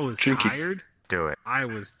 I was Drinking. tired. Do it. I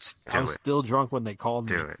was I was still drunk when they called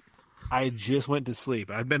me. Do it. I just went to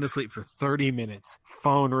sleep. I'd been asleep for 30 minutes.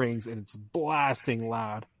 Phone rings and it's blasting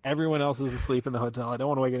loud. Everyone else is asleep in the hotel. I don't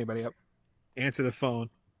want to wake anybody up. Answer the phone.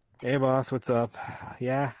 Hey, boss, what's up?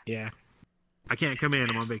 Yeah. I can't come in.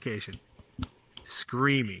 I'm on vacation.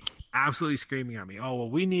 Screaming. Absolutely screaming at me. Oh, well,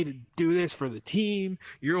 we need to do this for the team.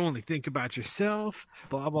 You only think about yourself.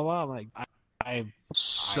 Blah, blah, blah. I'm like, I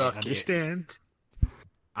Suck it. understand.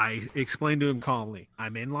 I explained to him calmly.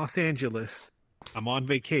 I'm in Los Angeles. I'm on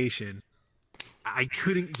vacation. I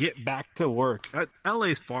couldn't get back to work.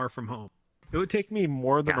 LA's far from home. It would take me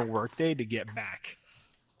more than a work day to get back.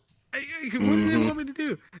 What do they want me to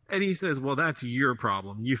do? And he says, well, that's your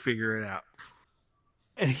problem. You figure it out.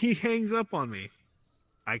 And he hangs up on me.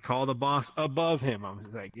 I call the boss above him. I'm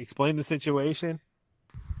just like, explain the situation.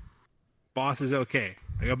 Boss is okay.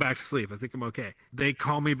 I go back to sleep. I think I'm okay. They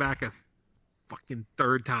call me back a fucking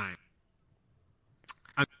third time.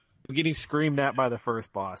 I'm getting screamed at by the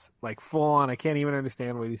first boss. Like, full on. I can't even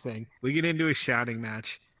understand what he's saying. We get into a shouting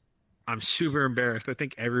match. I'm super embarrassed. I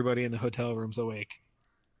think everybody in the hotel room's awake.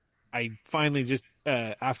 I finally just,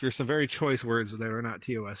 after some very choice words that were not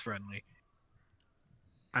TOS friendly,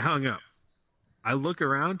 I hung up. I look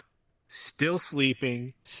around, still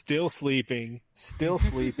sleeping,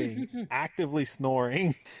 actively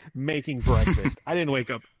snoring, making breakfast. I didn't wake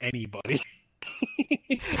up anybody.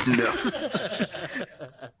 No.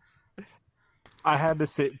 I had to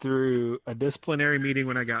sit through a disciplinary meeting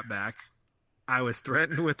when I got back. I was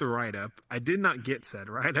threatened with a write-up. I did not get said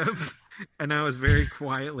write-up, and I was very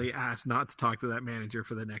quietly asked not to talk to that manager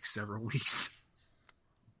for the next several weeks.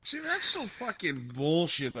 See, that's so fucking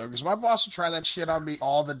bullshit, though, because my boss would try that shit on me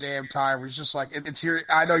all the damn time. He's just like, it's here.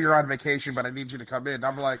 I know you're on vacation, but I need you to come in.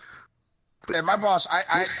 I'm like, and my boss,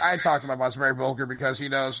 I talk to my boss very vulgar because he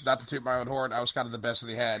knows, not to toot my own horn, I was kind of the best that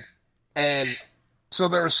he had. And So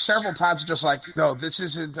there were several times just like, no, this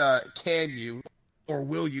isn't can you or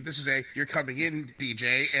will you? This is a you're coming in,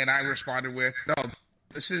 DJ. And I responded with, no,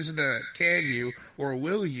 this isn't a can you or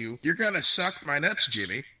will you? You're going to suck my nuts,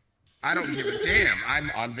 Jimmy. I don't give a damn.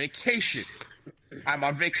 I'm on vacation. I'm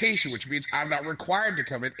on vacation, which means I'm not required to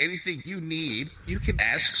come in. Anything you need, you can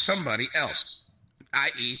ask somebody else,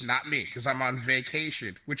 i.e. not me, because I'm on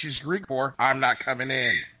vacation, which is Greek for I'm not coming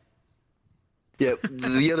in. Yeah,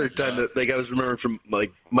 the other time that I was remembering from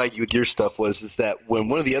Mike with your stuff is that when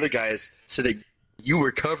one of the other guys said that you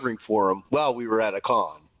were covering for him while we were at a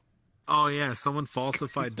con. Oh yeah, someone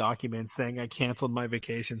falsified documents saying I canceled my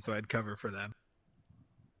vacation so I'd cover for them.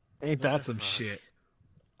 Ain't that some shit?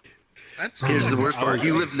 Here's the worst part.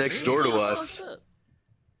 He lived next door to us.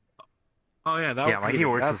 Oh yeah, that was Mikey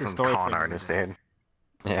works that's with a some story con for artists, you. dude.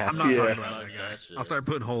 Yeah. I'm not Yeah. talking about that guy. I'll start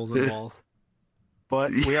putting holes in walls.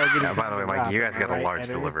 But we are getting. Yeah, by the way, Mikey, you guys got a Alright, large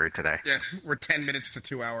editor? delivery today. Yeah, we're 10 minutes to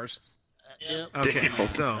 2 hours. Yep. Okay, Damn.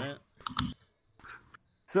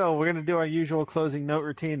 so we're gonna do our usual closing note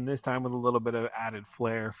routine. This time with a little bit of added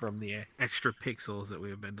flair from the extra pixels that we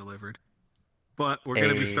have been delivered. But we're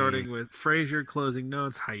gonna be Hey. starting with Frazier closing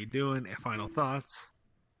notes. How you doing? And final thoughts.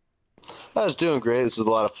 I was doing great. This was a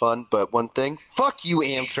lot of fun. But one thing, fuck you,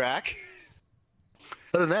 Amtrak.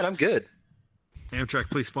 Other than that, I'm good. Amtrak,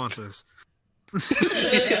 please sponsor us.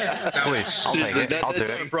 Please, I'll take it. I'll do That's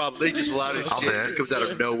not a it. problem. They just allow this I'll shit do it. that comes out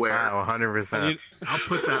of nowhere. Wow, 100%. I'll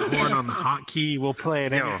put that horn on the hotkey. We'll play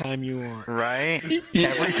it Yo. anytime you want. Right?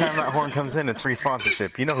 Every time that horn comes in, it's free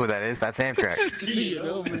sponsorship. You know who that is? That's Amtrak.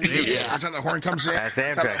 Yeah. Every time the horn comes in, That's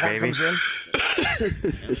every time the Amtrak, horn baby.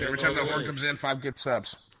 comes in, every time the horn comes in, 5 gift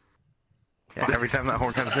subs. Yeah, every time that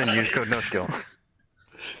horn comes in, use code no skill.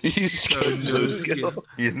 Use code no skill.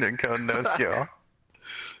 Use code no skill.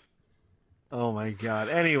 Oh my god.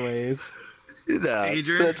 Anyways, Nah,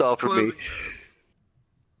 Adrian, that's all for me.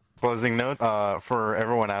 Closing note, for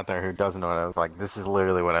everyone out there who doesn't know what I look like, this is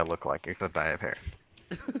literally what I look like, except I have hair.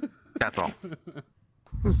 That's all.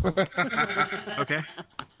 okay.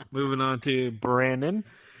 Moving on to Brandon.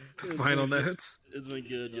 Final notes. It's been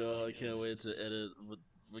good, y'all. I can't wait to edit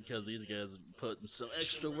because these guys have put some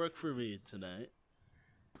extra work for me tonight.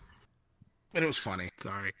 But it was funny.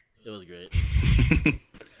 Sorry. It was great.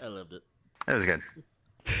 I loved it. That was good.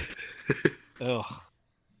 Ugh.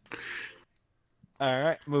 All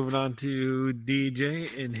right, moving on to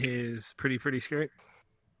DJ in his pretty skirt.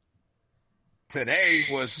 Today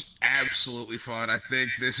was absolutely fun. I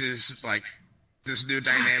think this is like this new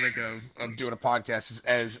dynamic of doing a podcast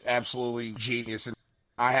is absolutely genius, and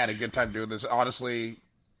I had a good time doing this. Honestly,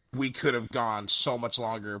 we could have gone so much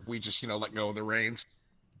longer if we just let go of the reins.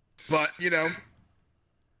 But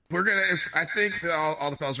we're gonna. I think that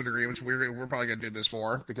all the fellas are in agreement. We're probably gonna do this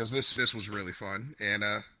more because this was really fun. And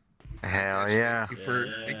Hell yeah.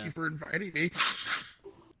 thank you for inviting me.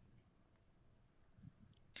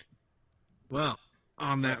 Well,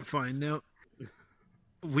 on that fine note,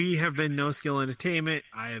 we have been No Skill Entertainment.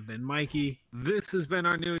 I have been Mikey. This has been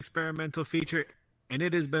our new experimental feature, and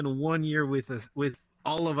it has been 1 year with us, with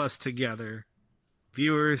all of us together.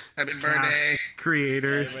 Viewers, Happy cast, birthday.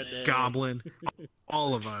 creators, Happy birthday. Goblin,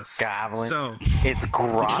 all of us. Goblin. So, It's from the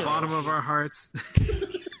grot. bottom of our hearts,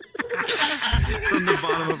 from the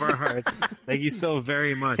bottom of our hearts, thank you so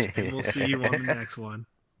very much, and we'll see you on the next one.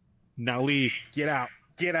 Now leave. Get out.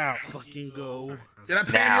 Get out. Fucking go. Did I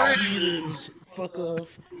pay Now. you rent? Heathens. Fuck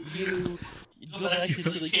off. You. Go back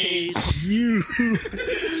into the cage. You.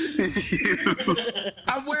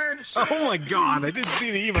 I'm wearing a shirt. Oh my god, I didn't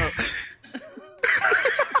see the emote.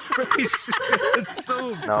 It's so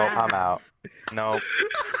No, bad. I'm out. Nope.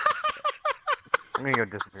 I'm gonna go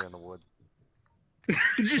disappear in the woods.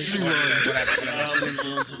 Just What run. happened? Goblins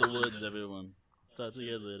go into the woods, everyone. Talk to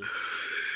you guys later.